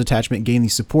Space Wolves detachment gain the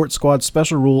support squad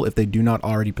special rule if they do not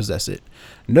already possess it.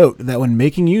 Note that when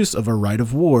making use of a Rite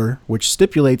of War, which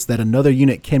stipulates that another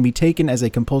unit can be taken as a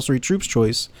compulsory troops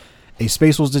choice, a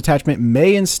Space Wolves detachment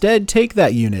may instead take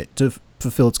that unit to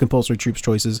fulfill its compulsory troops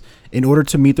choices in order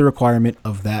to meet the requirement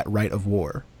of that Rite of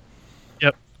War.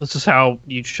 Yep. This is how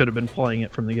you should have been playing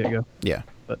it from the get-go. Yeah.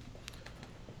 But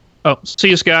see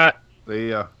you, Scott. See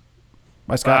ya.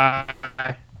 Bye, Scott.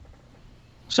 Bye.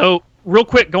 So, real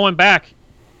quick, going back.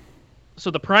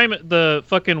 So the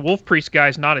fucking Wolf Priest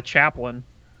guy's not a chaplain.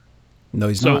 No,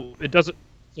 he's not.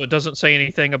 It doesn't say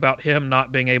anything about him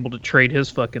not being able to trade his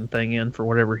fucking thing in for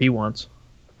whatever he wants.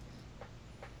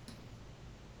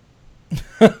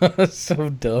 So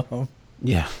dumb.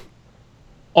 Yeah.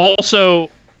 Also,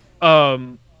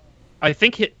 I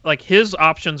think his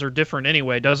options are different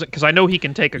anyway, doesn't? Because I know he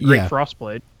can take a Great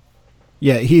Frostblade.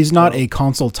 Yeah, he's not a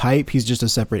console type. He's just a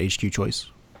separate HQ choice.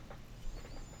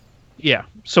 Yeah.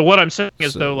 So what I'm saying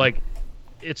is though, like,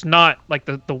 it's not like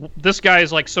this guy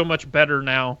is like so much better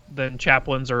now than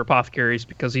chaplains or apothecaries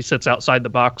because he sits outside the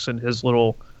box in his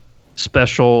little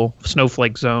special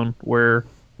snowflake zone where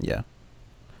he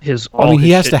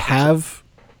has to have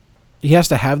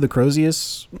the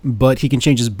Crozius, but he can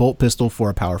change his bolt pistol for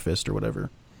a power fist or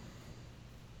whatever.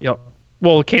 Yep.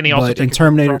 Well, can he also take a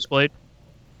Terminator Frostblade?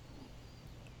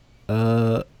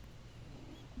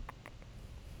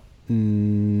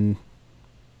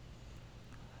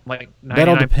 Like that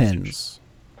all depends.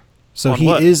 So he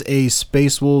is a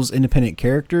Space Wolves independent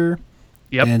character.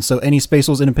 Yep. And so any Space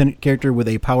Wolves independent character with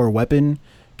a power weapon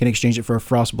can exchange it for a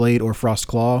Frost Blade or Frost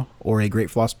Claw or a Great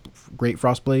Frost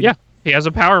Blade. Yeah, he has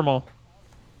a power maul,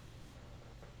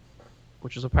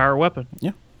 which is a power weapon.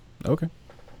 Yeah. Okay.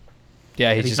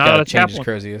 Yeah, he's just got to change his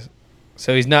Crozius.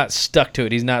 So he's not stuck to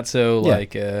it. He's not so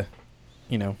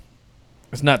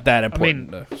it's not that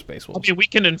important to Space Wolves. I mean, we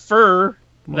can infer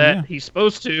that he's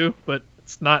supposed to, but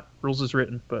it's not rules as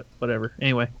written, but whatever.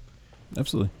 Anyway.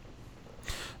 Absolutely.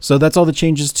 So that's all the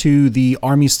changes to the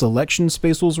Army selection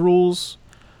Space Wolves rules.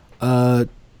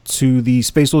 To the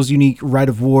Space Wolves unique Rite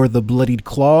of War, the Bloodied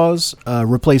Claws,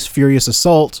 replace Furious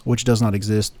Assault, which does not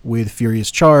exist, with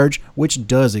Furious Charge, which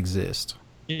does exist.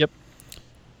 Yep.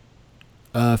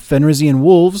 Fenrisian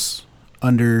Wolves,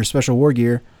 under Special War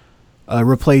Gear,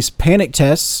 replace Panic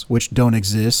Tests, which don't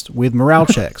exist, with Morale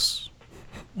Checks.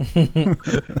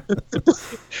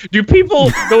 Do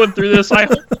people going through this? I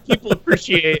hope people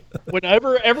appreciate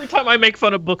every time I make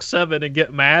fun of book 7 and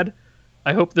get mad.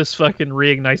 I hope this fucking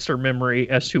reignites their memory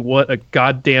as to what a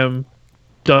goddamn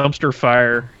dumpster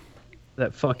fire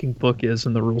that fucking book is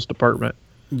in the rules department.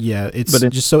 Yeah, it's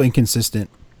just so inconsistent.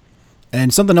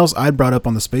 And something else I brought up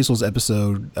on the Space Wolves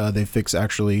episode, they fix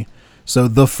actually. So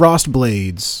the Frost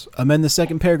Blades. Amend the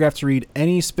second paragraph to read,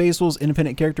 any Space Wolves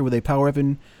independent character with a power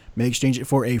weapon may exchange it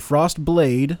for a Frost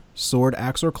Blade, sword,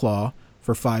 axe, or claw,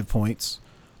 for 5 points,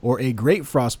 or a Great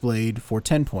Frost Blade for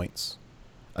 10 points.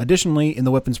 Additionally, in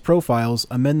the weapons profiles,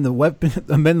 amend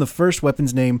the first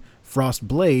weapon's name Frost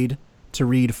Blade to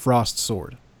read Frost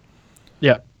Sword.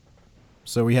 Yeah.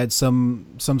 So we had some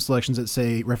selections that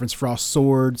say reference Frost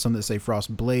Sword, some that say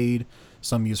Frost Blade,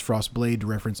 some use Frost Blade to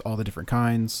reference all the different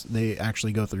kinds. They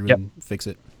actually go through and fix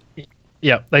it.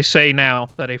 Yeah, they say now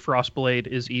that a Frost Blade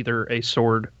is either a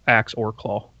sword, axe, or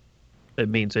claw. It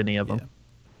means any of them. Yeah.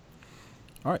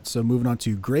 All right, so moving on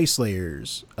to Grey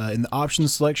Slayers. In the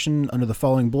options selection, under the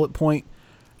following bullet point,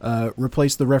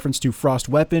 replace the reference to Frost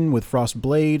Weapon with Frost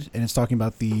Blade, and it's talking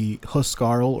about the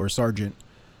Huskarl or Sergeant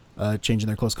changing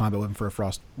their close combat weapon for a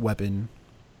Frost Weapon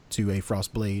to a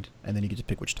Frost Blade, and then you get to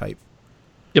pick which type.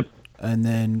 Yep. And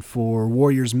then for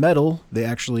Warrior's Medal, they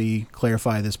actually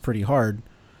clarify this pretty hard.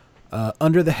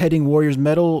 Under the heading Warrior's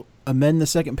Medal, amend the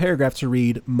second paragraph to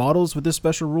read, models with this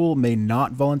special rule may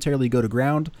not voluntarily go to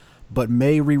ground, but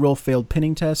may reroll failed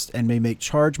pinning tests and may make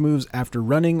charge moves after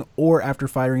running or after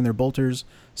firing their bolters,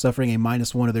 suffering a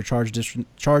 -1 of their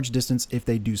charge distance if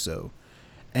they do so.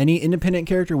 Any independent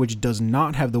character which does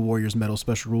not have the Warrior's Medal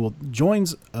special rule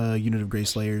joins a unit of Grey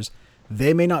Slayers.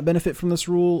 They may not benefit from this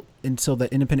rule until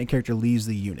that independent character leaves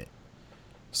the unit.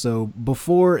 So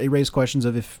before it raised questions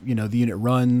of if, the unit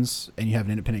runs and you have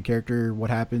an independent character, what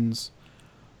happens?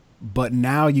 But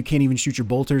now you can't even shoot your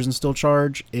bolters and still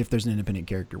charge if there's an independent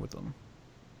character with them.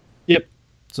 Yep.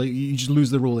 So you just lose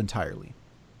the rule entirely.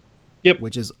 Yep.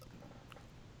 Which is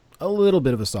a little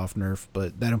bit of a soft nerf,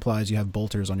 but that implies you have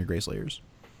bolters on your Grey Slayers.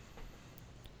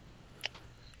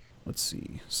 Let's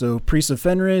see. So Priests of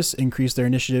Fenris increased their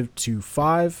initiative to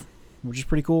 5, which is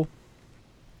pretty cool.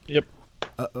 Yep.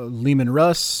 Leman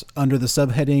Russ, under the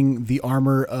subheading The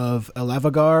Armor of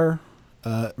Elavagar,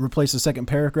 replace the second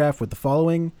paragraph with the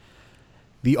following.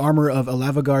 The Armor of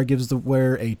Elavagar gives the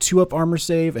wearer a 2-up armor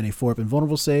save and a 4-up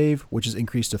invulnerable save, which is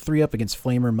increased to 3-up against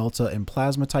Flamer, Melta, and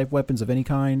Plasma type weapons of any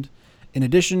kind. In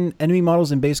addition, enemy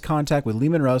models in base contact with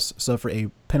Leman Russ suffer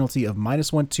a penalty of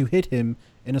 -1 to hit him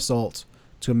in assault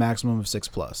to a maximum of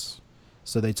 6+.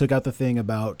 So they took out the thing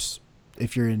about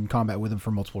if you're in combat with him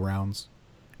for multiple rounds.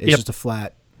 It's just a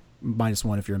flat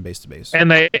 -1 if you're in base to base.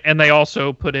 And they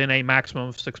also put in a maximum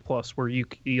of 6+, where you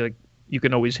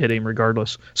can always hit him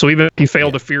regardless. So even if you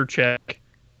failed a fear check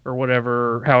or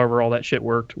whatever, however all that shit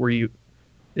worked, where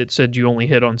it said you only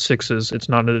hit on 6s, it's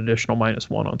not an additional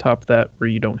 -1 on top of that where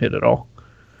you don't hit at all.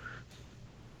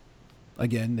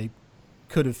 Again, they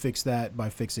could have fixed that by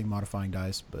fixing modifying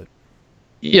dice, but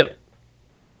yep.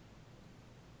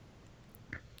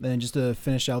 Then just to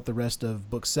finish out the rest of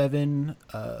Book 7,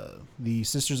 the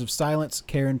Sisters of Silence,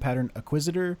 Karen Pattern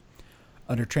Acquisitor.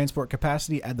 Under transport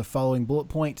capacity, add the following bullet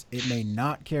point. It may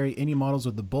not carry any models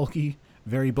with the bulky,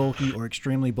 very bulky, or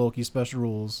extremely bulky special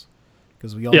rules.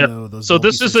 Because we all know those So bulky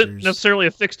this isn't sisters. necessarily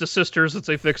a fix to sisters, it's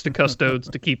a fix to custodes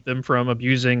to keep them from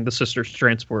abusing the sisters'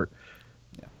 transport.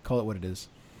 Yeah, call it what it is.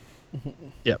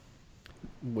 Yep.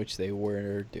 Which they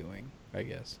were doing, I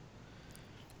guess.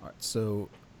 All right, so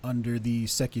under the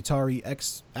Secutari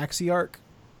Axiarch,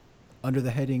 under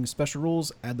the heading Special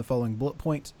Rules, add the following bullet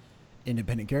point.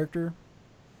 Independent character.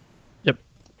 Yep.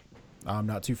 I'm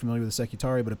not too familiar with the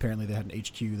Secutari, but apparently they had an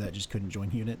HQ that just couldn't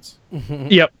join units.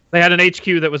 Yep. They had an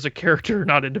HQ that was a character,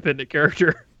 not independent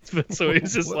character. So it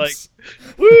was just like,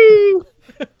 woo!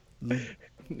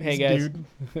 Hey, guys. Dude,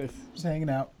 just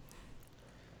hanging out.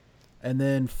 And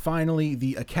then finally,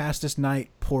 the Acastus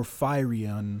Knight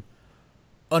Porphyrion.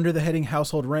 Under the heading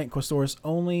Household Rank Questoris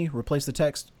Only, replace the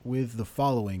text with the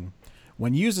following.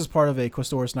 When used as part of a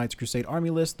Questoris Knights Crusade army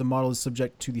list, the model is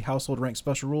subject to the Household Rank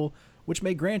special rule, which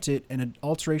may grant it an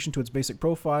alteration to its basic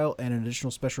profile and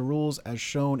additional special rules as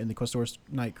shown in the Questoris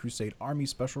Knight Crusade army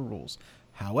special rules.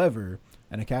 However,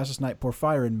 an Acastus Knight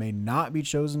Porphyrion may not be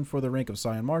chosen for the rank of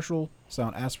Scion Marshal,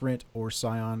 Scion Aspirant, or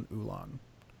Scion Ulan.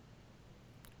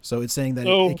 So it's saying that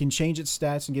So- it can change its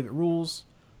stats and give it rules,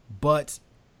 but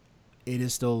it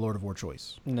is still a Lord of War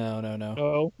choice. No.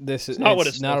 Oh, This is not what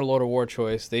it's it not says. a Lord of War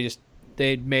choice.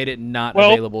 They made it not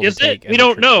well, available is to take. it? We as a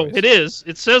don't true know. choice. It is.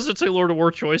 It says it's a Lord of War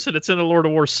choice, and it's in a Lord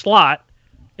of War slot.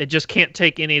 It just can't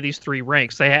take any of these 3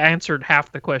 ranks. They answered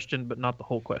half the question, but not the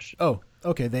whole question. Oh,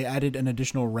 okay. They added an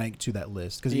additional rank to that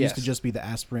list because it used to Yes. just be the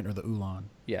aspirant or the Ulan,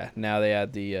 Yeah, now they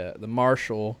add the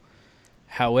marshal.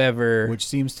 However, which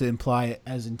seems to imply,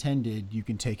 as intended, you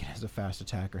can take it as a fast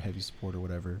attack or heavy support or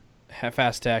whatever.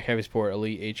 fast attack, heavy support,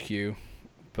 elite HQ,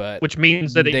 but Which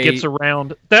means that it They- gets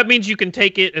around. That means you can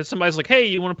take it, and somebody's like, "Hey,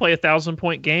 you want to play a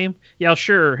 1,000-point game? Yeah,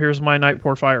 sure. Here's my Night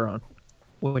Pour Fire on,"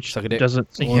 which Suck a dick. doesn't.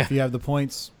 Or Yeah. if you have the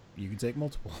points, you can take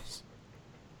multiples.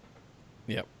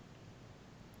 yep.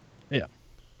 Yeah.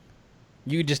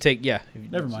 You could just take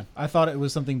Never mind. I thought it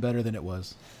was something better than it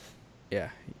was. Yeah,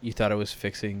 you thought it was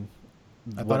fixing.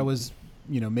 I thought it was,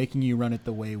 making you run it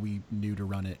the way we knew to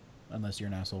run it, unless you're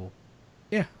an asshole.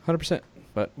 Yeah, 100%.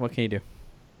 But what can you do?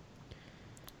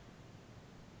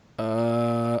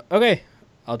 Okay.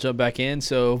 I'll jump back in.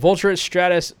 So, Voltrit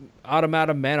Stratus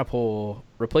Automatum Maniple.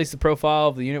 Replace the profile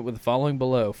of the unit with the following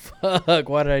below. Fuck,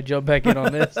 why did I jump back in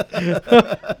on this?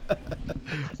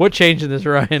 What changed in this,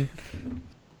 Ryan?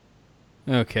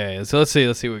 Okay, so let's see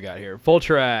what we got here.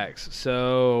 Voltrax.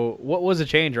 So, what was the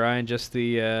change, Ryan? Just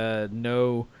the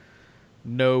no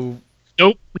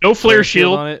Nope, no flare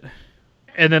shield. on it?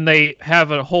 And then they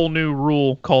have a whole new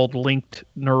rule called linked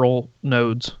neural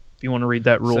nodes. If you want to read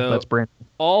that rule, So- that's brand.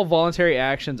 All voluntary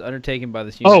actions undertaken by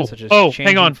this unit, Oh, such as hang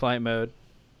changing on. flight mode.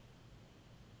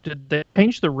 Did they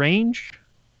change the range?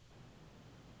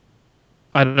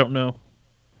 I don't know.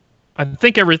 I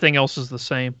think everything else is the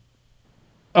same.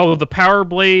 Oh, the power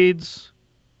blades.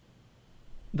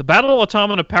 The Battle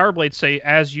Automata power blades say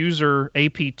as user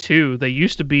AP2. They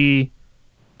used to be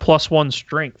 +1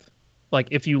 strength. Like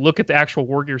if you look at the actual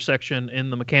war gear section in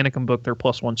the Mechanicum book, they're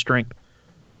 +1 strength.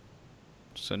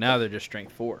 So now they're just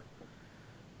strength 4.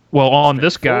 Well, on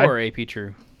this Strength guy, 4 AP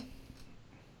true.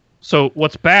 so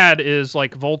what's bad is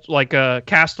like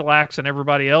Castellax and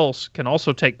everybody else can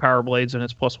also take power blades and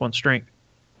it's +1 strength.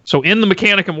 So in the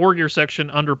Mechanicum War Gear section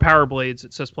under power blades,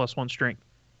 it says +1 strength.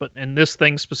 But in this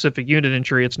thing specific unit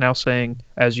entry, it's now saying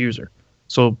as user.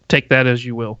 So take that as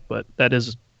you will, but that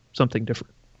is something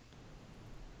different.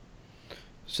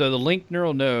 So the linked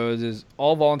neural nodes is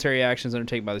all voluntary actions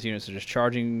undertaken by this unit, such as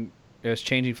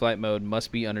changing flight mode,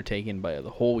 must be undertaken by the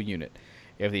whole unit.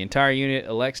 If the entire unit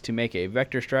elects to make a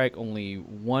vector strike, only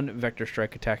one vector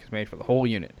strike attack is made for the whole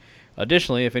unit.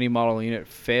 Additionally, if any model in the unit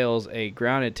fails a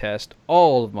grounded test,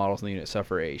 all of the models in the unit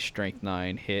suffer a Strength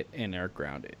 9 hit and are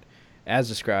grounded, as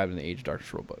described in the Age of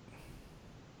Darkness rulebook.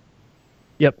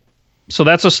 Yep. So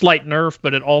that's a slight nerf,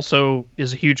 but it also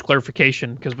is a huge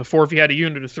clarification because before, if you had a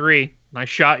unit of 3 and I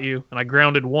shot you and I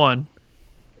grounded 1,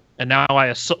 and now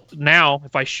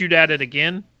if I shoot at it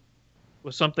again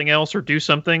with something else or do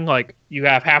something, like you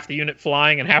have half the unit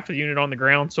flying and half the unit on the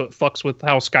ground, so it fucks with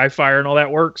how Skyfire and all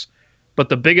that works. But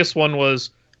the biggest one was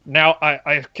now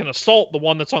I can assault the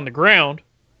one that's on the ground,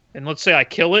 and let's say I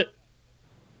kill it,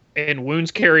 and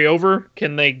wounds carry over.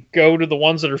 Can they go to the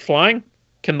ones that are flying?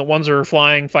 Can the ones that are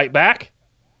flying fight back?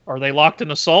 Are they locked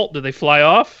in assault? Do they fly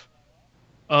off?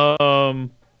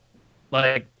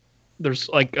 There's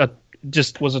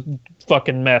just was a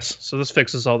fucking mess. So this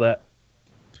fixes all that.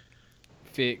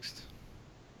 Fixed.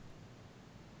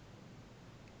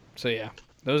 So yeah,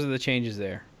 those are the changes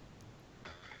there.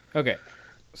 Okay,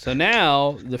 so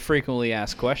now the frequently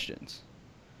asked questions.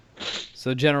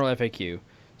 So general FAQ.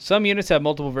 Some units have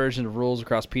multiple versions of rules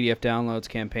across PDF downloads,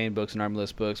 campaign books, and army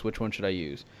list books. Which one should I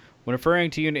use? When referring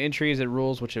to unit entries and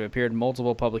rules which have appeared in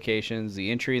multiple publications,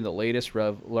 the entry in the latest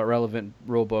relevant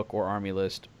rulebook or army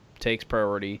list takes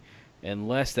priority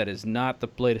unless that is not the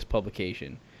latest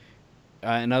publication.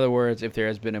 In other words, if there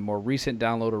has been a more recent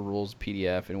download of rules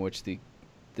PDF in which the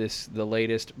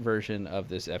latest version of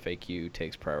this FAQ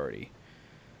takes priority.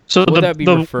 So Would that be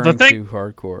referring thing, to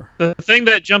hardcore? The thing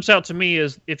that jumps out to me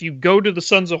is if you go to the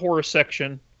Sons of Horus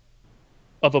section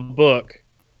of a book,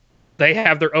 they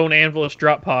have their own Anvilus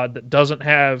drop pod that doesn't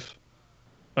have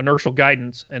inertial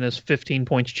guidance and is 15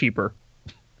 points cheaper.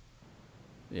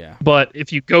 Yeah. But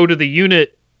if you go to the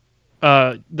unit,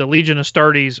 the Legion of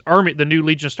Astartes army, the new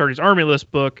Legion of Astartes army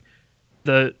list book,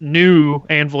 the new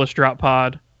Anvilus drop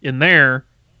pod in there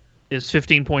is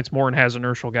 15 points more and has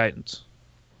inertial guidance.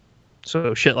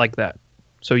 So shit like that.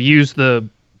 So use the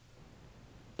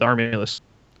army list.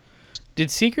 Did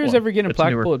Seekers Well, ever get it's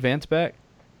Implacable newer. Advance back?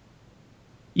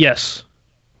 Yes,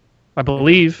 I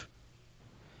believe.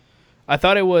 I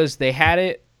thought it was they had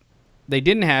it they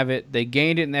didn't have it. They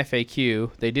gained it in the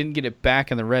FAQ. They didn't get it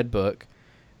back in the Red Book,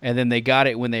 and then they got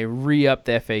it when they re-upped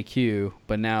the FAQ.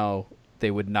 But now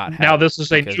they would not have. Now this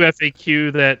is a because- new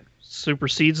FAQ that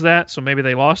supersedes that, so maybe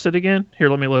they lost it again. Here,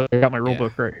 let me look. I got my rule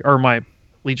book right here, or my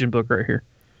Legion book right here.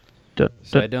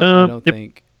 So I don't Yep.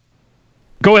 think.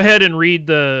 Go ahead and read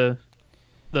the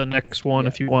next one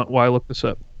if you want. While I look this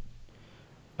up.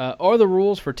 Are the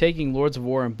rules for taking Lords of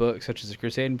War in books such as the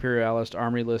Crusade Imperialist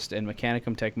Army List and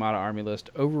Mechanicum Tecmata Army List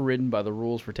overridden by the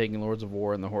rules for taking Lords of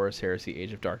War in the Horus Heresy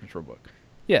Age of Darkness rulebook?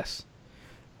 Yes.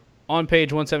 On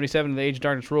page 177 of the Age of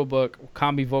Darkness rulebook,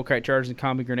 combi Volkite charges and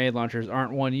combi grenade launchers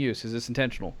aren't one use. Is this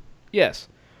intentional? Yes.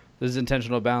 This is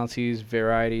intentional to balance these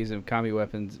varieties of combi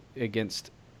weapons against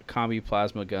combi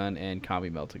plasma gun and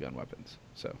combi melta-gun weapons.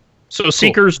 So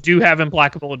Seekers do have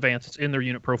implacable advances in their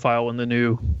unit profile in the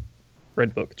new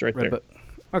Red Book. It's right there.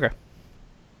 Okay.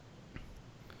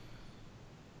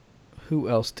 Who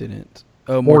else didn't?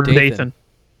 Oh, Mordathan.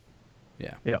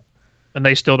 Yeah. Yeah. And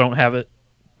they still don't have it.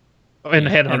 And the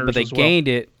Headhunters but they as well. gained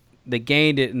it. They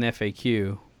gained it in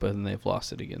FAQ, but then they've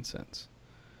lost it again since.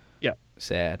 Yeah.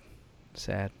 Sad.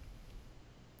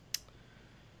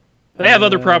 They have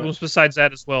other problems besides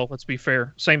that as well, let's be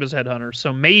fair. Same as Headhunters.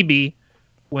 So maybe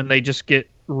when they just get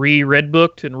re-red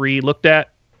booked and re-looked at,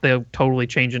 they'll totally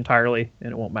change entirely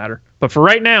and it won't matter. But for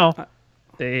right now,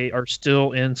 they are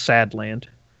still in Sadland.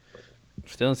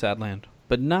 Still in Sadland.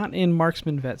 But not in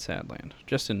Marksman Vet Sadland.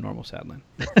 Just in normal Sadland.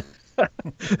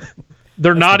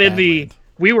 They're not the in the... Badland.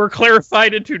 We were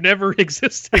clarified into never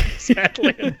existing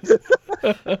Sadland.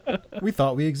 We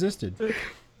thought we existed.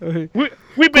 We've been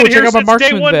Cool, here check out my since day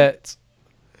Marksman one. Vets.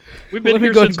 We've been Let me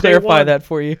here go since and day clarify one. that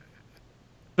for you.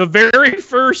 The very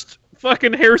first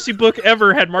fucking heresy book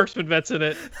ever had Marksman Vets in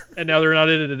it, and now they're not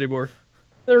in it anymore.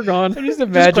 They're gone. Just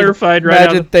imagine, clarified right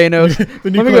imagine Thanos. The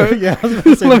new Let me go- yeah, I was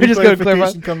gonna say, let the me new just go clarify.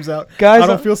 clarification comes out. Guys, I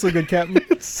don't feel so good, Captain.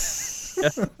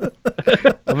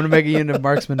 I'm going to make a unit of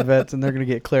Marksman Vets, and they're going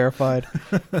to get clarified.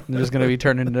 And they're just going to be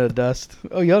turned into dust.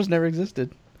 Oh, y'all just never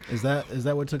existed. Is that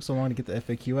what took so long to get the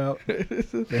FAQ out?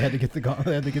 They had to get they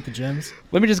had to get the gems.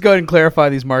 Let me just go ahead and clarify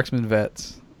these Marksman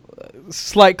Vets.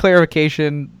 Slight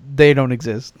clarification, they don't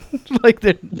exist. Like,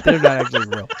 they're not actually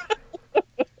real.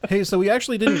 Hey, so we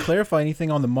actually didn't clarify anything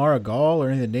on the Mara Gaul or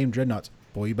any of the named dreadnoughts.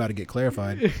 Boy, you about to get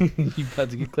clarified. You about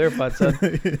to get clarified, son.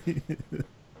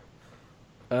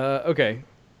 Okay.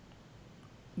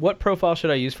 What profile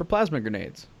should I use for plasma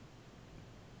grenades?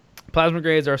 Plasma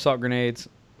grenades are assault grenades.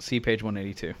 See page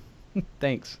 182.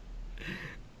 Thanks.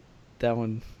 That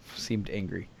one seemed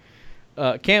angry.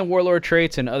 Can warlord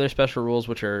traits and other special rules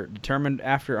which are determined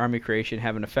after army creation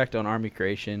have an effect on army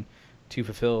creation to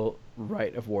fulfill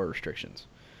right of war restrictions?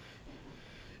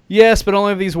 Yes, but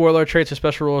only if these warlord traits or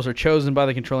special rules are chosen by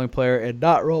the controlling player and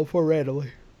not rolled for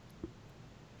randomly.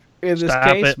 In this Stop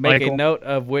case, it, make a Michael. note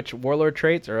of which warlord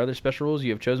traits or other special rules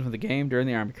you have chosen for the game during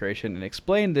the army creation and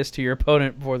explain this to your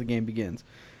opponent before the game begins.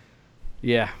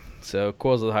 Yeah, so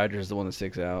Coils of the Hydra is the one that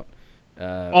sticks out.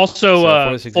 Also, so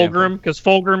for this example- Fulgrim, because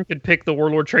Fulgrim could pick the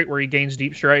Warlord trait where he gains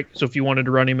Deep Strike, so if you wanted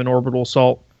to run him in Orbital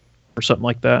Assault or something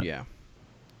like that. Yeah,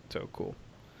 so cool.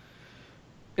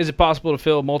 Is it possible to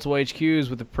fill multiple HQs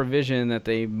with the provision that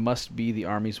they must be the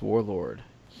Army's warlord?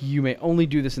 You may only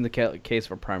do this in the case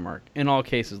of a Primarch. In all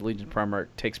cases, Legion Primarch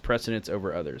takes precedence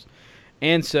over others.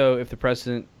 And so, if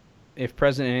present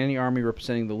in any army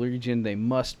representing the Legion, they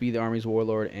must be the Army's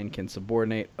warlord and can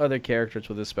subordinate other characters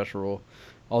with this special rule,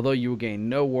 although you will gain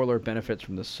no warlord benefits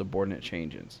from the subordinate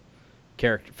changes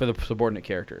for the subordinate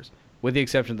characters, with the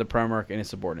exception of the Primarch and his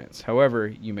subordinates. However,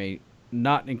 you may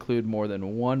not include more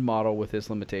than one model with this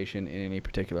limitation in any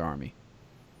particular army.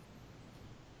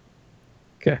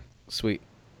 Okay. Sweet.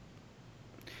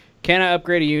 Can I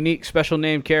upgrade a unique special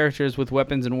named characters with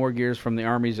weapons and war gears from the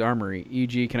Army's armory?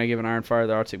 E.g., can I give an Ironfire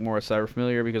the Arctic Morris Cyber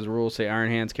Familiar because the rules say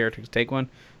Iron Hands characters take one?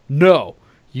 No!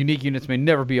 Unique units may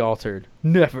never be altered.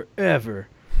 Never, ever.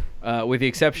 With the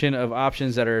exception of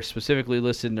options that are specifically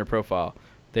listed in their profile.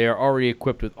 They are already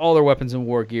equipped with all their weapons and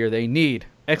war gear they need.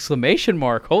 Exclamation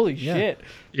mark. Holy shit.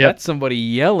 Yep. That's somebody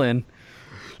yelling.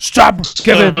 Stop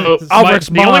giving Albert's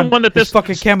the only one that his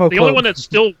fucking camo the only cloak. one that's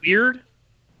still weird.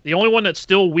 The only one that's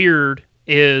still weird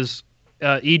is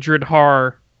Idrid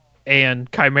Har and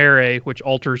Chimera, which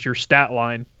alters your stat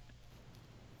line.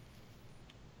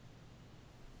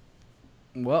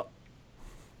 Well,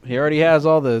 he already has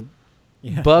all the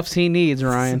Yeah. buffs he needs,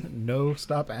 Ryan. No,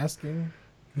 stop asking.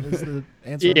 Is the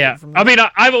answer Yeah, from I mean,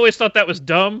 I've always thought that was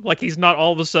dumb. Like, he's not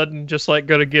all of a sudden just like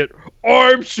gonna get,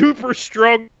 I'm super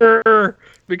stronger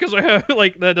because I have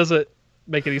like that doesn't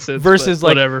make any sense. Versus but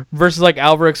like whatever.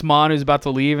 Alvarix Mon, who's about to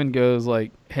leave and goes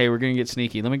like, "Hey, we're gonna get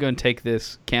sneaky. Let me go and take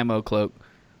this camo cloak."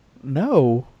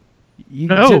 No, you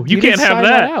can't didn't have sign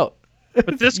that. out.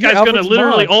 But this You're guy's gonna Alvarix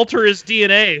literally Mon. alter his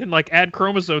DNA and like add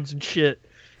chromosomes and shit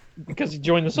because he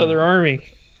joined this other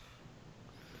army.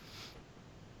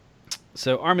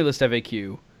 So Army List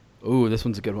FAQ. Ooh, this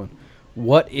one's a good one.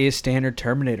 What is standard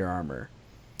Terminator armor?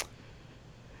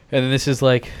 And then this is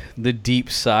like the deep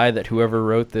sigh that whoever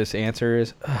wrote this answer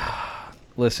is.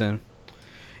 Listen,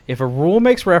 if a rule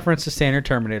makes reference to standard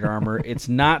Terminator armor, it's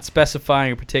not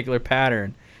specifying a particular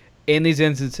pattern. In these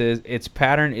instances, its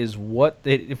pattern is what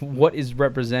is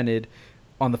represented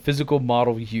on the physical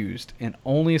model used, and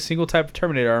only a single type of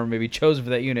Terminator armor may be chosen for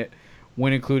that unit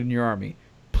when included in your army.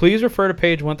 Please refer to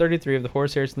page 133 of the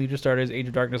Horus Heresy Legion of Astartes Age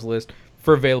of Darkness list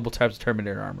for available types of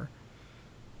Terminator armor.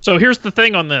 So here's the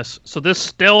thing on this. So this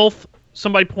stealth,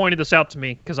 somebody pointed this out to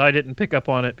me because I didn't pick up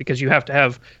on it, because you have to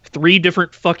have 3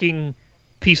 different fucking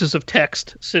pieces of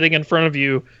text sitting in front of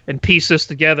you and piece this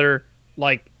together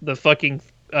like the fucking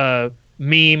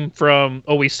meme from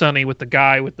Always Sunny with the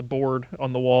guy with the board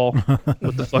on the wall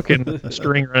with the fucking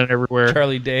string running everywhere.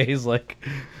 Charlie Day's like,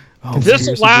 oh, This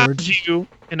Conspiracy allows boards. you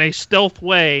in a stealth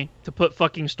way to put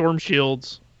fucking storm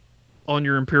shields on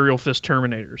your Imperial Fist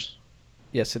Terminators.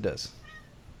 yes, it does.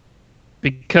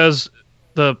 Because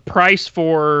the price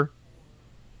for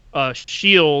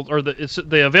shield, or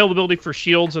the availability for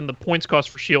shields and the points cost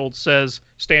for shields says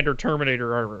standard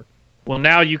Terminator armor. Well,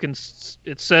 now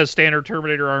it says standard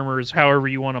Terminator armor is however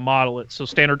you want to model it. So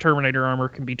standard Terminator armor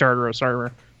can be Tartaros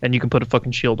armor, and you can put a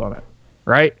fucking shield on it,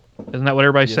 right? Isn't that what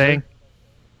everybody's Yes, saying? sir.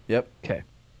 Yep. Okay,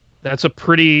 that's a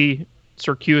pretty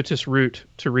circuitous route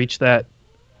to reach that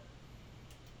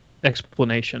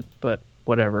explanation, but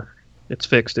whatever, it's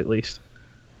fixed at least.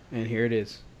 And here it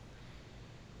is.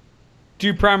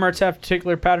 Do Primarchs have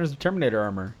particular patterns of Terminator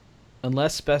armor?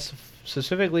 Unless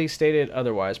specifically stated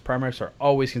otherwise, Primarchs are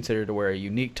always considered to wear a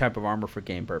unique type of armor for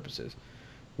game purposes,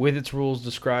 with its rules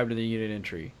described in the unit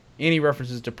entry. Any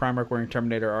references to Primarch wearing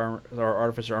Terminator armor or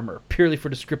Artificer armor are purely for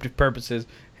descriptive purposes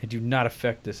and do not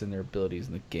affect this in their abilities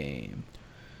in the game.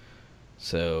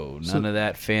 So none of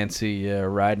that fancy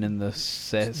riding in the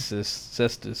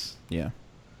cestus. Yeah.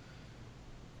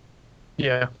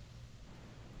 Yeah,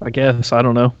 I guess, I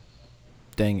don't know.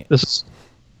 Dang it. This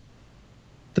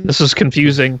is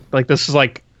confusing. Like this is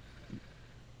like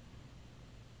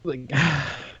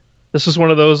this is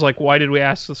one of those like, why did we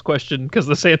ask this question? Because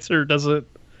this answer doesn't,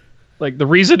 like, the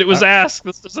reason it was asked,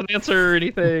 this doesn't answer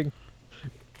anything.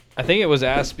 I think it was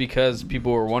asked because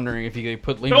people were wondering if you could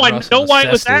put Liam No, I Ross know in the why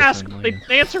it was cestus asked. and, They like,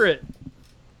 didn't answer it.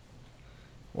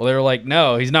 well, they were like,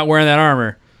 no, he's not wearing that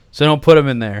armor, so don't put him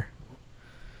in there.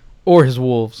 Or his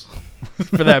wolves,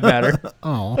 for that matter.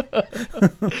 Oh.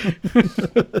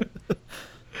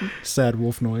 Sad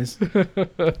wolf noise.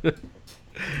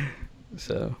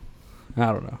 So, I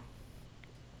don't know.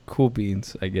 Cool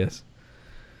beans, I guess.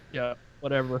 Yeah,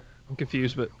 whatever. I'm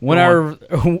confused, but When go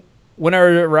on. I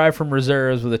arrive from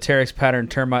reserves with a Terex pattern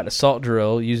termite assault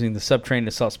drill using the subtrained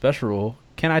assault special rule,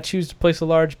 can I choose to place a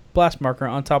large blast marker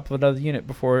on top of another unit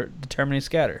before determining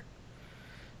scatter?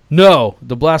 No,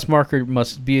 the blast marker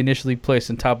must be initially placed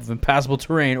on top of impassable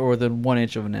terrain or within 1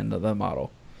 inch of an end of the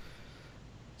model.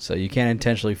 So you can't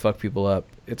intentionally fuck people up.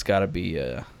 It's got to be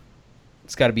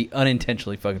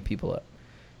unintentionally fucking people up.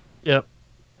 Yep.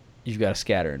 You've got to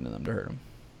scatter into them to hurt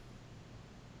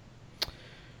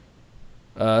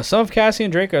them. Some of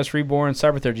Cassian Dracos reborn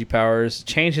cybertheurgy powers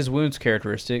change his wounds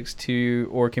characteristics to,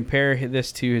 or compare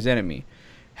this to his enemy.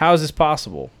 How is this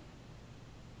possible?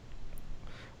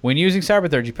 When using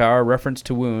cybertheurgy power, reference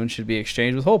to wounds should be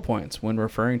exchanged with hull points when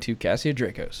referring to Cassian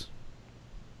Dracos.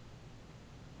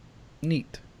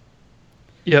 Neat.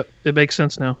 Yep, it makes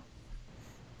sense now.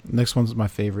 Next one's my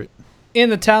favorite.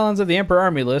 In the Talons of the Emperor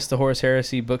Army list, the Horus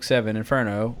Heresy Book 7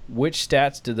 Inferno, which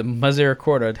stats did the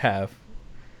Misericordia have?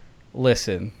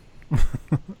 Listen.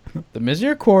 The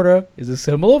Misericordia is a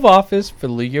symbol of office for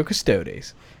the Legio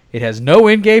Custodes. It has no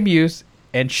in-game use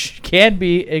and can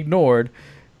be ignored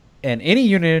in any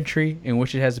unit entry in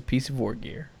which it has a piece of war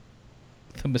gear.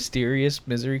 The mysterious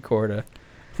Misericordia.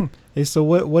 Hey, so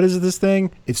what is this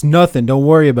thing? It's nothing. Don't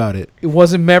worry about it. It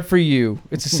wasn't meant for you.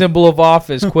 It's a symbol of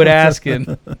office. Quit asking.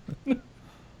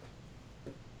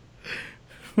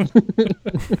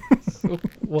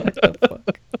 What the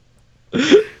fuck?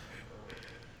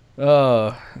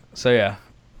 So yeah.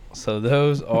 So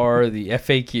those are the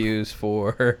FAQs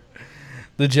for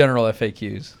the general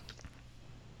FAQs.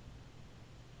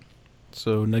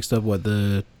 So next up, what,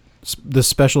 the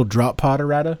special drop pod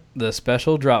errata? The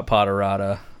special drop pod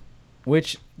errata,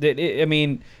 which I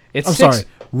mean, It's I'm sorry,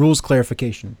 rules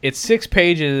clarification. It's 6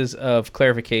 pages of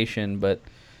clarification, but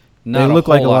not They look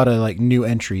like a lot of of like new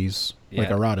entries, like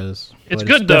Yeah. erratas. It's but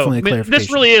good though. definitely a I mean, clarification.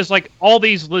 this really is like all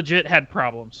these legit had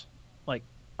problems. Like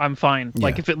I'm fine.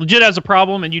 Like Yeah. if it legit has a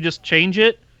problem and you just change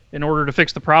it in order to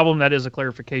fix the problem, that is a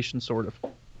clarification, sort of.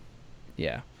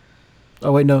 yeah.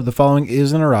 Oh wait, no. The following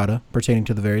is an errata pertaining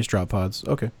to the various drop pods.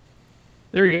 Okay.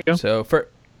 There you go. So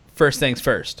first things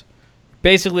first.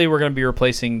 Basically, we're going to be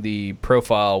replacing the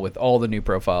profile with all the new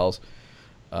profiles.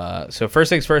 So first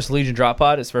things first, Legion Drop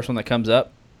Pod is the first one that comes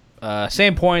up.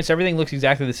 Same points, everything looks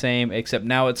exactly the same, except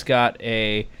now it's got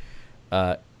a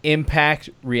impact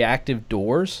reactive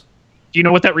doors. Do you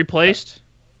know what that replaced?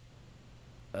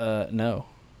 No.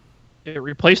 It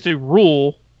replaced a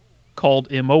rule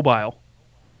called immobile.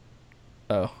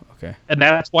 Oh, okay. And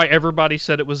that's why everybody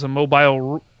said it was a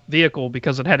mobile vehicle,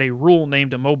 because it had a rule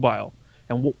named immobile.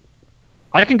 And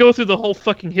I can go through the whole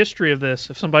fucking history of this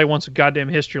if somebody wants a goddamn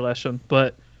history lesson,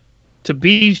 but to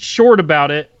be short about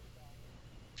it,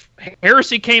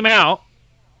 Heresy came out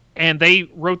and they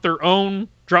wrote their own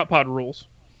drop pod rules.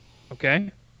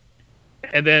 Okay?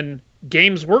 And then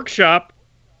Games Workshop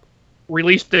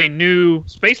released a new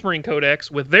Space Marine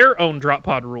Codex with their own drop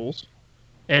pod rules.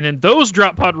 And in those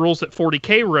drop pod rules that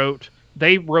 40K wrote,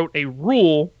 they wrote a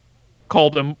rule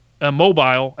called a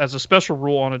mobile as a special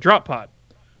rule on a drop pod.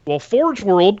 Well, Forge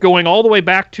World, going all the way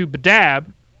back to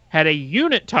Badab, had a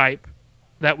unit type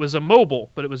that was a mobile,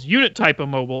 but it was unit type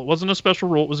immobile. It wasn't a special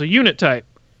rule, it was a unit type.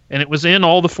 And it was in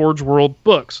all the Forge World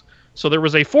books. So there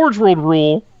was a Forge World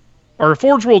rule, or a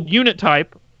Forge World unit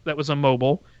type that was a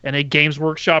mobile, and a Games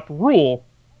Workshop rule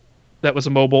that was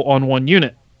a mobile on one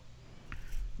unit.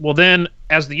 Well, then,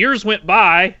 as the years went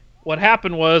by, what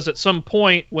happened was, at some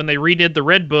point, when they redid the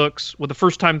Red Books, the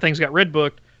first time things got Red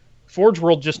Booked, Forge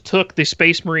World just took the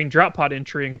Space Marine drop pod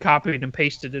entry and copied and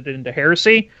pasted it into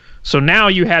Heresy. So now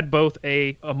you had both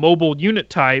a mobile unit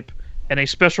type and a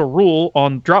special rule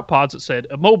on drop pods that said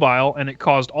immobile, and it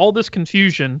caused all this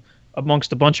confusion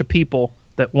amongst a bunch of people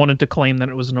that wanted to claim that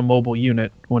it was an immobile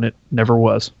unit when it never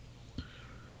was.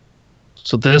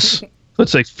 So this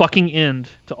puts a fucking end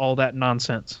to all that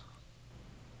nonsense.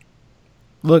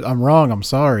 Look, I'm wrong. I'm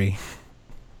sorry.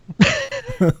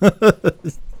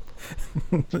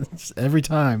 Every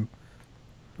time.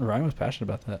 Ryan was passionate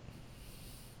about that.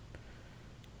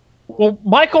 Well,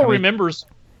 Michael How many- remembers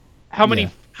how many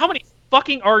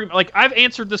fucking arguments. Like, I've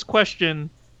answered this question,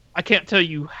 I can't tell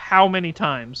you how many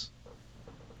times.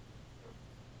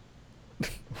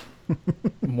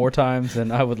 More times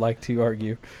than I would like to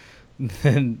argue.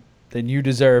 Than you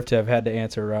deserve to have had to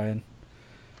answer, Ryan.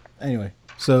 Anyway,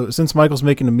 so since Michael's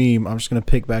making a meme, I'm just going to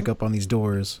pick back up on these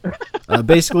doors.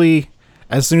 Basically,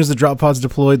 as soon as the drop pod's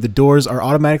deployed, the doors are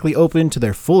automatically open to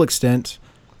their full extent,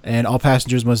 and all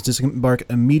passengers must disembark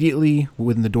immediately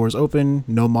when the doors open.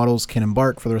 No models can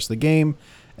embark for the rest of the game,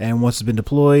 and once it's been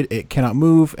deployed, it cannot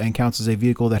move and counts as a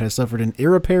vehicle that has suffered an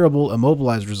irreparable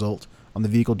immobilized result on the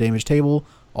vehicle damage table,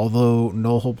 although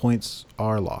no hull points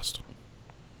are lost.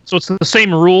 So it's the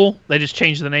same rule, they just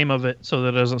changed the name of it so that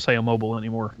it doesn't say immobile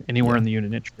anymore, anywhere in the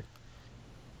unit entry.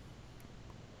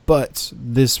 But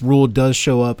this rule does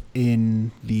show up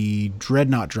in the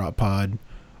Dreadnought drop pod,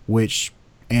 which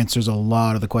answers a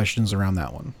lot of the questions around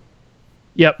that one.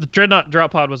 Yep, the Dreadnought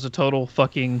drop pod was a total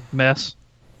fucking mess.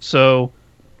 So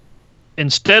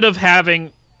instead of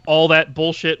having all that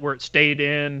bullshit where it stayed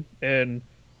in and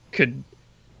could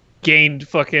gain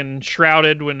fucking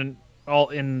shrouded when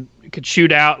could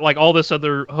shoot out, like all this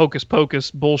other hocus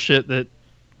pocus bullshit that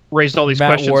raised all these Matt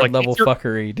questions, Ward like level if you're-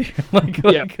 fuckery,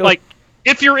 dude. like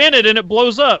if you're in it and it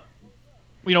blows up,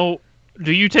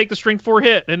 do you take the strength 4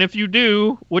 hit? And if you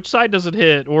do, which side does it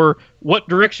hit? Or what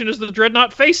direction is the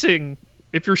Dreadnought facing?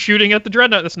 If you're shooting at the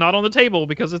Dreadnought, that's not on the table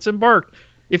because it's embarked.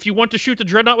 If you want to shoot the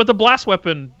Dreadnought with a blast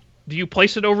weapon, do you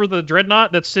place it over the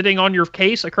Dreadnought that's sitting on your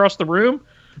case across the room?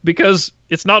 Because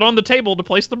it's not on the table to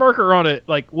place the marker on it.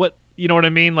 Like, what, you know what I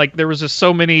mean? Like, there was just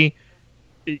so many,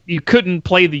 you couldn't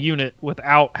play the unit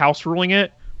without house ruling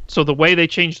it. So the way they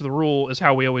changed the rule is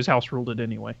how we always house ruled it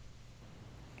anyway.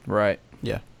 Right.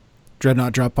 Yeah.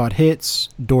 Dreadnought drop pod hits,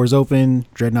 doors open,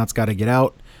 Dreadnought's got to get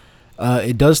out.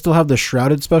 It does still have the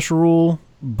shrouded special rule,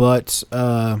 but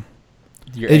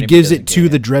it gives it to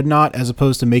the Dreadnought as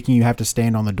opposed to making you have to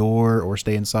stand on the door or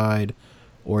stay inside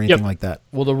or anything like that.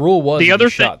 Well, the rule was The other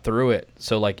shot through it,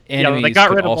 so like enemies they got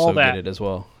could rid of also all that. get it as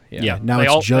well. Yeah. Now They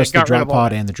it's just the got rid drop of all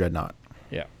pod that. and the Dreadnought.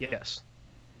 Yes.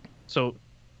 So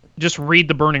just read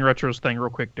the Burning Retros thing real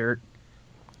quick, Derek.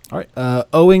 All right.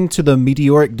 Owing to the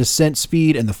meteoric descent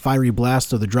speed and the fiery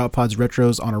blast of the drop pod's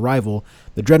retros on arrival,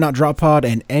 the Dreadnought drop pod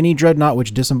and any Dreadnought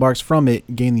which disembarks from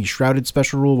it gain the Shrouded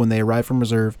special rule when they arrive from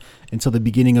reserve until the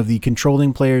beginning of the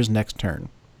controlling player's next turn.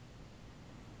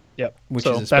 Yep. Which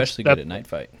So is especially good at night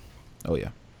fight. Oh, yeah.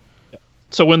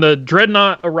 So when the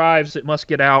Dreadnought arrives, it must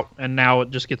get out, and now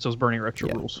it just gets those burning retro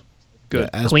Yeah. rules. Good.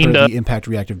 Yeah, as Cleaned per up. the impact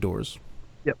reactive doors.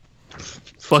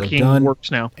 Fucking done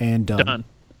works now. And done. Done.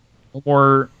 No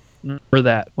more for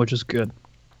that, which is good.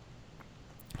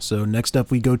 So next up,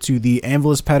 we go to the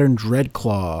Anvilus pattern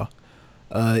Dreadclaw.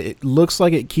 It looks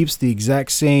like it keeps the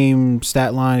exact same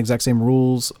stat line, exact same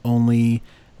rules, only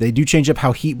they do change up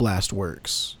how Heat Blast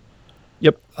works.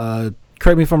 Yep.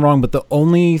 Correct me if I'm wrong, but the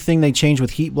only thing they changed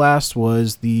with Heat Blast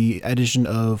was the addition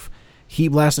of Heat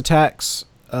Blast attacks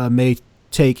may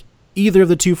take either of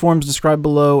the two forms described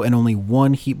below, and only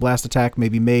one Heat Blast attack may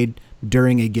be made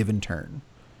during a given turn.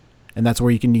 And that's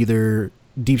where you can either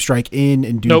Deep Strike in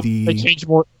and do Nope, the... they changed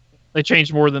more. They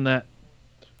changed more than that.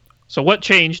 So what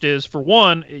changed is, for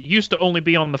one, it used to only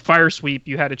be on the fire sweep.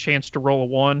 You had a chance to roll a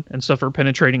 1 and suffer a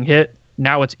penetrating hit.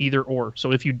 Now it's either or.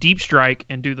 So if you deep strike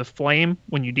and do the flame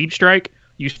when you deep strike,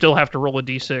 you still have to roll a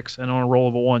d6, and on a roll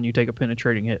of a 1, you take a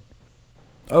penetrating hit.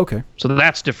 Okay. So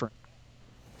that's different.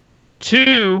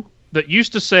 2, that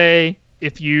used to say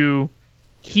if you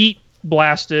heat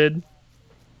blasted,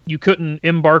 you couldn't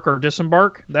embark or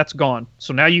disembark. That's gone.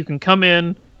 So now you can come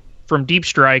in from deep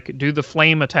strike, do the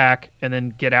flame attack, and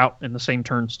then get out in the same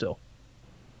turn still.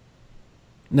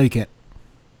 No, you can't.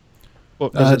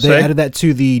 What does it They say? added that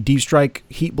to the Deep Strike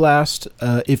Heat Blast.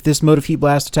 If this mode of Heat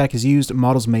Blast attack is used,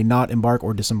 models may not embark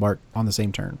or disembark on the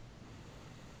same turn.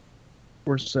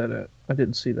 Where's that at? I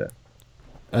didn't see that.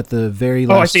 At the very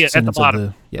last Oh, I see it at the sentence bottom.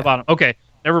 of the The bottom. Okay,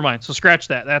 never mind. So scratch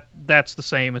that. That's the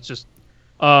same. It's just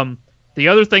the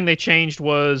other thing they changed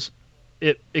was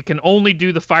it can only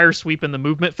do the fire sweep in the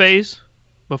movement phase.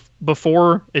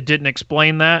 Before it didn't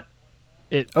explain that.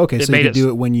 Okay, it so you made can do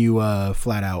it when you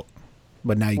flat out,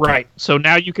 but now you right. So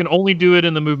now you can only do it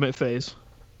in the movement phase,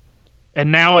 and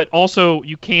now it also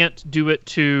you can't do it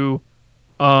to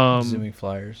Zooming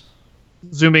flyers.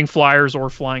 zooming flyers or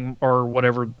flying or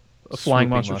whatever flying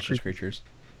Swooping monsters. creatures.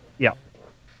 Yeah.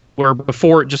 Where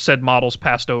before it just said models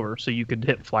passed over, so you could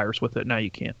hit flyers with it. Now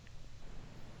you can't.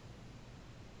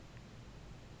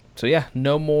 So yeah,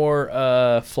 no more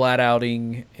flat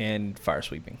outing and fire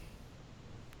sweeping.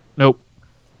 Nope.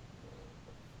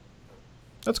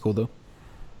 That's cool though.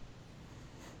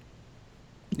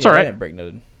 It's all I right. didn't break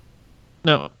nothing.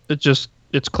 No,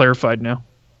 it's clarified now.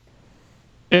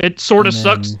 It sort of And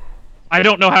sucks. then- I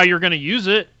don't know how you're going to use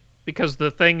it because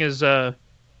the thing is, I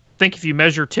think if you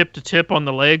measure tip to tip on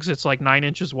the legs, it's like 9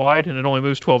 inches wide and it only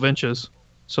moves 12 inches.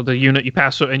 So the unit you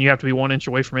pass, and you have to be 1 inch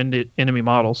away from enemy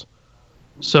models.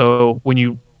 So when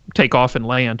you take off and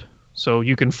land, so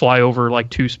you can fly over like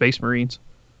 2 Space Marines.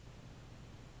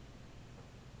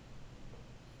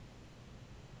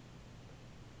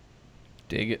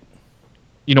 Dig it.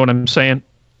 You know what I'm saying?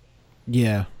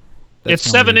 Yeah. It's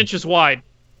kinda 7 weird. inches wide.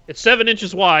 It's 7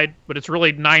 inches wide, but it's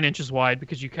really 9 inches wide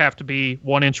because you have to be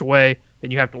 1 inch away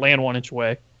and you have to land 1 inch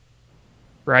away.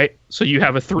 Right? So you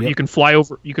have Yep. you can fly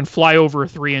over a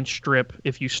 3-inch strip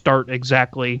if you start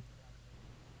exactly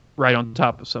right on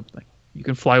top of something. You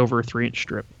can fly over a 3-inch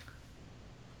strip.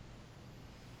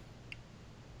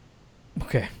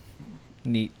 Okay.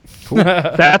 Neat.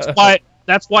 That's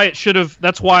why it should have.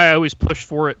 That's why I always pushed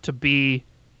for it to be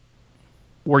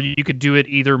where you could do it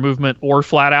either movement or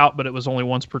flat out, but it was only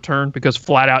once per turn because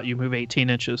flat out you move 18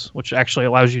 inches, which actually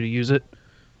allows you to use it.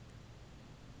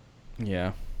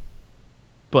 Yeah.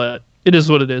 But it is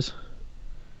what it is.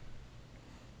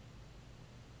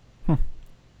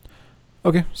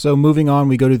 Okay, so moving on,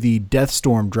 we go to the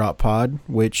Deathstorm drop pod,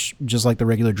 which, just like the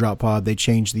regular drop pod, they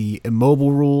changed the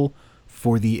immobile rule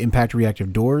for the impact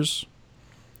reactive doors.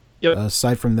 Yep.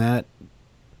 Aside from that,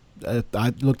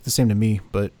 it looked the same to me,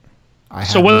 but I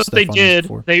So had what this they stuff on this did,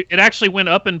 before. it actually went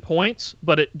up in points,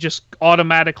 but it just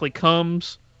automatically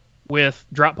comes with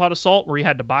drop pod assault where you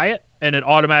had to buy it, and it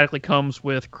automatically comes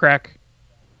with crack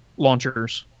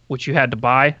launchers, which you had to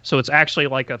buy. So it's actually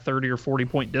like a 30 or 40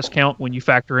 point discount when you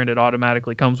factor in it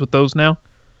automatically comes with those now.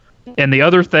 And the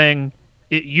other thing,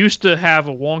 it used to have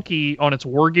a wonky on its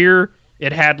war gear.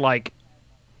 It had like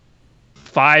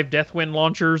 5 Deathwind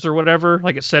launchers or whatever.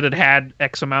 Like it said it had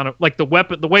X amount of like the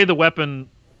way the weapon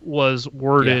was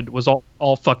worded was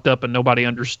all fucked up and nobody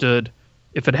understood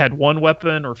if it had 1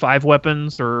 weapon or 5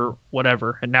 weapons or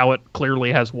whatever. And now it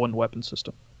clearly has 1 weapon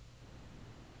system.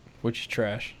 Which is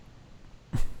trash.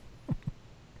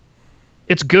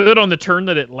 It's good on the turn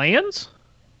that it lands,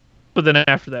 but then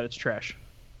after that it's trash.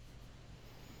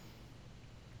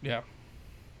 Yeah.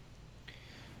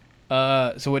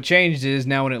 So what changed is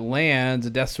now when it lands,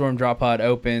 the Deathstorm drop pod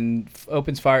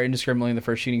opens fire indiscriminately in the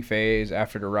first shooting phase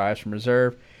after it arrives from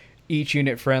reserve. Each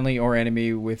unit, friendly or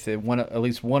enemy, with at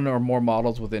least one or more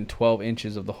models within 12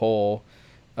 inches of the hole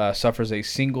suffers a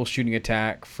single shooting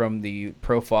attack from the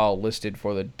profile listed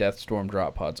for the Deathstorm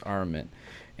drop pod's armament,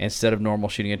 instead of normal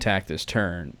shooting attack this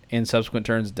turn. In subsequent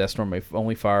turns, Deathstorm may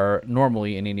only fire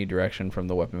normally in any direction from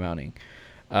the weapon mounting.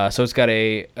 So it's got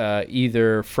a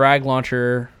either frag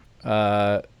launcher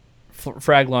Deathstorm,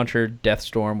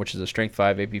 which is a strength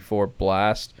 5 AP4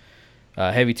 blast,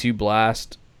 heavy 2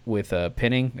 blast with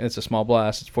pinning. It's a small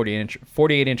blast. It's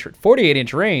 48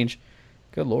 inch range.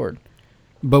 Good lord.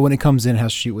 But when it comes in, it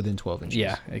has to shoot within 12 inches.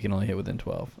 Yeah, it can only hit within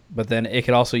 12. But then it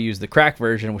could also use the crack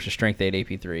version, which is strength 8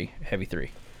 AP3, heavy 3.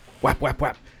 Whap, whap,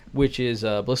 whap. Which is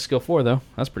Bliss skill 4, though.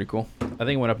 That's pretty cool. I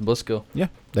think it went up in Bliss skill. Yeah,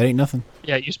 that ain't nothing.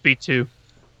 Yeah, it used to be 2.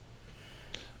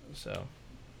 So,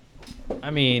 I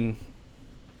mean,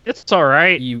 It's all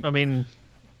right. You- I mean,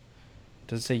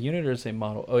 does it say unit or does it say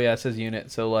model? Oh, yeah, it says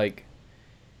unit. So, like,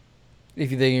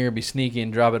 if you think you're going to be sneaky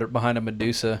and drop it behind a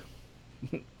Medusa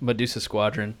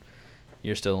squadron,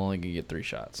 you're still only going to get 3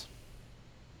 shots.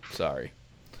 Sorry.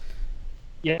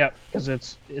 yeah, because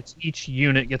it's each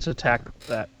unit gets attacked with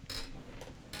that.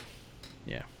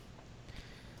 Yeah.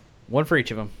 1 for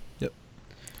each of them.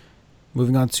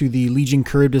 Moving on to the Legion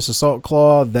Charybdis Assault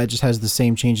Claw. That just has the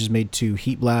same changes made to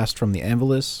Heat Blast from the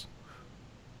Anvilus.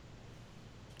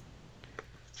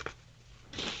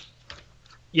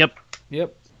 Yep.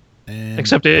 Yep. And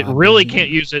Except it really can't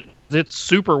use it. It's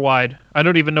super wide. I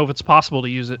don't even know if it's possible to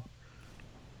use it.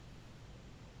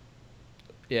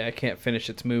 Yeah, I can't finish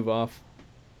its move off.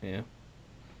 Yeah.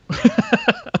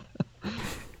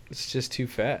 It's just too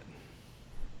fat.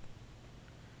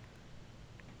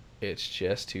 It's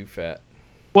just too fat.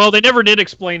 Well, they never did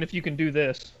explain if you can do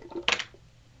this.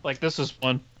 Like this is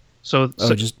one. So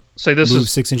just say this move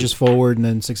is 6 inches forward and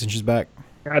then 6 inches back.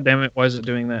 God damn it! Why is it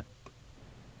doing that?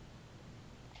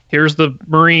 Here's the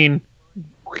Marine,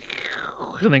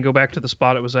 and then go back to the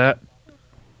spot it was at.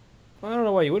 I don't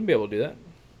know why you wouldn't be able to do that.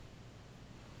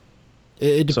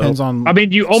 It depends So, on. I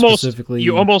mean, you almost specifically-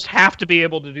 have to be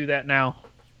able to do that now.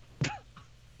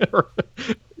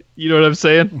 You know what I'm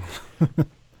saying?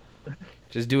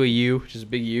 Just do a U, just a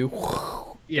big U.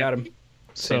 Got him.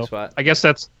 Same So spot. I guess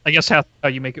that's how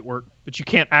you make it work. But you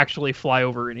can't actually fly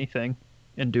over anything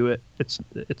and do it. It's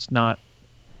not.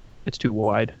 It's too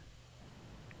wide.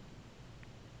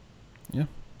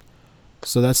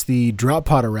 So that's the drop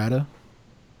pod errata.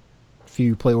 If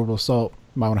you play Orbital Assault,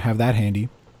 you might want to have that handy.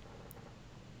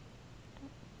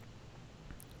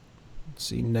 Let's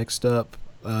see, next up,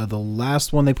 the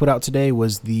last one they put out today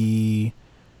was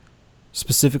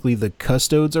specifically the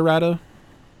Custodes errata.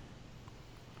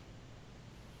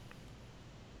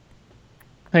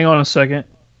 Hang on a second.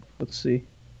 Let's see.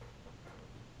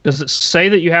 Does it say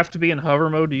that you have to be in hover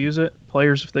mode to use it?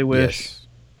 Players, if they wish. Yes.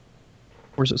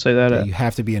 Where does it say that Yeah, at? you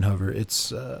have to be in hover.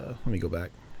 It's let me go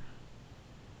back.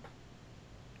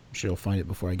 I'm sure you'll find it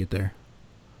before I get there.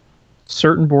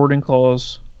 Certain boarding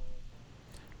clause.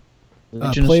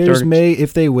 Legion Players starts- may,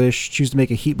 if they wish, choose to make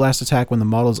a heat blast attack when the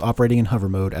model is operating in hover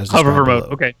mode. As hover described mode.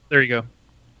 below. Okay, there you go.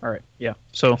 All right, yeah.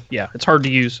 So yeah, it's hard to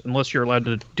use unless you're allowed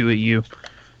to do a U,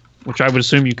 which I would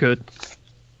assume you could.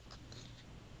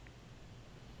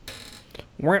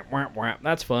 Whap, whap, whap.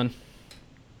 That's fun.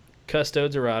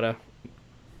 Custodes errata.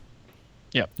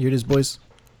 Here it is, boys.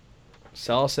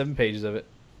 Saw 7 pages of it.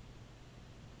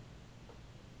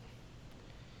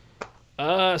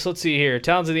 So let's see here.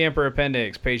 Talons of the Emperor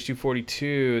Appendix, page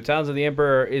 242. Talons of the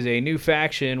Emperor is a new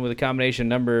faction with a combination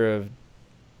number of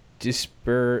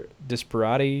disparate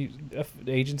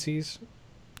agencies.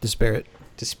 Disparate.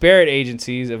 Disparate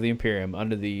agencies of the Imperium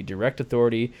under the direct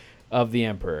authority of the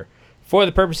Emperor. For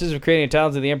the purposes of creating a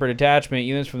Talons of the Emperor detachment,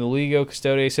 units from the Legio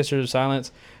Custodes, Sisters of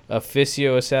Silence,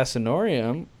 Officio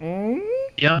Assassinorum.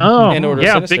 Yeah. And Order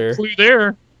yeah. Sinister. Big clue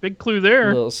there. Big clue A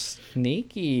there. little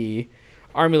sneaky.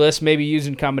 Army lists may be used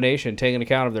in combination, taking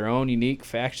account of their own unique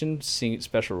faction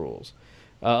special rules.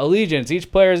 Allegiance.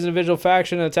 Each player's individual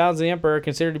faction in the Talons of the Emperor,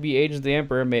 considered to be agents of the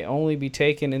Emperor, may only be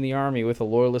taken in the army with a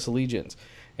loyalist allegiance.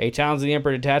 A Talons of the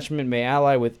Emperor detachment may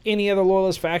ally with any other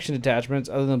loyalist faction detachments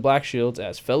other than Black Shields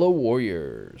as fellow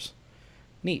warriors.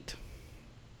 Neat.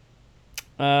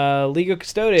 Legio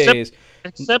Custodes.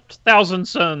 Except Thousand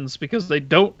Suns, because they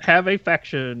don't have a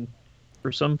faction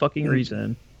for some fucking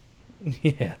reason.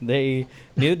 Yeah, neither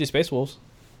do Space Wolves.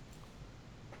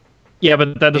 Yeah,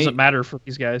 but that doesn't matter for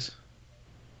these guys.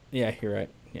 Yeah, you're right.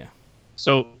 Yeah.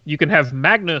 So you can have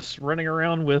Magnus running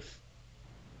around with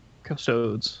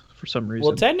Custodes for some reason.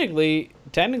 Well, technically,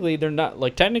 technically they're not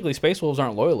like technically Space Wolves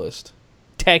aren't loyalist.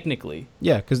 Technically.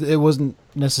 Yeah, because it wasn't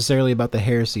necessarily about the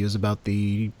heresy. It was about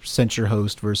the censure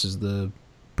host versus the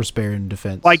Prosperian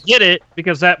defense. Well, I get it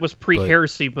because that was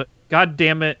pre-heresy, but god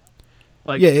damn it,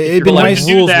 like Yeah, if it'd you're be going nice-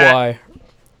 to do rules that, why.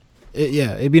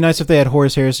 It'd be nice if they had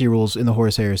Horus Heresy rules in the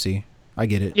Horus Heresy. I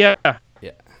get it. yeah,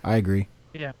 I agree.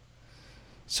 yeah.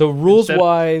 So rules Instead-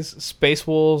 wise, Space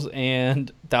Wolves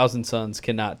and Thousand Suns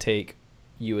cannot take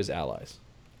you as allies.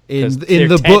 'Cause In they're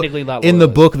the book, technically not in the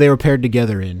loyalists. book, they were paired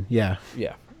together in. Yeah.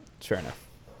 Yeah, it's fair enough.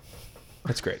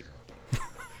 That's great.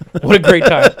 What a great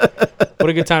time. What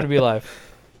a good time to be alive.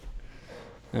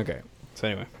 Okay. So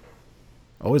anyway.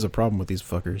 Always a problem with these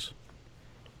fuckers.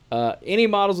 Any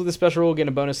models with a special rule get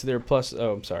a bonus to their plus.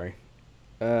 Oh, I'm sorry.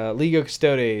 Lego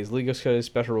Custodes. Lego Custodes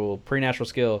special rule. Preternatural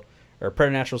skill. Or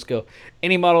preternatural skill.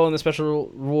 Any model in the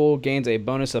special rule gains a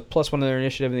bonus of +1 to their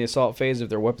initiative in the assault phase if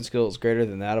their weapon skill is greater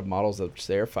than that of models that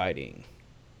they're fighting.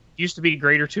 Used to be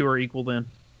greater to or equal then.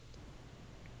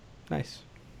 Nice.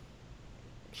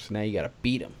 So now you gotta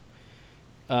beat them.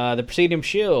 The Presidium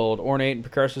Shield, ornate and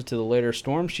precursors to the later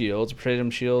Storm Shields. The Presidium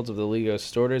Shields of the Lego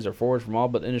Custodes are forged from all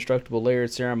but indestructible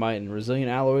layered ceramite and resilient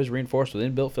alloys reinforced with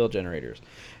inbuilt field generators.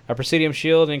 A Presidium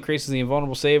Shield increases the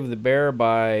invulnerable save of the bearer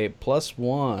by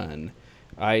 +1.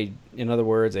 In other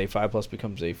words, a 5+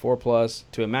 becomes a 4+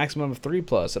 to a maximum of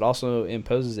 3+. It also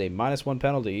imposes a -1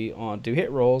 penalty on to hit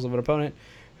rolls of an opponent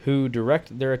who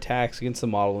direct their attacks against the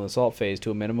model in the assault phase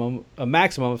to a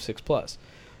maximum of 6+.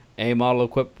 A model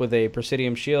equipped with a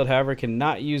Presidium Shield, however,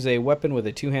 cannot use a weapon with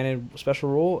a two-handed special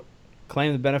rule,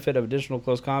 claim the benefit of additional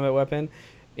close combat weapon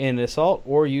in assault,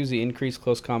 or use the increased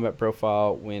close combat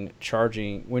profile when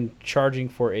charging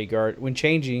for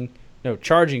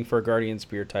Guardian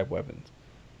Spear type weapons.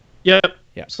 Yep.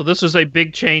 Yeah. So this is a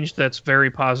big change that's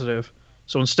very positive.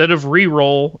 So instead of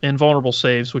re-roll invulnerable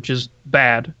saves, which is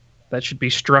bad, that should be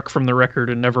struck from the record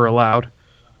and never allowed,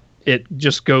 it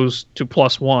just goes to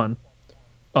 +1.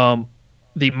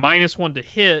 The -1 to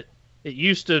hit, it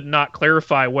used to not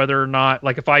clarify whether or not,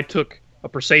 like if I took a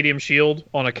Presidium Shield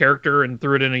on a character and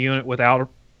threw it in a unit with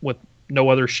no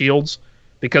other shields,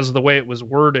 because of the way it was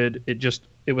worded,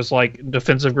 it was like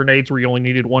defensive grenades where you only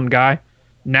needed one guy.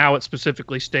 Now it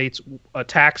specifically states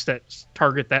attacks that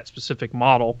target that specific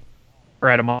model are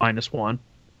at a -1.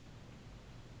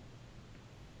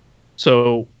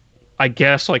 So I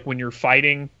guess like when you're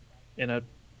fighting in a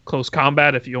close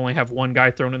combat, if you only have one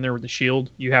guy thrown in there with the shield,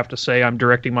 you have to say, I'm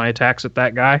directing my attacks at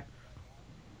that guy,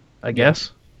 I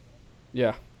guess.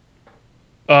 Yeah.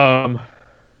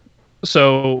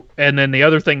 So, and then the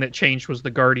other thing that changed was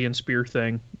the Guardian Spear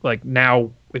thing. Like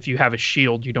now, if you have a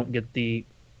shield, you don't get the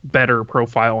better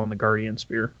profile on the Guardian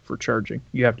Spear for charging.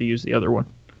 You have to use the other one.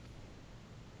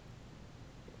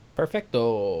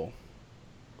 Perfecto.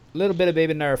 Little bit of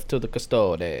baby nerf to the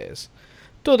Custodes.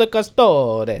 To the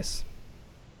Custodes.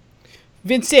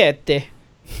 Vincete.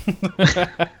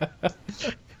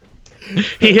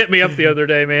 He hit me up the other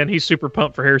day, man. He's super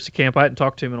pumped for Heresy Camp. I hadn't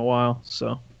talked to him in a while,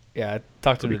 so. Yeah, I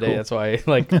talked to him Pretty today. cool. That's why,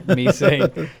 like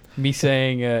me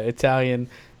saying Italian.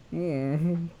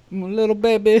 Little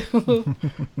baby, little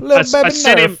I baby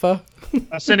sent him- nerfa.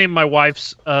 I sent him my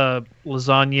wife's pizza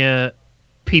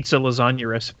lasagna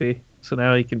recipe, so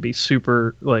now he can be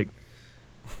super like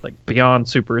beyond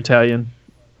super Italian.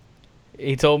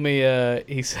 He told me.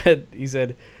 He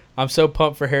said, I'm so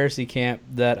pumped for Heresy Camp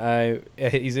that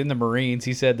he's in the Marines.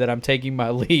 He said that I'm taking my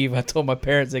leave. I told my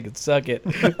parents they could suck it.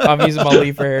 I'm using my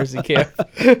leave for Heresy Camp.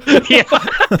 Yeah,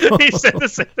 he said the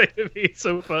same thing to me. It's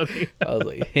so funny. I was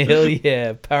like, hell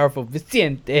yeah, powerful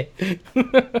Vicente.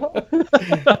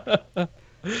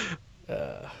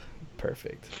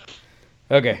 Perfect.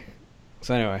 Okay.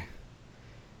 So anyway,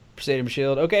 Presidium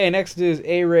Shield. Okay, next is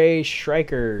A-Ray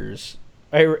Strikers.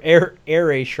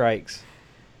 Air-Ray Strikes.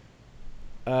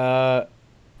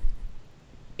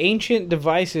 Ancient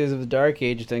devices of the Dark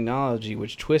Age technology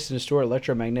which twist and distort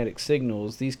electromagnetic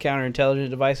signals. These counterintelligent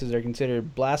devices are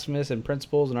considered blasphemous in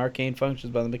principles and arcane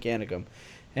functions by the Mechanicum,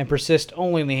 and persist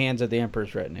only in the hands of the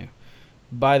Emperor's retinue.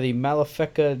 By the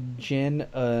Malefica Jinn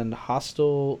and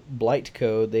Hostile Blight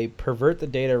Code, they pervert the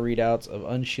data readouts of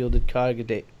unshielded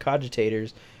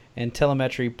cogitators and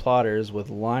telemetry plotters with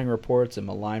lying reports and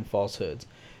malign falsehoods.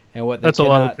 And what they That's a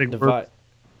lot of cannot big words.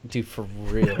 Dude, for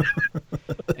real.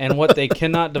 And what they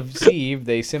cannot deceive,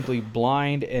 they simply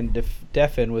blind and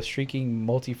deafen with shrieking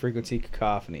multi-frequency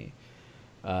cacophony.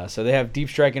 So they have deep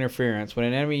strike interference. When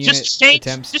an enemy unit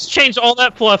Just change all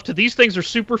that fluff to these things are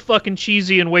super fucking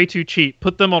cheesy and way too cheap.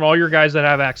 Put them on all your guys that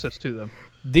have access to them.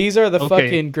 These are the Okay.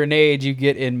 fucking grenades you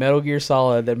get in Metal Gear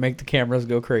Solid that make the cameras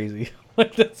go crazy.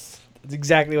 Like this. It's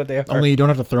exactly what they are. Only you don't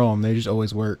have to throw them; they just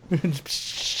always work.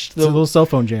 It's a little cell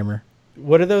phone jammer.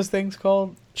 What are those things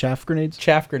called? Chaff grenades.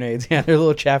 Chaff grenades. Yeah, they're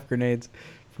little chaff grenades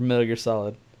from Metal Gear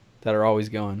Solid that are always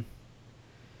going.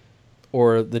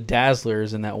 Or the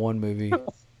Dazzlers in that one movie.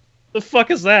 The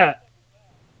fuck is that?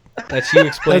 That's you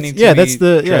explaining That's- yeah, to me that's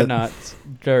the- yeah. dreadnoughts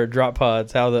or drop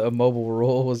pods, how the mobile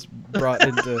rule was brought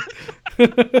into.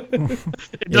 It Yeah, you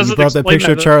doesn't brought that explain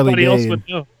picture of that. Charlie Nobody else Day would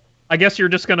know. I guess you're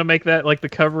just gonna make that like the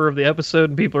cover of the episode,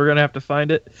 and people are gonna have to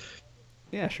find it.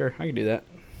 Yeah, sure, I can do that.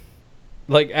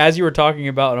 Like as you were talking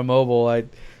about a mobile, I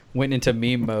went into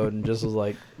meme mode and just was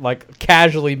like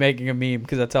casually making a meme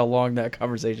because that's how long that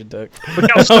conversation took.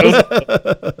 Look how stoned,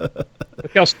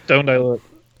 look how stoned I look.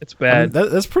 It's I mean,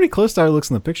 bad. that's pretty close to how it looks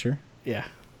in the picture. Yeah,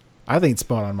 I think it's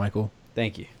spot on, Michael.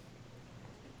 thank you.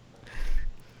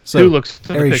 So, Who looks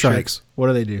in the Ares picture? Strikes. What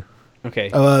do they do? Okay,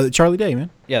 Charlie Day, man.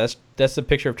 yeah, that's the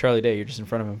picture of Charlie Day. You're just in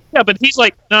front of him. Yeah, but he's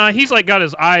like got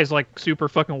his eyes like super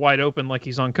fucking wide open, like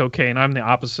he's on cocaine. I'm the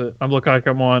opposite. I look like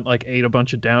I'm on like ate a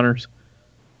bunch of downers.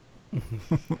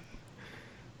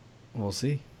 We'll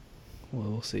see.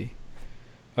 We'll see.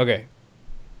 Okay.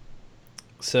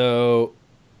 So,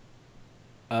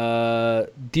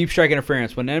 deep strike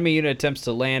interference. When an enemy unit attempts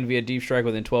to land via deep strike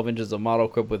within 12 inches of a model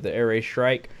equipped with the air raid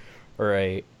strike or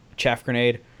a chaff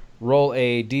grenade, roll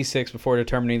a d6 before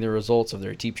determining the results of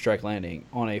their deep strike landing.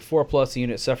 On a 4+, the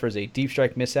unit suffers a deep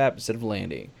strike mishap instead of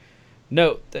landing.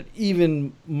 Note that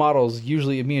even models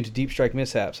usually immune to deep strike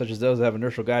mishaps, such as those that have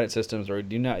inertial guidance systems or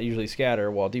do not usually scatter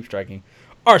while deep striking,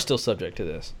 are still subject to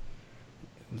this.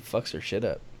 It fucks their shit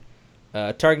up.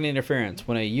 Targeting interference.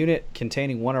 When a unit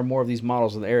containing one or more of these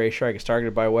models in the area strike is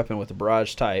targeted by a weapon with a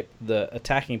barrage type, the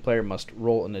attacking player must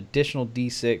roll an additional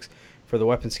d6 for the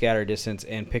weapon scatter distance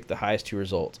and pick the highest two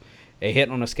results. A hit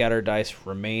on a scatter dice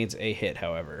remains a hit,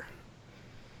 however.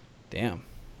 Damn.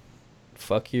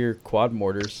 Fuck your quad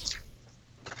mortars.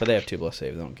 But they have 2+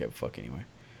 save. They don't give a fuck anyway.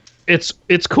 It's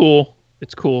cool.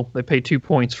 It's cool. They pay 2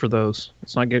 points for those.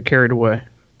 Let's not get carried away.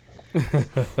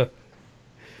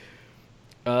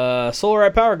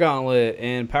 Solarite Power Gauntlet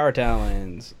and Power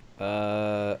Talons.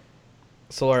 Solarite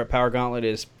Power Gauntlet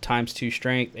is ×2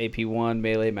 strength, AP1,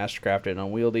 melee, mastercrafted, and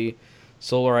unwieldy.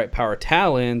 Solarite Power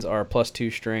Talons are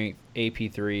 +2 strength,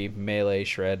 AP3, melee,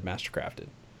 shred, mastercrafted.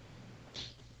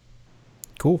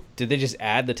 Cool. Did they just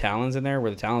add the Talons in there? Were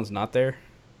the Talons not there?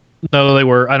 No, they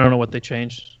were. I don't know what they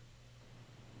changed.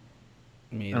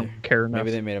 Me I either. don't care enough. Maybe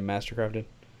they made them mastercrafted.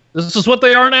 This is what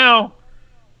they are now.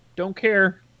 Don't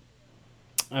care.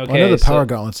 Okay, Well, I know the power so,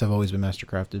 gauntlets have always been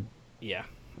mastercrafted. yeah,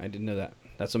 I didn't know that.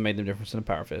 That's what made them different than a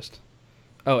Power Fist.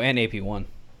 Oh, and AP1.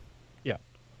 Yeah.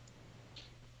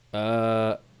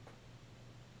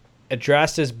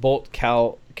 Adrastus Bolt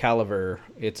Caliver.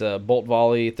 It's a bolt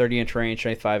volley, 30-inch range,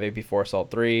 strength 5, AP4, assault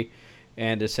 3,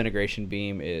 and disintegration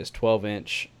beam is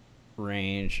 12-inch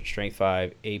range, strength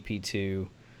 5, AP2,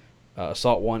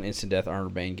 assault 1, instant death, armor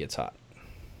bane, gets hot.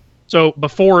 So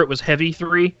before it was heavy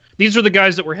 3. These are the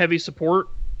guys that were heavy support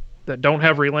that don't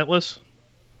have relentless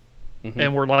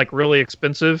and were like really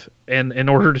expensive. And in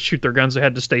order to shoot their guns, they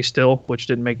had to stay still, which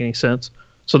didn't make any sense.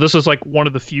 So this is like one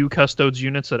of the few Custodes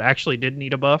units that actually did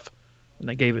need a buff, and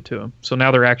they gave it to them. So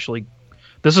now they're actually.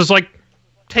 This is like,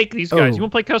 take these guys. Oh. You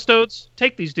want to play Custodes?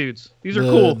 Take these dudes. These are The-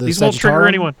 cool. the These won't trigger Sagittarum?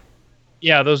 anyone.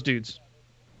 Yeah, those dudes.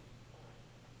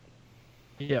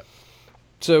 Yep.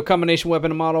 So combination weapon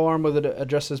and model arm with an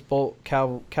Adrastus Bolt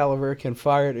Caliver can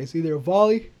fire it as either a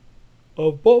volley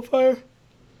of bolt fire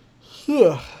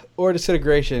or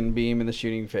disintegration beam in the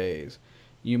shooting phase.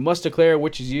 You must declare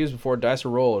which is used before dice are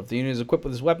rolled. If the unit is equipped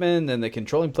with this weapon, then the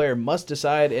controlling player must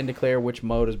decide and declare which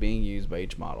mode is being used by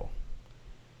each model.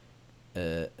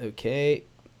 Okay.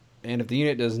 And if the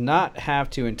unit does not have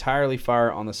to entirely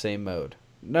fire on the same mode.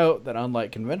 Note that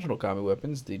unlike conventional combat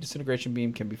weapons, the disintegration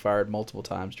beam can be fired multiple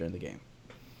times during the game.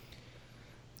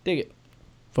 Dig it.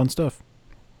 Fun stuff.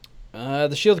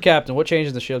 The Shield Captain. What changed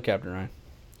in the Shield Captain, Ryan?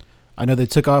 I know they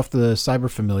took off the Cyber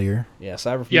Familiar. Yeah,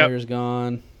 Cyber Familiar's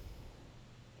gone.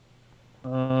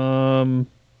 Oh,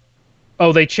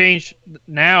 they changed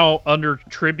now under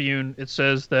Tribune. It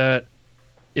says that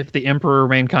if the Emperor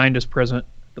Mankind is present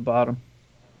at the bottom.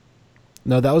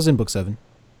 No, that was in Book 7.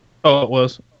 Oh, it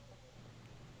was.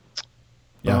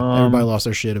 Yeah, everybody lost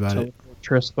their shit about it.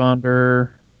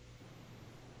 Transponder.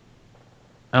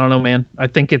 I don't know, man. I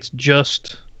think it's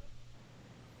just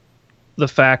the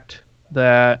fact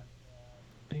that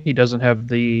he doesn't have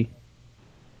the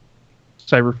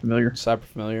Cyber Familiar. Cyber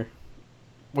Familiar.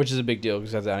 Which is a big deal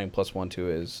because that's adding +1 to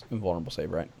his invulnerable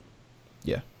save, right?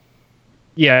 Yeah.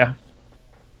 Yeah.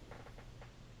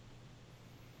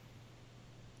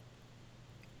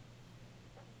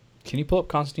 Can you pull up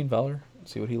Constantine Valor?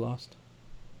 See what he lost.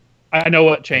 I know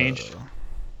what changed.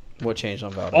 What changed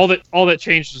on Valor? All that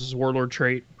changed is his warlord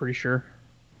trait. Pretty sure.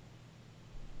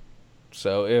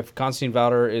 So if Constantine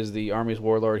Valor is the army's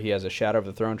warlord, he has a Shadow of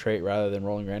the Throne trait rather than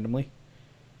rolling randomly.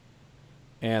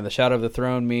 And the Shadow of the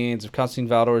Throne means if Constantine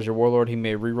Valor is your warlord, he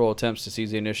may reroll attempts to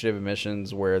seize the initiative in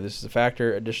missions where this is a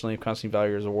factor. Additionally, if Constantine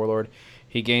Valor is a warlord,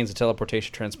 he gains the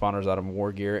teleportation transponders out of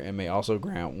war gear and may also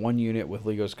grant one unit with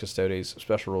Legos Custodes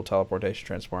special rule teleportation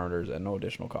transponders at no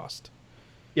additional cost.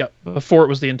 Yep. Before it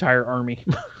was the entire army.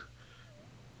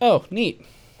 Oh, neat.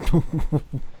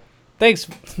 Thanks,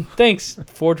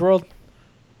 Forge World.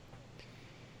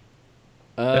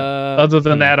 Other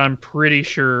than that, I'm pretty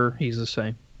sure he's the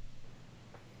same.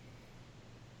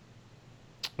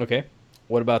 Okay.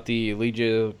 What about the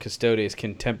Legio Custodes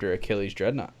Contemptor Achilles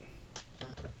Dreadnought?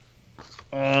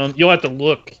 You'll have to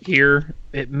look here.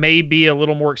 It may be a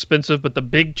little more expensive, but the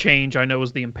big change I know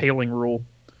is the impaling rule.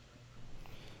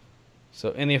 So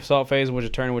in the assault phase, in which a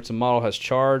turn in which the model has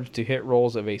charged, to hit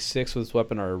rolls of a 6 with this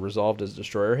weapon are resolved as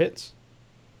destroyer hits.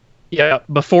 Yeah,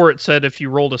 before it said if you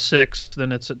rolled a 6,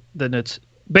 then it's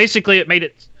basically it made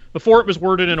it before it was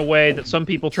worded in a way that some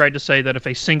people tried to say that if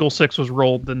a single 6 was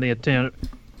rolled, then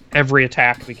every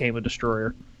attack became a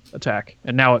destroyer attack,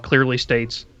 and now it clearly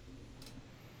states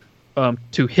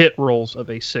to hit rolls of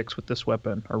a 6 with this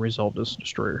weapon are resolved as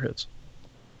destroyer hits.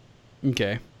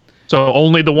 Okay. So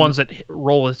only the ones that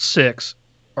roll a 6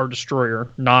 are destroyer,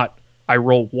 not I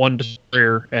roll one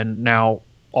destroyer and now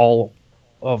all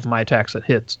of my attacks that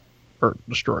hits are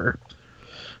destroyer.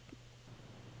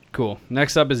 Cool.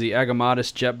 Next up is the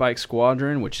Agamatus Jet Bike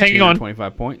Squadron, which is Hang on.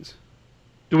 225 points.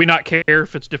 Do we not care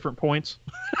if it's different points?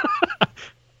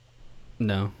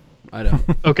 No, I don't.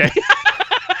 Okay.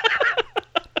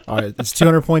 All right, it's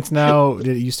 200 points now.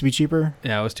 Did it used to be cheaper?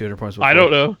 Yeah, it was 200 points before. I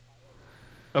don't know.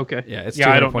 Okay. Yeah, it's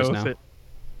 200 I don't points know now. if it.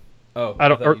 Oh, I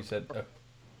don't- thought you said...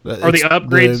 Are the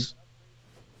upgrades?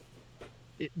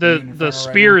 The Inferno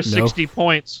spear right is now? No. 60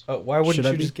 points. Oh, why wouldn't Should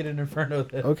I you be- just get an Inferno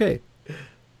then? Okay.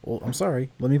 Well, I'm sorry.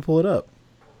 Let me pull it up.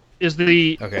 Is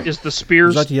the Okay. is the Would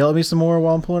spears? you like to yell at me some more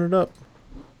while I'm pulling it up?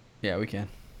 Yeah, we can.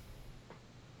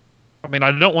 I mean,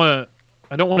 I don't want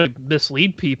to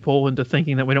mislead people into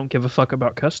thinking that we don't give a fuck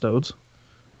about custodes.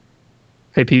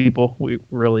 Hey, people, we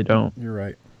really don't. You're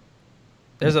right.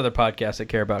 There's other podcasts that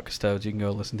care about custodes you can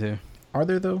go listen to. Are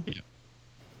there, though?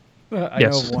 I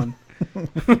Yes. know of one.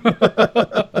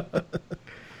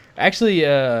 Actually,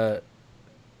 I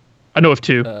know of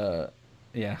 2.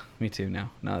 yeah, me too now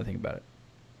that I think about it.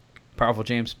 Powerful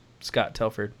James Scott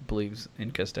Telford believes in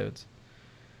custodes,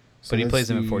 So but he that's plays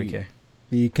them at the- 40k.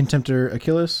 The Contemptor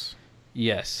Achilles,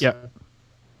 Yes. Yeah.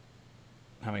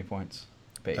 How many points?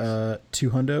 Base.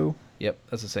 200. Yep,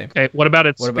 that's the same. Okay. What about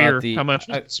its What about spear? the- How much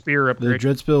does its spear The upgrade?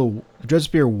 Dread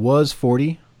Spear was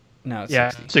 40. Now it's Yeah,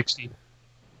 60. 60.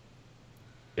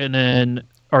 And then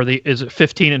is it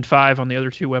 15 and 5 on the other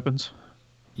 2 weapons?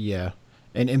 Yeah.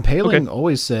 And Impaling Okay.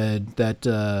 always said that...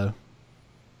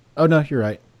 oh, no, you're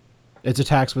right. Its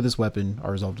attacks with this weapon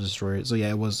are resolved to destroy it. So, yeah,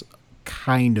 it was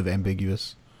kind of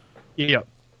ambiguous. Yeah.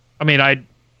 I mean,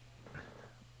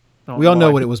 We all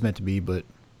know what it was meant to be, but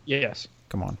Yes.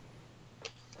 come on.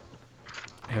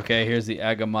 Okay, here's the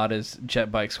Agamatas Jet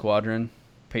Bike Squadron,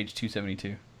 page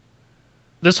 272.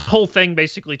 This whole thing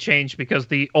basically changed because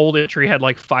the old entry had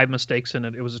like 5 mistakes in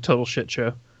it. It was a total shit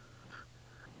show.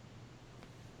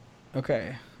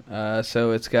 Okay,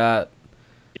 so it's got...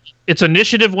 Its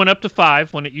initiative went up to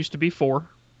 5 when it used to be 4.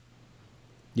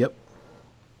 Yep.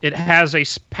 It has a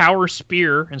power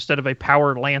spear instead of a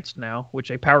power lance now, which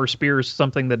a power spear is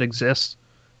something that exists.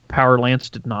 Power lance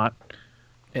did not.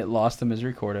 It lost the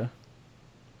Misericordia.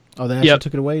 Oh, they actually Yep.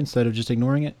 took it away instead of just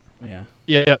ignoring it? Yeah.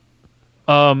 Yeah.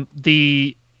 Now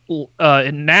the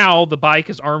bike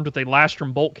is armed with a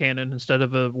Lastrum bolt cannon instead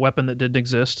of a weapon that didn't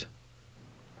exist.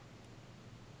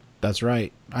 That's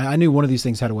right. I knew one of these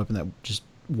things had a weapon that just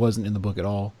wasn't in the book at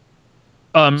all.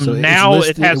 So it's now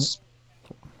listed- it has.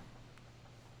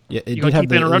 Yeah, it You did gonna have keep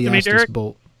the interrupting me, Elastus Derek?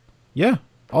 bolt. Yeah,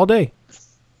 all day.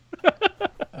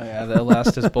 Oh, yeah, the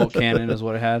Elastus bolt cannon is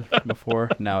what it had before.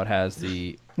 Now it has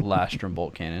the Lastrum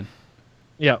bolt cannon.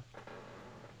 Yeah.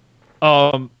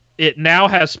 It now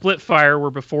has split fire, where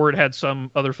before it had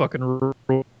some other fucking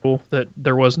rule that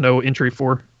there was no entry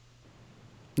for.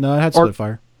 No, it had Or- split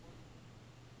fire.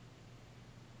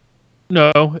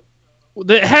 No,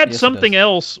 it had Yes, it something does.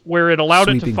 else where it allowed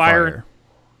it to Sweeping fire.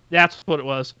 That's what it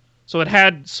was. So it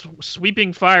had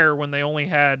sweeping fire when they only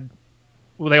have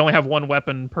one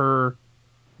weapon per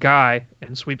guy,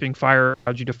 and sweeping fire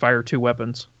allowed you to fire 2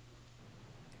 weapons.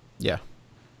 Yeah.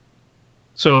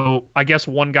 So I guess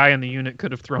one guy in the unit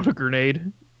could have thrown a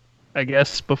grenade. I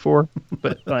guess, before,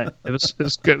 but it was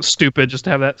stupid just to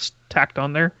have that tacked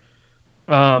on there.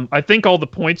 I think all the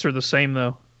points are the same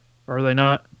though, are they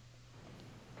not?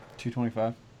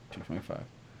 225, 225,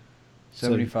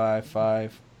 75,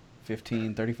 5,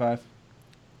 15, 35.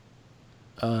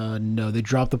 No, they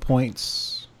dropped the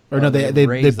points. Or Oh, no, they they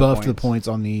raised the buffed the points. points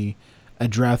on the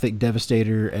Adrathic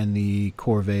Devastator and the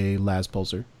Corvée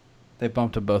Laspulsar. They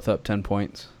bumped them both up 10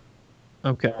 points.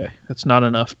 Okay, it's not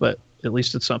enough, but at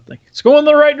least it's something. It's going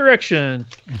the right direction.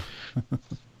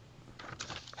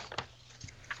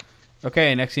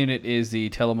 Okay, next unit is the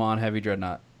Telemon Heavy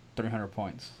Dreadnought, 300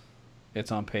 points.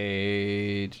 It's on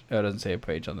page. Oh, it doesn't say a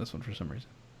page on this one for some reason.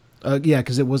 Yeah,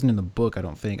 because it wasn't in the book, I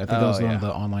don't think. I think that was one of yeah.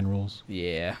 the online rules.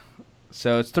 Yeah.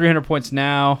 So it's 300 points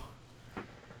now.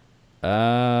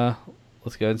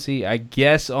 Let's go and see. I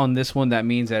guess on this one that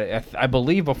means that I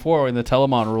believe before in the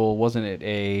Telemon rule, wasn't it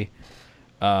a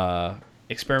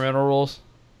experimental rules?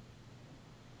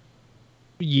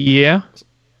 Yeah,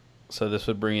 So this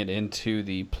would bring it into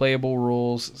the playable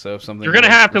rules. So if something you're gonna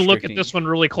was have to look at restricting- this one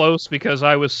really close because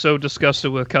I was so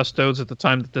disgusted with Custodes at the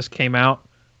time that this came out,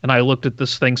 and I looked at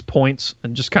this thing's points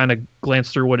and just kind of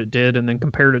glanced through what it did, and then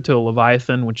compared it to a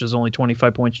Leviathan, which is only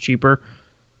 25 points cheaper,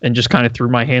 and just kind of threw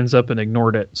my hands up and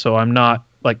ignored it. So I'm not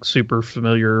like super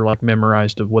familiar, like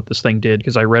memorized of what this thing did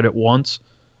because I read it once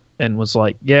and was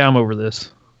like, yeah, I'm over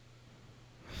this.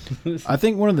 I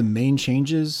think one of the main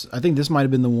changes, I think this might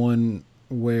have been the one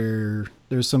where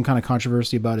there's some kind of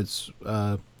controversy about its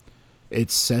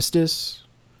Cestus,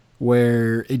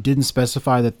 where it didn't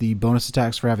specify that the bonus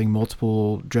attacks for having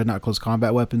multiple Dreadnought close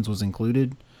combat weapons was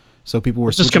included. So people were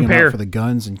Let's just switching them compare. out for the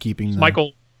guns and keeping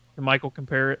the... Can Michael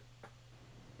compare it?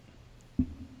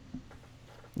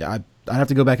 Yeah, I'd have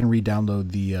to go back and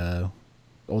re-download the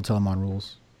old Telemon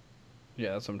rules.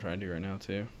 Yeah, that's what I'm trying to do right now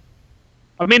too.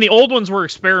 I mean, the old ones were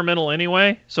experimental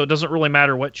anyway, so it doesn't really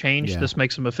matter what changed. Yeah. This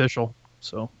makes them official.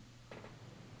 So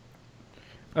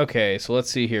Okay, so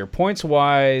let's see here. Points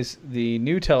wise, the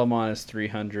new Telemon is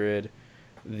 300.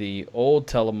 The old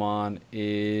Telemon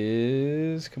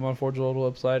is... Come on, Forge Load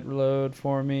website reload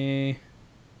for me.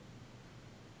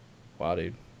 Wow,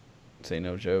 dude. Say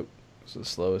no joke. It's the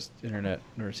slowest internet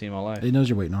I've ever seen in my life. It knows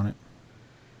you're waiting on it.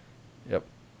 Yep.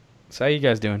 So how you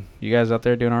guys doing? You guys out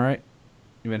there doing all right?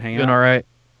 You been hanging doing out? all right.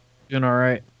 Doing all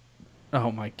right.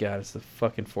 Oh my god, it's the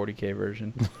fucking 40K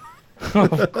version.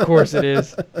 Of course it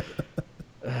is.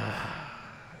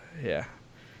 Yeah.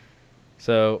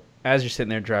 So as you're sitting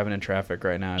there driving in traffic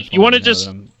right now, I You wanna want to just-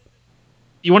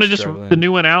 You want to just Struggling. the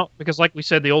new one out because, like we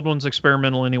said, the old one's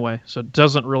experimental anyway, so it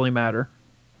doesn't really matter.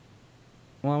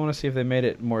 Well, I want to see if they made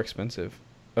it more expensive.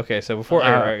 Okay, so before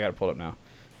I got to pull it up now.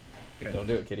 Don't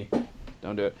do it, kitty.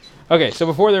 Don't do it. Okay, so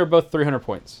before they were both 300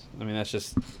 points. I mean, that's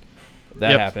just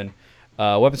that Yep. happened.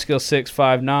 Weapon skill 6,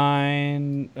 5,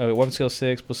 9. Weapon skill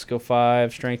 6, plus skill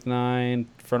 5, strength 9,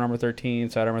 front armor 13,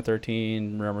 side armor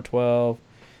 13, rear armor 12,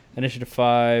 initiative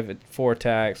 5, 4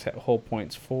 attacks, whole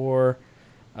points 4,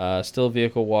 still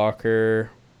vehicle walker.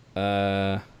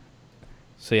 So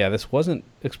yeah, this wasn't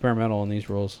experimental in these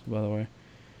rules, by the way.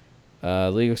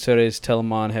 League of Soda's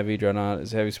Telemon Heavy Dreadnought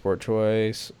is a heavy sport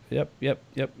choice. Yep.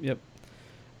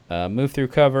 Move through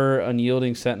cover,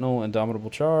 unyielding sentinel, indomitable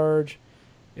charge.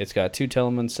 It's got 2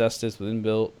 Telemon Cestus with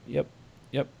inbuilt. Yep.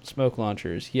 Smoke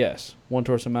launchers. Yes. 1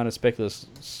 torso mounted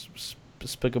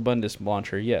Spicabundus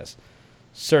launcher. Yes.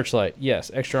 Searchlight. Yes.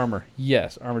 Extra armor.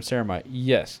 Yes. Armored ceramite.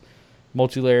 Yes.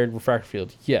 Multi-layered refractor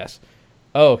field. Yes.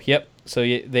 Oh, yep. So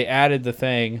they added the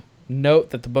thing.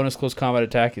 Note that the bonus close combat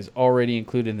attack is already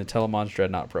included in the Telemon's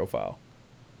Dreadnought profile.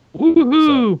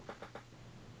 Woohoo!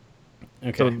 So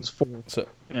Okay. it's 4. So,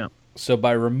 Yeah. so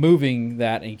by removing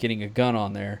that and getting a gun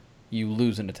on there, you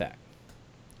lose an attack.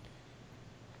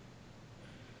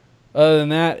 Other than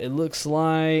that, it looks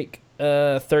like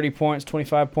 30 points,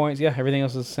 25 points. Yeah, everything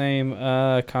else is the same.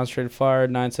 Concentrated fire,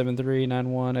 973,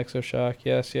 91, exoshock.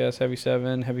 Yes. Heavy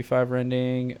 7, heavy 5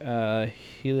 rending.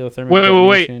 Heliothermic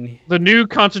Wait. detonation. The new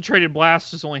concentrated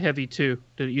blast is only heavy 2.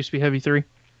 Did it used to be heavy 3?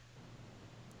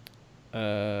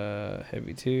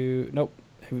 Heavy 2. Nope.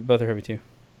 Both are heavy 2.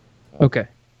 Okay.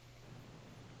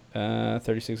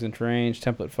 36-inch range.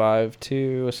 Template 5,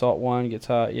 2. Assault 1 gets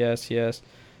hot. Yes.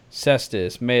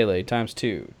 Cestus, melee times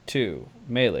 2. 2.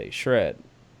 Melee, shred.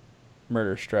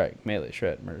 Murder, strike. Melee,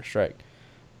 shred. Murder, strike.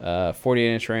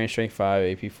 48-inch range, strength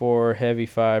 5, AP 4. Heavy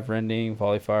 5, rending.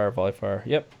 Volley fire.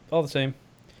 Yep, all the same.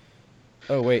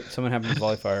 Oh, wait. Someone happened to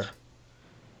volley fire.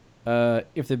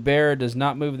 If the bearer does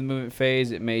not move in the movement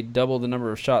phase, it may double the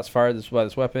number of shots fired by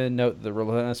this weapon. Note that the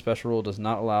Relentless special rule does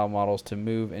not allow models to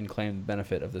move and claim the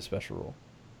benefit of this special rule.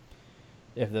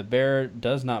 If the bear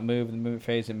does not move in the movement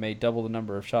phase, it may double the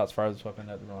number of shots fired with this weapon.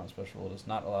 That the roll special rule does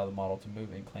not allow the model to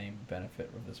move and claim benefit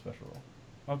of this special rule.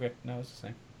 Okay, no, it's the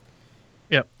same.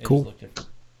 Yep. It Cool. just looked different.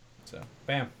 So,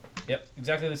 bam. Yep,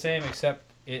 exactly the same, except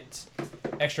it's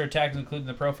extra attacks included in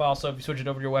the profile. So if you switch it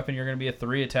over to your weapon, you're going to be a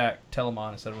 3-attack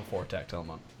Telemon instead of a 4-attack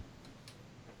Telemon.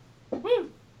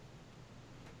 Woo!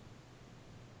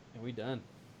 And we done.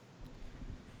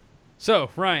 So,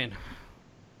 Ryan,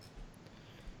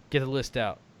 get the list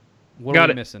out. What Got are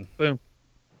we it. missing? Boom.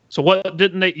 So what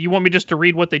didn't they? You want me just to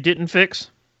read what they didn't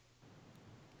fix?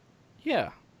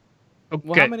 Yeah. Okay.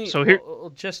 Well, how many? So here.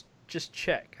 Well, just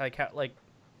check. Like how? Like.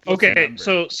 Okay.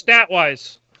 So stat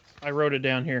wise, I wrote it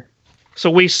down here.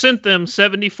 So we sent them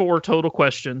 74 total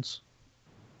questions,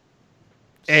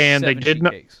 and they did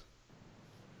not.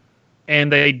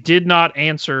 And they did not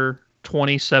answer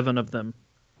 27 of them.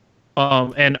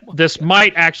 And this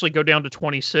might actually go down to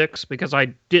 26 because I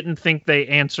didn't think they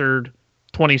answered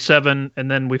 27,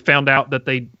 and then we found out that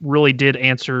they really did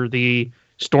answer the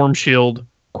Storm Shield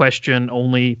question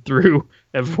only through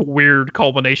a weird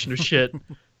culmination of shit.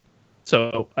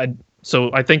 So I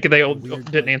think they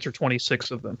didn't answer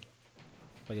 26 of them.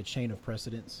 Like a chain of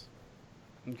precedence.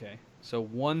 Okay. So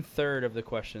 1/3 of the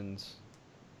questions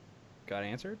got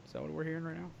answered. Is that what we're hearing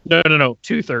right now? No.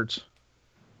 2/3.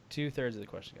 2/3 of the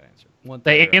questions got answered. 1/3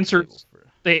 They are answered. tables for-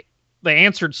 They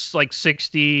answered like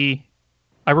 60.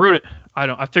 I wrote it.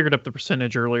 I figured up the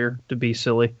percentage earlier to be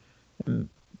silly, and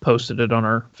posted it on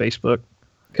our Facebook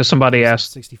because somebody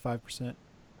asked. 65%.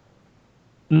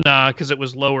 Nah, because it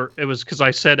was lower. It was because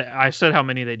I said how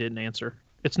many they didn't answer.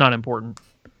 It's not important,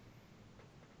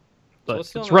 but what's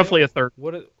still it's on the roughly table? a third.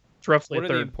 What are, It's roughly what a are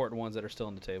the third. important ones that are still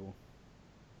on the table?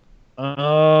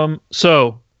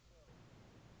 So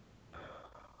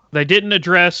they didn't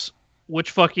address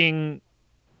which fucking,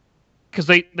 because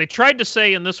they tried to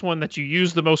say in this one that you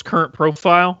use the most current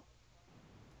profile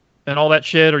and all that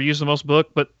shit, or use the most book,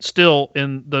 but still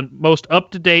in the most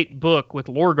up-to-date book with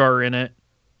Lorgar in it,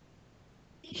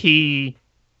 he,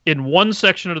 in one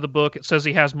section of the book, it says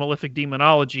he has Malefic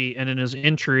Demonology, and in his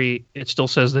entry, it still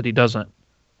says that he doesn't.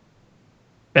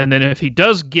 And then if he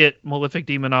does get Malefic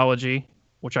Demonology,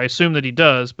 which I assume that he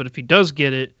does, but if he does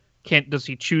get it, does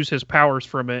he choose his powers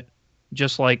from it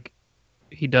just like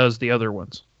he does the other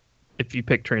ones if you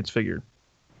pick Transfigured?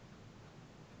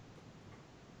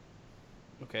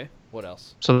 Okay. What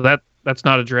else? So that's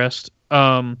not addressed.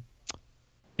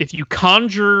 If you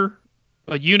conjure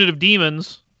a unit of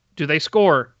demons, do they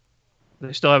score?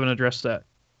 They still haven't addressed that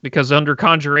because under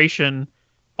conjuration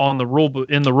on the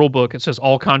in the rule book it says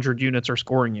all conjured units are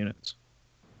scoring units.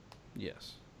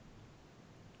 Yes.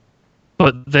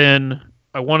 But then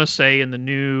I want to say in the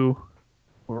new,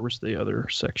 where was the other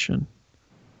section?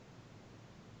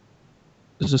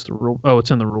 Is this the rule? Oh,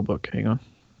 it's in the rule book. Hang on.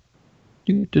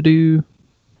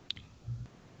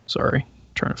 Sorry,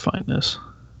 trying to find this.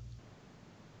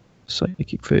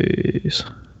 Psychic phase.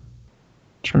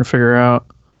 Trying to figure out.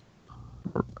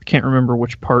 I can't remember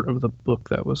which part of the book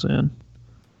that was in.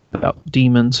 About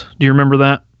demons. Do you remember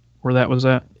that? Where that was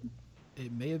at?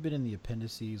 It may have been in the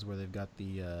appendices where they've got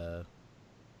the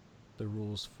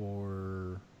rules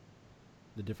for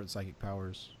the different psychic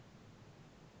powers.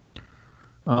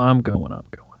 I'm going.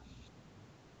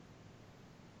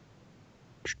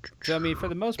 So I mean, for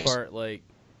the most part, like,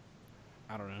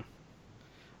 I don't know.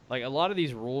 Like a lot of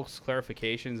these rules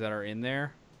clarifications that are in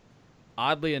there,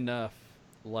 oddly enough,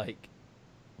 like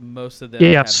most of them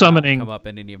have summoning not come up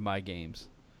in any of my games.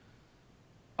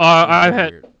 I It's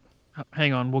had. weird.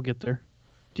 Hang on, we'll get there.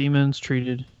 Demons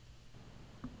treated.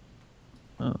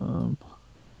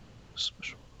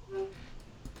 Special.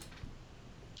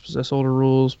 Possess older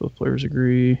rules. Both players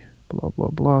agree. Blah blah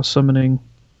blah. Summoning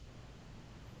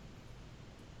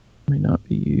may not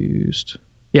be used.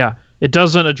 Yeah, it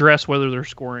doesn't address whether they're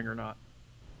scoring or not.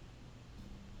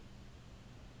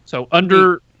 So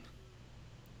under.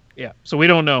 Yeah, so we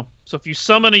don't know. So if you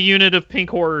summon a unit of pink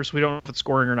horrors, we don't know if it's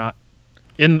scoring or not.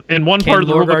 In one part of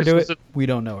the rulebook, do it says it? We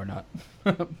don't know or not.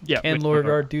 Yeah, Can we don't know.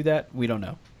 Lorgar do that? We don't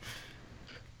know.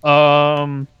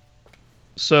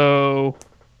 So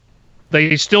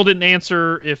they still didn't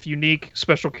answer if unique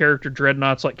special character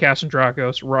dreadnoughts like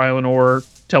Cassandrakos, Rylanor,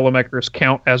 Telemachus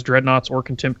count as dreadnoughts or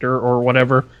Contemptor or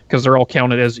whatever, because they're all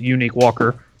counted as unique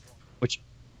walker, which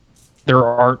there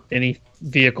aren't any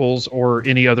vehicles or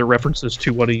any other references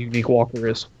to what a unique walker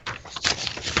is.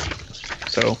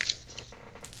 So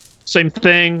same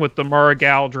thing with the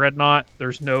Maragal dreadnought.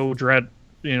 There's no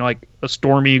like a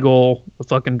Storm Eagle, a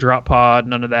fucking drop pod,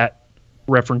 none of that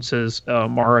references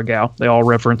Maragal. They all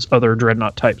reference other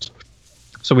dreadnought types.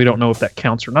 So we don't know if that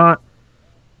counts or not.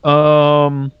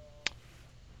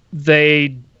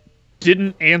 They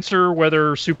didn't answer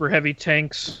whether super heavy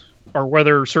tanks or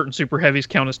whether certain super heavies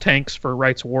count as tanks for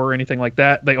Rights of War or anything like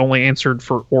that. They only answered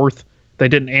for Orth. They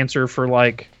didn't answer for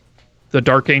like the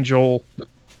Dark Angel.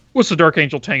 What's the Dark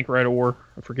Angel tank Right of War?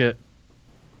 I forget.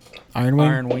 Iron Wing.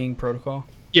 Iron Wing Protocol.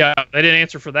 Yeah, they didn't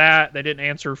answer for that. They didn't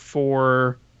answer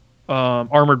for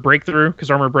Armored Breakthrough,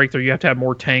 because Armored Breakthrough you have to have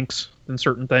more tanks than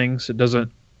certain things. It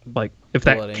doesn't, like, if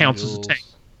that Blood counts Angels. as a tank.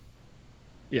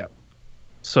 Yeah.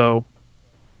 So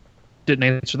didn't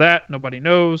answer that. Nobody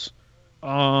knows.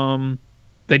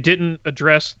 They didn't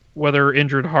address whether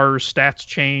Injured Horror's stats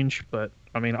change, but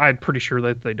I mean, I'm pretty sure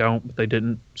that they don't, but they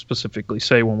didn't specifically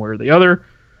say one way or the other.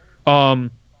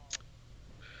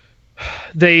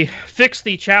 They fixed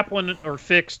the chaplain, or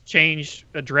fixed, changed,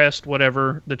 addressed,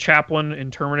 whatever, the chaplain in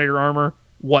Terminator armor.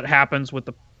 What happens with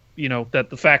the,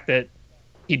 that the fact that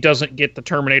he doesn't get the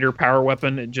Terminator power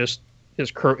weapon, it just,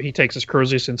 he takes his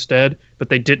Crozius instead, but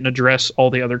they didn't address all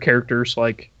the other characters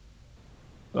like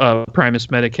Primus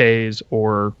Medicaes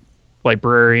or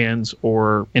Librarians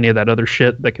or any of that other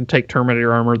shit that can take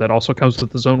Terminator armor that also comes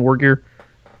with the Zone War gear.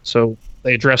 So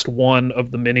they addressed one of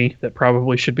the many that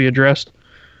probably should be addressed.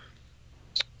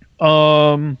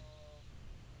 They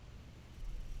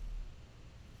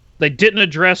didn't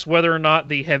address whether or not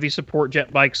the heavy support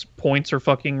jet bikes points are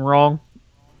fucking wrong.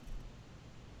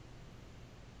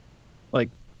 Like,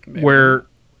 Maybe. where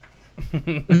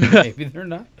Maybe they're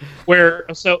not.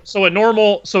 so a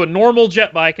normal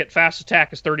jet bike at fast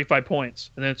attack is 35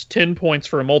 points, and then it's 10 points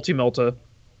for a multi-melta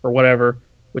or whatever,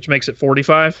 which makes it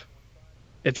 45.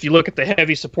 If you look at the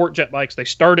heavy support jet bikes, they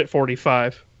start at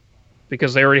 45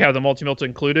 because they already have the multi-melta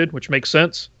included, which makes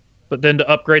sense. But then to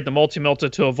upgrade the multi-melta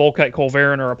to a Volkite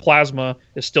Colvarin or a Plasma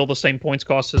is still the same points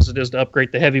cost as it is to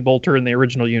upgrade the heavy bolter in the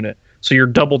original unit. So you're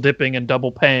double dipping and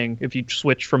double paying if you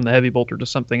switch from the heavy bolter to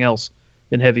something else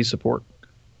in heavy support.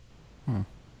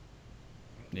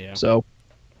 Yeah. So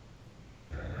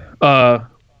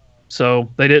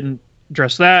they didn't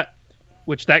address that,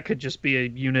 which that could just be a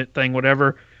unit thing,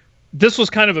 whatever. This was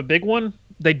kind of a big one.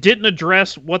 They didn't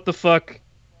address what the fuck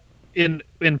in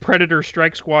Predator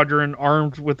Strike Squadron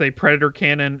armed with a Predator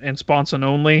cannon and sponson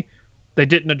only. They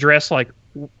didn't address, like,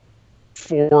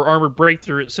 for Armored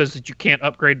Breakthrough, it says that you can't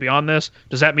upgrade beyond this.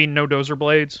 Does that mean no dozer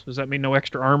blades? Does that mean no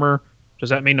extra armor? Does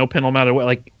that mean no pintle mounted?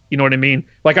 Like, you know what I mean?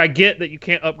 Like, I get that you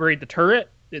can't upgrade the turret.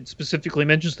 It specifically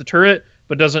mentions the turret,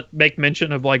 but doesn't make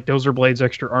mention of, like, dozer blades,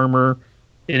 extra armor,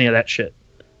 any of that shit.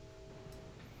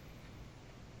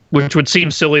 Which would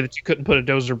seem silly that you couldn't put a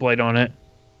dozer blade on it.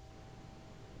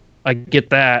 I get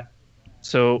that.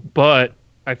 So, but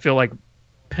I feel like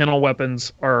pintle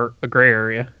weapons are a gray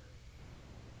area.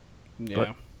 Yeah.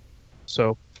 But,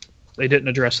 so they didn't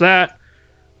address that.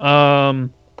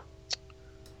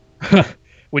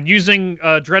 When using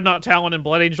Dreadnought Talon in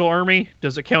Blood Angel Army,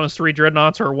 does it count as 3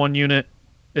 Dreadnoughts or 1 unit?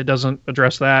 It doesn't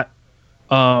address that.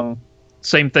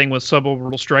 Same thing with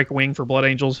Suborbital Strike Wing for Blood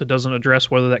Angels. It doesn't address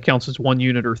whether that counts as 1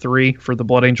 unit or 3 for the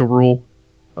Blood Angel rule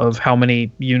of how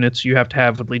many units you have to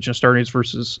have with Legion of Astartes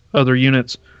versus other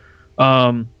units.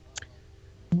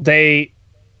 They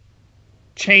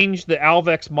changed the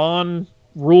Alvex Mon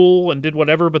rule and did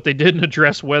whatever, but they didn't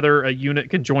address whether a unit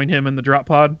can join him in the drop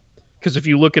pod. Because if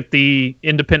you look at the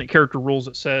independent character rules,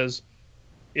 it says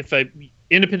if a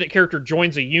independent character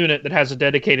joins a unit that has a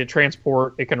dedicated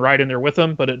transport, it can ride in there with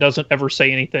them, but it doesn't ever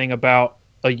say anything about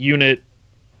a unit.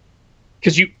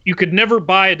 Because you could never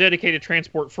buy a dedicated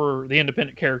transport for the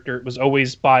independent character. It was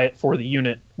always buy it for the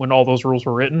unit when all those rules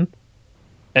were written.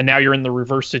 And now you're in the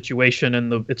reverse situation,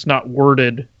 and it's not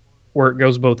worded where it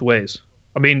goes both ways.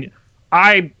 I mean,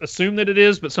 I assume that it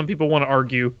is, but some people want to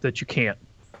argue that you can't.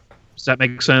 Does that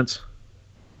make sense?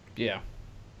 Yeah.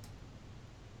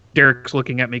 Derek's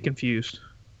looking at me confused.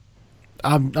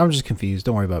 I'm just confused.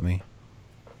 Don't worry about me.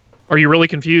 Are you really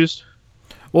confused?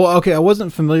 Well, okay, I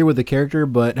wasn't familiar with the character,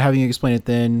 but having you explain it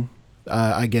then,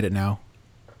 I get it now.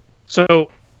 So,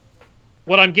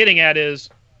 what I'm getting at is,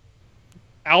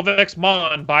 Alvex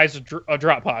Mon buys a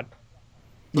drop pod.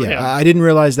 Yeah, him. I didn't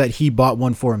realize that he bought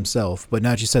one for himself, but now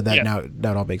that you said that, Yeah. now it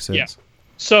all makes sense. Yeah.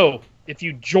 So, if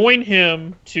you join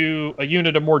him to a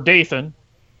unit of Mordathan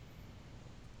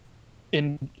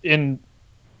during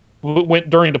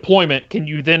deployment, can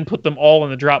you then put them all in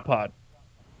the drop pod?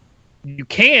 You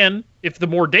can, if the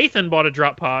Mordathan bought a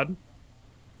drop pod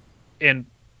and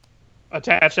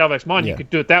attached Alvex Mon, Yeah. you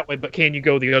could do it that way, but can you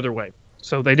go the other way?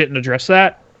 So they didn't address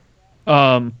that.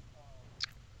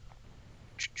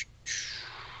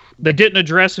 They didn't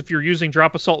address if you're using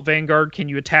Drop Assault Vanguard, can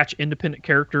you attach independent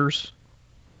characters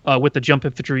with the Jump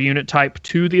Infantry unit type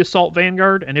to the Assault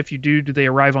Vanguard? And if you do they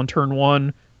arrive on turn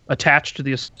 1 attached to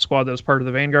the squad that was part of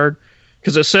the Vanguard.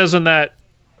 Because it says in that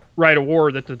Rite of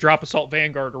War that the Drop Assault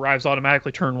Vanguard arrives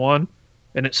automatically turn 1,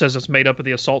 and it says it's made up of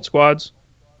the assault squads.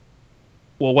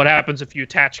 Well, what happens if you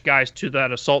attach guys to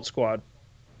that assault squad?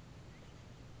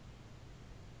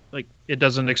 Like, it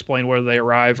doesn't explain whether they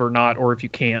arrive or not, or if you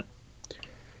can't.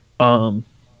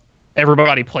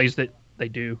 Everybody plays that they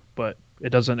do, but it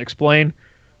doesn't explain.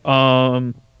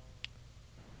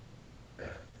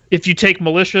 If you take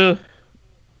militia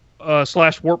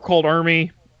 / warp called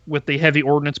army with the heavy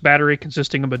ordnance battery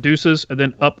consisting of Medusas, and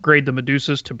then upgrade the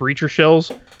Medusas to breacher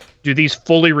shells, do these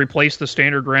fully replace the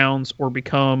standard rounds or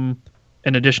become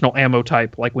an additional ammo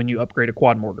type, like when you upgrade a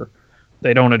quad mortar?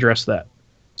 They don't address that.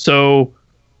 So,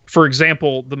 for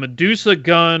example, the Medusa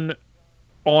gun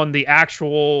on the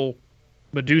actual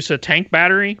Medusa tank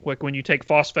battery, like when you take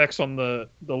Phosphex on the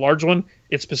large one,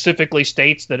 it specifically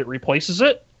states that it replaces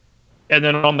it. And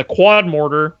then on the quad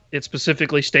mortar, it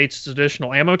specifically states it's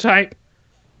additional ammo type.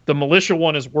 The militia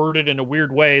one is worded in a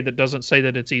weird way that doesn't say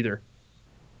that it's either.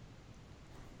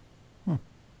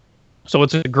 So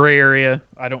it's a gray area.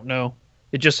 I don't know.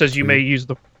 It just says you may use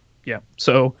the... Yeah,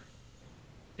 so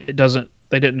it doesn't...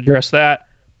 They didn't address that.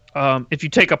 If you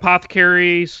take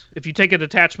apothecaries, if you take a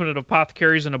detachment of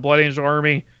apothecaries in a Blood Angel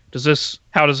army,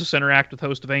 how does this interact with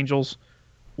Host of Angels?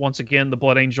 Once again, the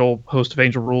Blood Angel, Host of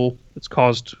Angel rule, it's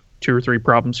caused 2 or 3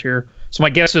 problems here. So my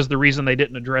guess is the reason they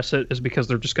didn't address it is because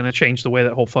they're just going to change the way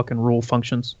that whole fucking rule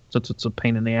functions, since it's a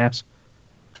pain in the ass.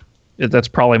 That's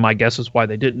probably my guess is why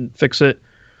they didn't fix it.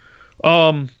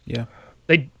 Yeah.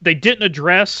 They didn't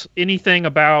address anything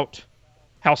about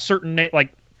how certain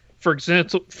for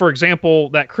example,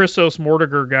 that Chrysos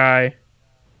Mortiger guy,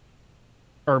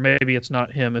 or maybe it's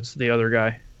not him, it's the other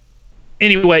guy.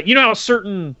 Anyway, you know how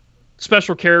certain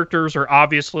special characters are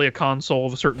obviously a console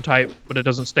of a certain type, but it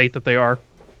doesn't state that they are?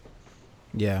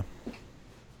 Yeah.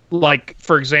 Like,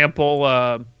 for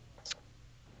example,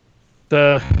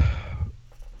 the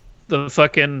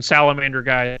fucking Salamander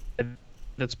guy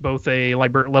that's both a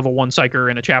level 1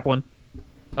 psyker and a chaplain.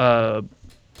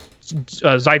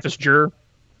 Xiphus Jur.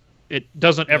 It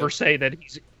doesn't ever say that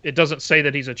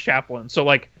he's a chaplain. So,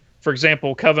 like, for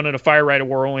example, Covenant of Fire Rite of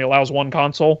War only allows 1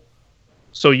 console.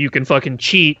 So you can fucking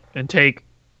cheat and take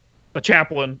a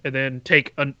chaplain and then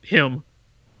take him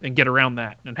and get around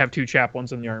that and have 2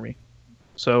 chaplains in the army.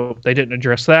 So they didn't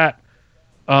address that.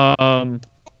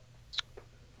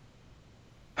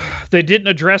 They didn't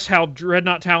address how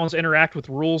Dreadnought Talons interact with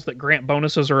rules that grant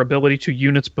bonuses or ability to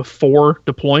units before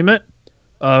deployment.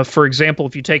 For example,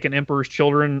 if you take an Emperor's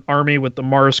Children army with the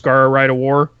Mariskara Rite of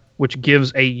War, which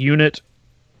gives a unit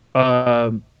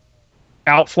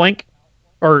outflank,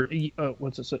 or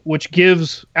which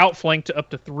gives outflank to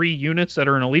up to 3 units that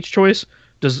are an elite's choice,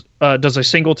 does a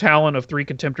single Talon of 3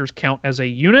 Contemptors count as a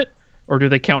unit, or do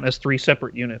they count as 3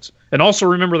 separate units? And also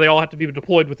remember, they all have to be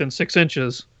deployed within 6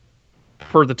 inches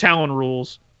per the Talon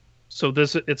rules. So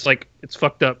it's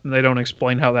fucked up, and they don't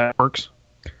explain how that works.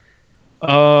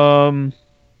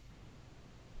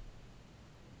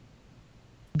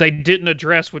 They didn't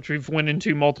address, which we've went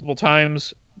into multiple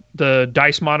times, the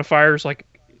dice modifiers, like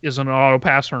is an auto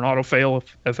pass or an auto fail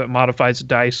if it modifies the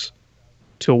dice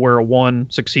to where a 1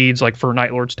 succeeds, like for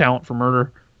Night Lord's Talent for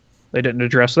murder. They didn't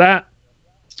address that.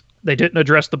 They didn't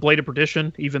address the Blade of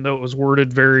Perdition, even though it was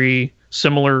worded very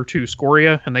similar to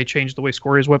Scoria, and they changed the way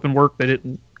Scoria's weapon worked. They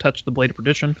didn't touch the Blade of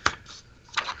Perdition.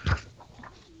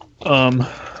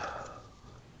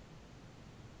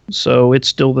 So it's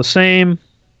still the same.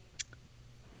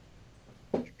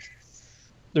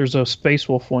 There's a Space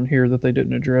Wolf one here that they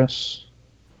didn't address.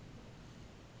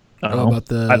 About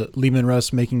the Lehman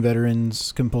Russ making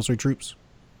veterans compulsory troops?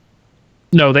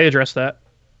 No, they addressed that.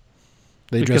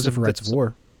 They addressed it for Rights of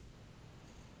War.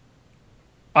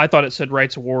 I thought it said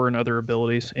Rights of War and other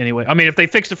abilities. Anyway, I mean, if they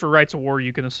fixed it for Rights of War,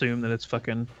 you can assume that it's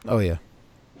fucking... Oh, yeah.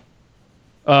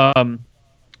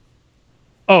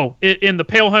 In the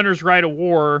Pale Hunter's Rite of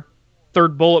War,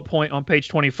 3rd bullet point on page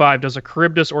 25, does a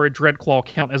Charybdis or a Dreadclaw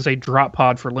count as a drop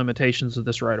pod for limitations of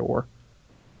this Rite of War?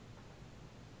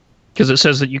 Because it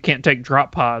says that you can't take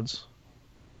drop pods,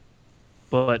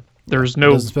 but there's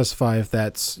no... It doesn't specify if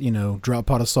that's, drop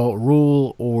pod assault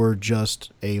rule or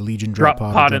just a Legion drop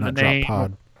pod in the name.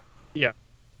 Pod. Yeah.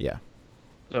 Yeah.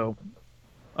 So,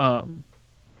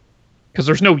 because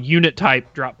there's no unit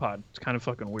type drop pod. It's kind of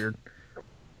fucking weird.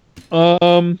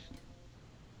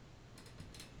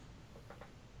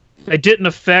 They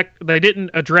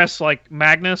didn't address, like,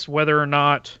 Magnus, whether or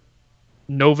not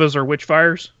Novas are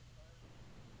Witchfires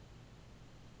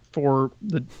for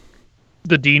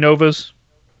the D Novas.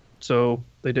 So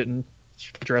they didn't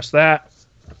address that.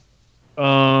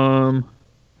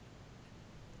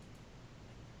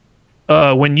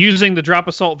 When using the Drop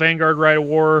Assault Vanguard Rite of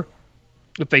War,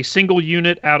 if a single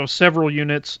unit out of several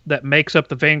units that makes up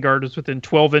the Vanguard is within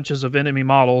 12 inches of enemy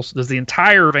models, does the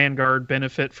entire Vanguard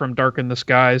benefit from Darken the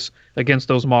Skies against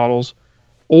those models,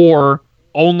 or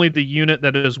only the unit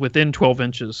that is within 12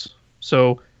 inches?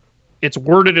 So it's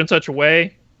worded in such a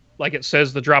way, like it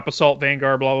says the Drop Assault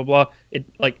Vanguard, blah, blah, blah.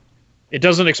 It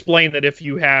doesn't explain that if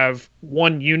you have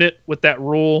one unit with that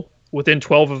rule within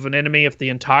 12 of an enemy, if the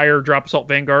entire Drop Assault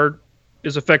Vanguard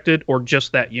is affected, or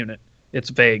just that unit. It's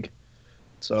vague.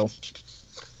 So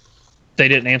they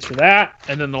didn't answer that.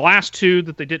 And then the last two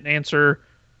that they didn't answer,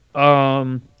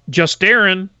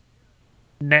 Justarin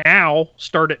now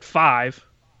start at 5,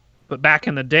 but back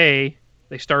in the day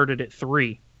they started at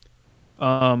 3.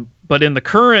 But in the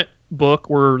current book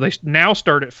where they now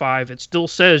start at 5, it still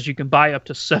says you can buy up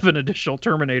to 7 additional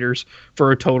Terminators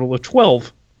for a total of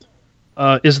 12.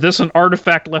 Is this an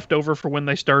artifact left over for when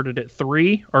they started at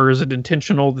 3, or is it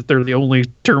intentional that they're the only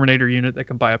Terminator unit that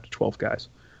can buy up to 12 guys?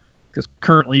 Because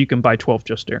currently you can buy 12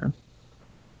 Justarin.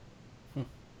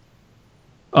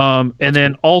 And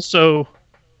then also,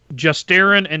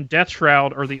 Justarin and Death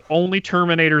Shroud are the only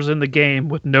Terminators in the game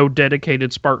with no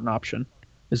dedicated Spartan option.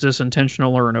 Is this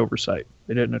intentional or an oversight?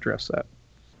 They didn't address that.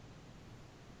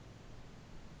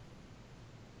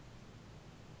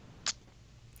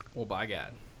 Well, by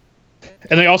God.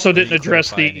 And they also didn't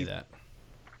address any of that.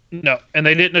 No, and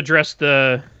they didn't address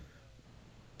the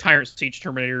Tyrant Siege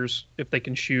Terminators if they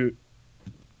can shoot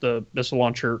the missile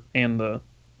launcher and the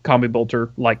combi bolter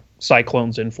like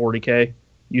Cyclones in 40K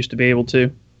used to be able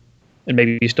to, and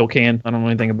maybe you still can. I don't know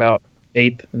anything about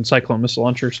 8th and Cyclone missile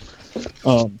launchers,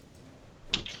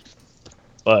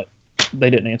 but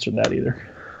they didn't answer that either.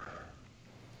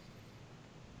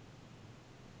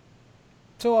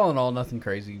 So all in all, nothing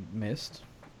crazy missed.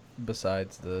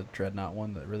 Besides the Dreadnought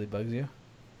one that really bugs you.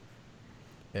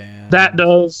 And That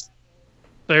does.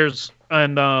 There's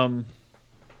and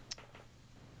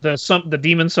the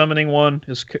demon summoning one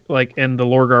is like, and the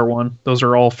Lorgar one. Those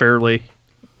are all fairly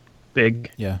big.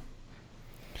 Yeah.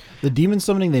 The demon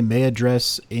summoning they may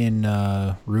address in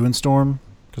Ruinstorm,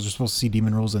 because we're supposed to see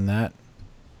demon rolls in that.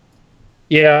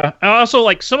 Yeah. And also,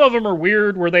 like, some of them are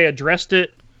weird where they addressed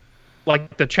it,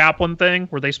 like the Chaplain thing,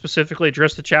 where they specifically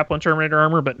addressed the Chaplain Terminator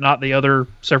armor, but not the other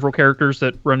several characters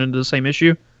that run into the same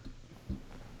issue.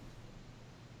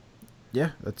 Yeah,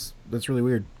 that's really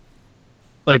weird.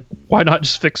 Like, why not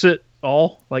just fix it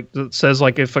all? Like, it says,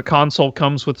 like, if a console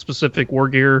comes with specific war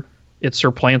gear, it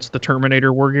supplants the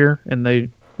Terminator war gear, and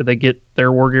they get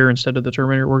their war gear instead of the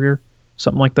Terminator war gear.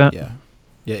 Something like that. Yeah.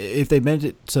 Yeah, if they meant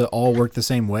it to all work the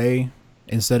same way,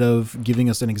 instead of giving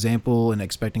us an example and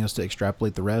expecting us to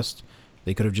extrapolate the rest,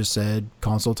 they could have just said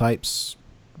console types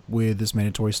with this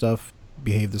mandatory stuff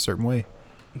behave a certain way.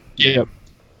 Yeah.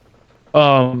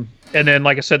 And then,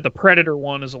 like I said, the Predator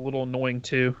one is a little annoying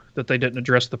too, that they didn't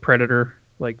address the Predator.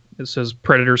 Like, it says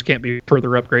Predators can't be further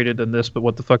upgraded than this, but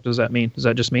what the fuck does that mean? Does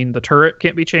that just mean the turret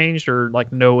can't be changed, or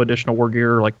like no additional war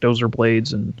gear, like dozer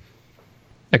blades and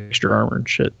extra armor and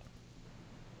shit?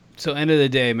 So end of the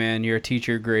day, man, you're a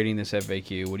teacher grading this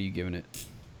FAQ. What are you giving it?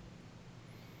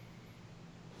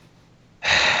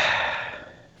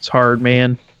 It's hard,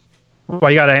 man.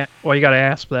 Why you gotta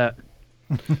ask that?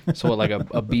 So what, like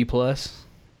a B plus,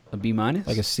 a B minus,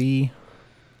 Like a C.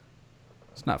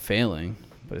 It's not failing,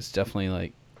 but it's definitely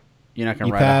like you're not gonna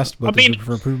You write passed, but I there's mean- room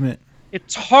for improvement.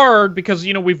 It's hard because,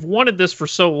 you know, we've wanted this for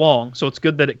so long, so it's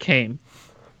good that it came.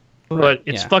 But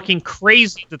it's Yeah. fucking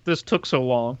crazy that this took so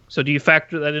long. So do you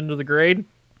factor that into the grade?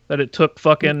 That it took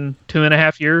fucking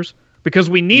 2.5 years? Because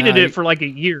we needed No, it for like a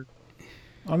year.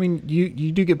 I mean,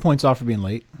 you do get points off for being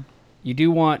late. You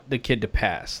do want the kid to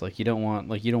pass. Like you don't want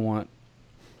to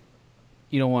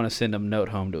send him a note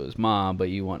home to his mom, but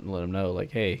you want to let him know,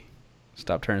 like, hey,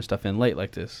 stop turning stuff in late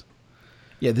like this.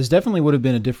 Yeah, this definitely would have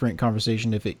been a different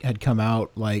conversation if it had come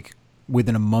out like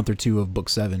within a month or two of book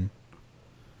 7.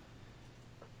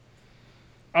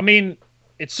 I mean,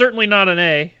 it's certainly not an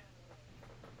A.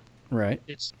 Right.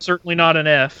 It's certainly not an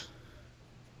F.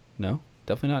 No,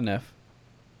 definitely not an F.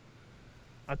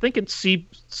 I think it's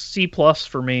C plus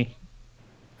for me.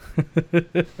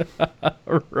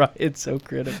 Right. It's so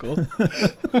critical.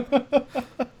 Well,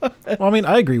 I mean,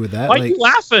 I agree with that. Why are Like, you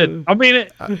laughing? I mean,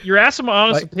 you're asking my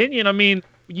honest like- opinion. I mean,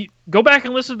 you go back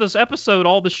and listen to this episode,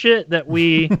 all the shit that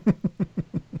we...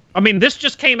 I mean, this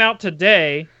just came out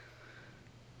today,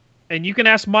 and you can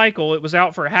ask Michael. It was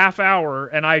out for a half hour,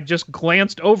 and I just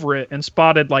glanced over it and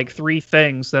spotted like 3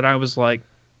 things that I was like,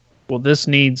 well, this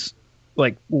needs...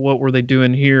 Like, what were they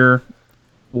doing here?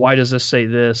 Why does this say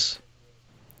this?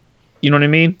 You know what I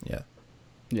mean? Yeah.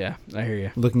 Yeah, I hear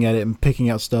you. looking at it and picking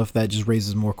out stuff that just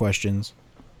raises more questions.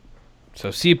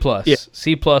 So C+. Yeah.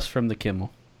 C+ from the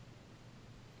Kimmel.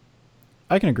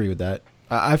 I can agree with that.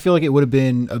 I feel like it would have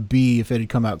been a B if it had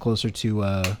come out closer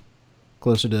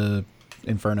to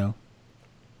Inferno.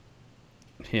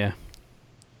 Yeah.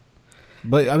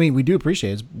 But I mean, we do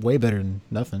appreciate it. It's way better than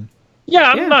nothing.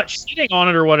 Yeah, I'm Yeah. not shitting on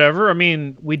it or whatever. I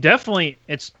mean, we definitely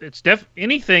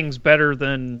anything's better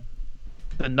than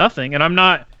nothing, and I'm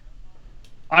not.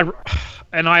 I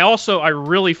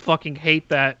really fucking hate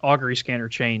that augury scanner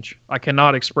change. I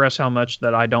cannot express how much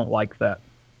that I don't like that.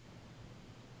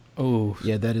 Oh,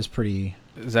 Yeah, that is pretty.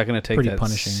 is that going to take Pretty that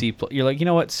punishing. C+? You're like, you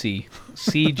know what? C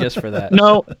just for that.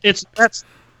 No,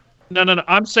 no.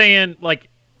 I'm saying like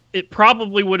it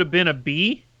probably would have been a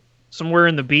B, somewhere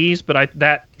in the B's, but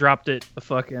that dropped it a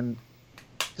fucking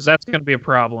because that's going to be a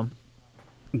problem.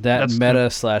 That That's-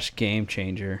 meta/game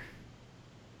changer.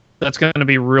 That's going to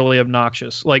be really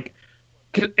obnoxious. Like,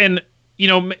 and you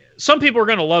know, some people are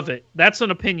going to love it. That's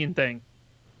an opinion thing,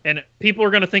 and people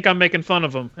are going to think I'm making fun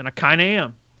of them, and I kind of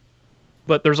am.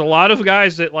 But there's a lot of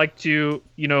guys that like to,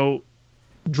 you know,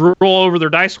 drool over their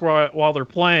dice while they're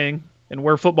playing and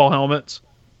wear football helmets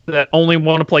that only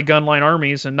want to play gunline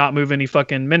armies and not move any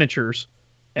fucking miniatures,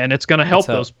 and it's going to help That's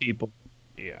how- those people.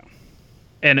 Yeah.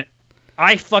 And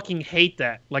I fucking hate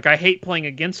that. Like, I hate playing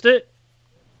against it.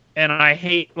 And I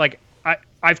hate, like,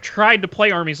 I've tried to play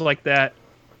armies like that,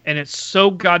 and it's so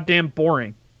goddamn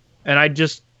boring. And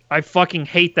I fucking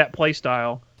hate that play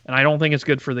style, and I don't think it's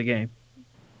good for the game.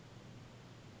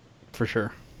 For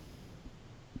sure.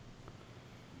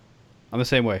 I'm the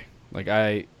same way. Like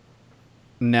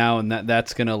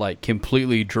that's gonna like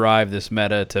completely drive this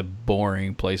meta to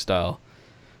boring playstyle.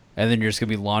 And then you're just gonna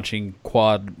be launching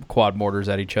quad mortars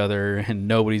at each other, and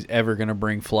nobody's ever gonna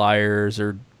bring flyers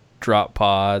or drop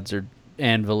pods or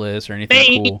anvilis or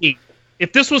anything cool.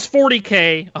 If this was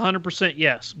 40K, 100%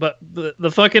 yes. But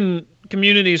the fucking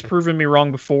community has proven me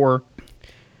wrong before.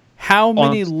 How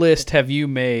many lists have you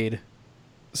made,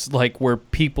 like, where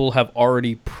people have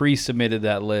already pre-submitted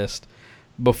that list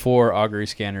before augury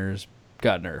scanners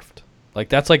got nerfed? Like,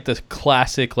 that's like the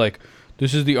classic, like,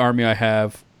 this is the army I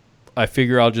have. I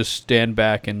figure I'll just stand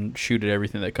back and shoot at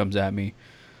everything that comes at me.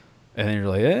 And then you're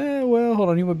like, well, hold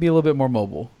on, you would be a little bit more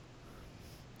mobile.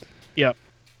 Yep.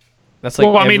 That's like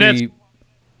Well, I mean, every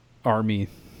army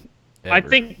ever. I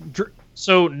think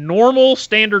so. Normal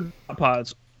standard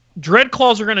pods,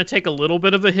 Dreadclaws are going to take a little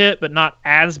bit of a hit, but not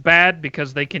as bad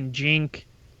because they can jink,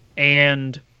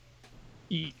 and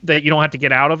that you don't have to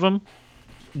get out of them.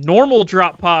 Normal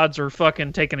drop pods are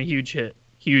fucking taking a huge hit,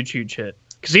 huge hit.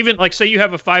 Because even like, say you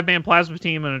have a 5-man plasma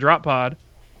team and a drop pod,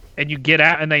 and you get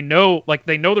out, and they know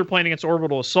they're playing against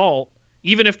orbital assault.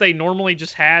 Even if they normally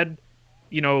just had,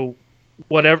 you know,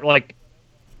 whatever, like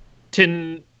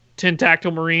 10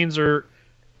 tactical marines, or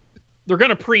they're going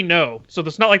to pre-know. So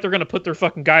it's not like they're going to put their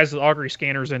fucking guys with augury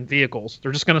scanners in vehicles.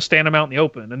 They're just going to stand them out in the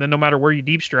open. And then no matter where you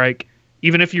deep strike,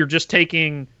 even if you're just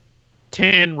taking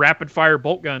 10 rapid fire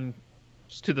bolt guns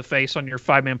to the face on your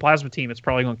 5-man plasma team, it's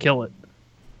probably going to kill it.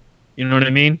 You know what I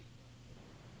mean?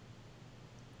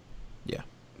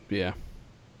 Yeah.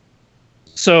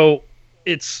 So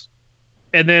it's,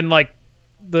 and then like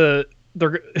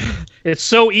it's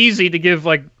so easy to give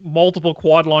like multiple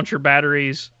quad launcher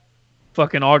batteries,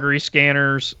 fucking augury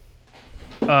scanners,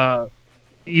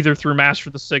 either through Master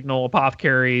the Signal,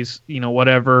 apothecaries, you know,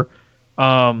 whatever.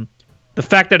 The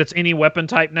fact that it's any weapon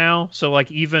type now, so like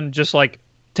even just like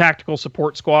tactical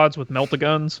support squads with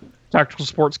meltaguns, tactical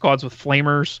support squads with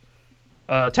flamers,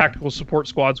 tactical support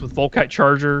squads with Volkite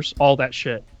chargers, all that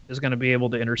shit is going to be able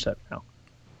to intercept now.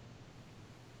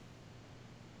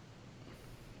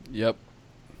 Yep.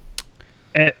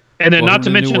 And then Welcome not to to the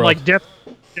new mention world. like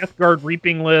Death Guard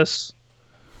reaping lists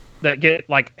that get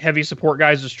like heavy support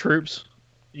guys as troops.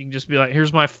 You can just be like,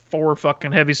 here's my 4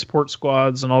 fucking heavy support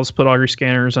squads, and I'll just put augury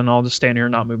scanners, and I'll just stand here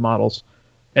and not move models.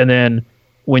 And then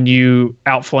when you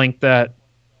outflank that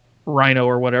rhino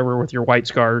or whatever with your white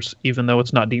scars, even though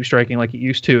it's not deep striking like it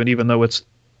used to, and even though it's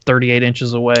 38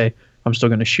 inches away, I'm still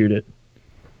going to shoot it.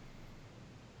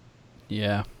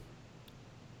 Yeah.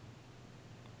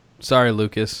 Sorry,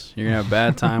 Lucas. You're gonna have a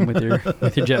bad time with your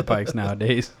jet pikes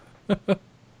nowadays.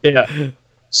 Yeah.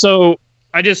 So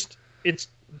I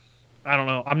don't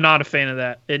know. I'm not a fan of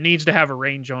that. It needs to have a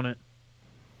range on it.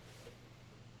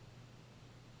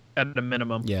 At a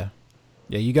minimum. Yeah.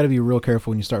 Yeah, you got to be real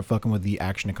careful when you start fucking with the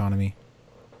action economy.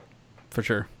 For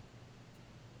sure.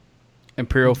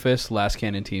 Imperial Fist last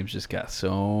cannon teams just got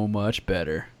so much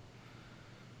better.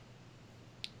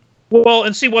 Well,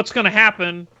 and see what's going to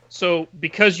happen. So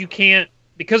because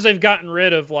because they've gotten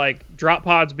rid of like drop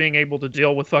pods being able to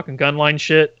deal with fucking gunline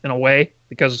shit in a way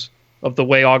because of the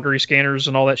way augury scanners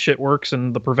and all that shit works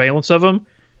and the prevalence of them.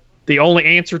 The only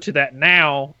answer to that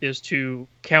now is to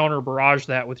counter barrage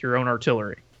that with your own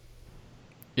artillery.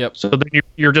 Yep. So then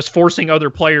you're just forcing other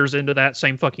players into that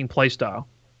same fucking playstyle.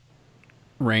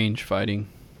 Range fighting.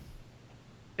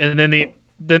 And then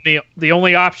the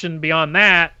only option beyond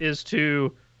that is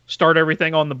to start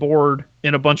everything on the board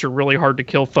in a bunch of really hard to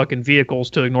kill fucking vehicles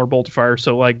to ignore bolt fire.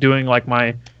 So like doing like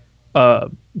my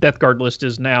Death Guard list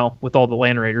is now with all the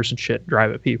Land Raiders and shit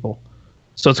drive at people.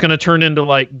 So it's going to turn into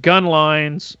like gun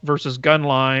lines versus gun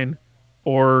line,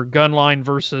 or gun line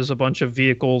versus a bunch of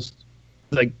vehicles,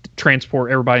 like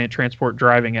transport everybody in transport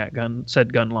driving at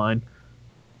said gun line.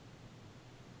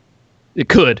 It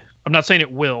could. I'm not saying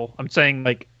it will. I'm saying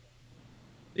like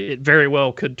it very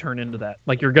well could turn into that.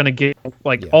 Like you're going to get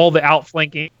like all the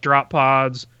outflanking drop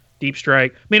pods, deep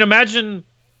strike. I mean, imagine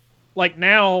like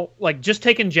now, like just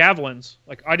taking javelins.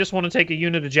 Like I just want to take a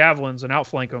unit of javelins and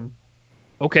outflank them.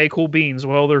 Okay, cool beans.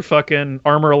 Well, they're fucking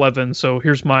armor 11, so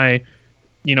here's my,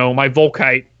 my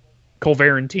Volkite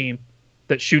Colveran team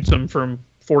that shoots them from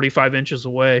 45 inches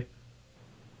away.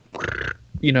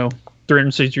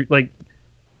 360, like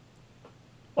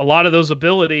a lot of those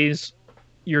abilities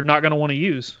you're not going to want to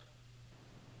use.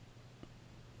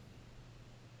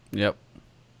 Yep.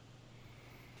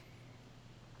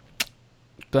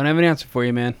 Don't have an answer for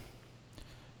you, man.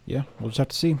 Yeah, we'll just have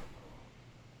to see.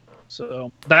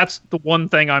 So that's the one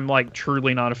thing I'm like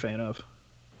truly not a fan of.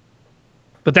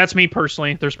 But that's me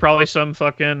personally. There's probably some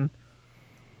fucking,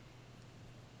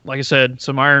 like I said,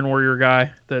 some Iron Warrior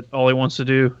guy that all he wants to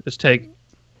do is take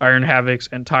Iron Havocs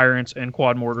and Tyrants and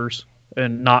Quad Mortars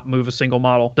and not move a single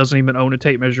model. Doesn't even own a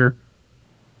tape measure.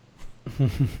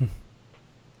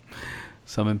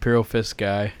 Some Imperial Fist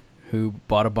guy who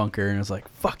bought a bunker and was like,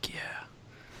 fuck yeah.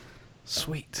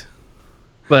 Sweet.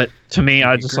 But to me,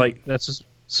 I just like, that's just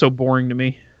so boring to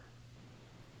me.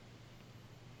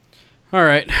 All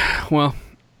right. Well,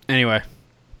 anyway.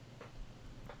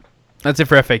 That's it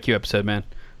for FAQ episode, man.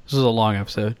 This was a long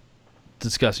episode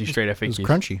discussing straight FAQs. It was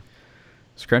crunchy.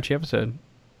 It's a crunchy episode.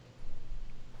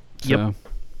 Yep.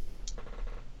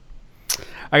 So,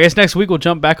 I guess next week we'll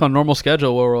jump back on normal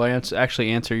schedule where we'll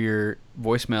actually answer your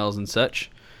voicemails and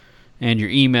such, and your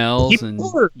emails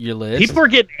your list. People are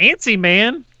getting antsy,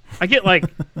 man. I get like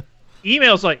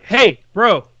emails like, "Hey,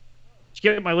 bro, did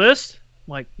you get my list?"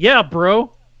 I'm like, "Yeah,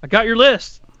 bro, I got your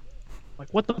list." I'm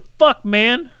like, what the fuck,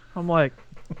 man? I'm like,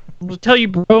 I'm gonna tell you,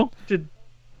 bro. Did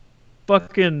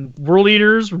fucking World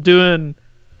Eaters were doing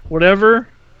whatever?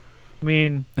 I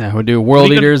mean, yeah, we'll do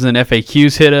World Eaters, and then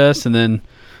FAQs hit us, and then,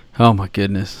 oh my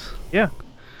goodness. Yeah.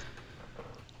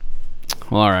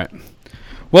 Well, all right.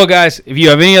 Well, guys, if you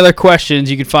have any other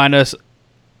questions, you can find us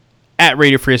at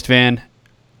Radio Freest Van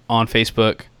on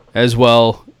Facebook. As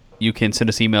well, you can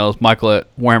send us emails, Michael at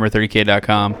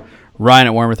Warhammer30k.com, Ryan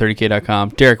at Warhammer30k.com,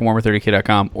 Derek at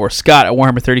Warhammer30k.com, or Scott at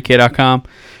Warhammer30k.com.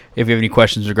 If you have any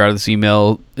questions regarding this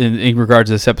email, in regards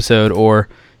to this episode, or,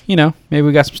 maybe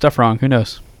we got some stuff wrong. Who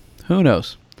knows? Who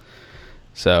knows?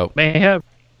 So, may have.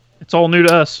 It's all new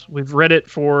to us. We've had it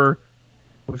for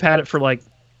like,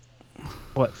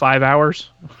 5 hours?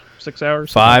 6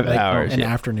 hours? 5 Like hours. An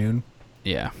afternoon.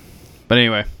 Yeah. But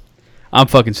anyway, I'm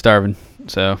fucking starving,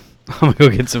 so I'm going to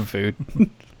go get some food.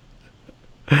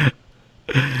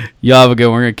 Y'all have a good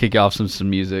one. We're going to kick off some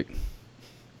music.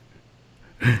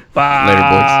 Bye.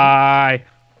 Later,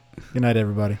 boys. Good night,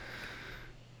 everybody.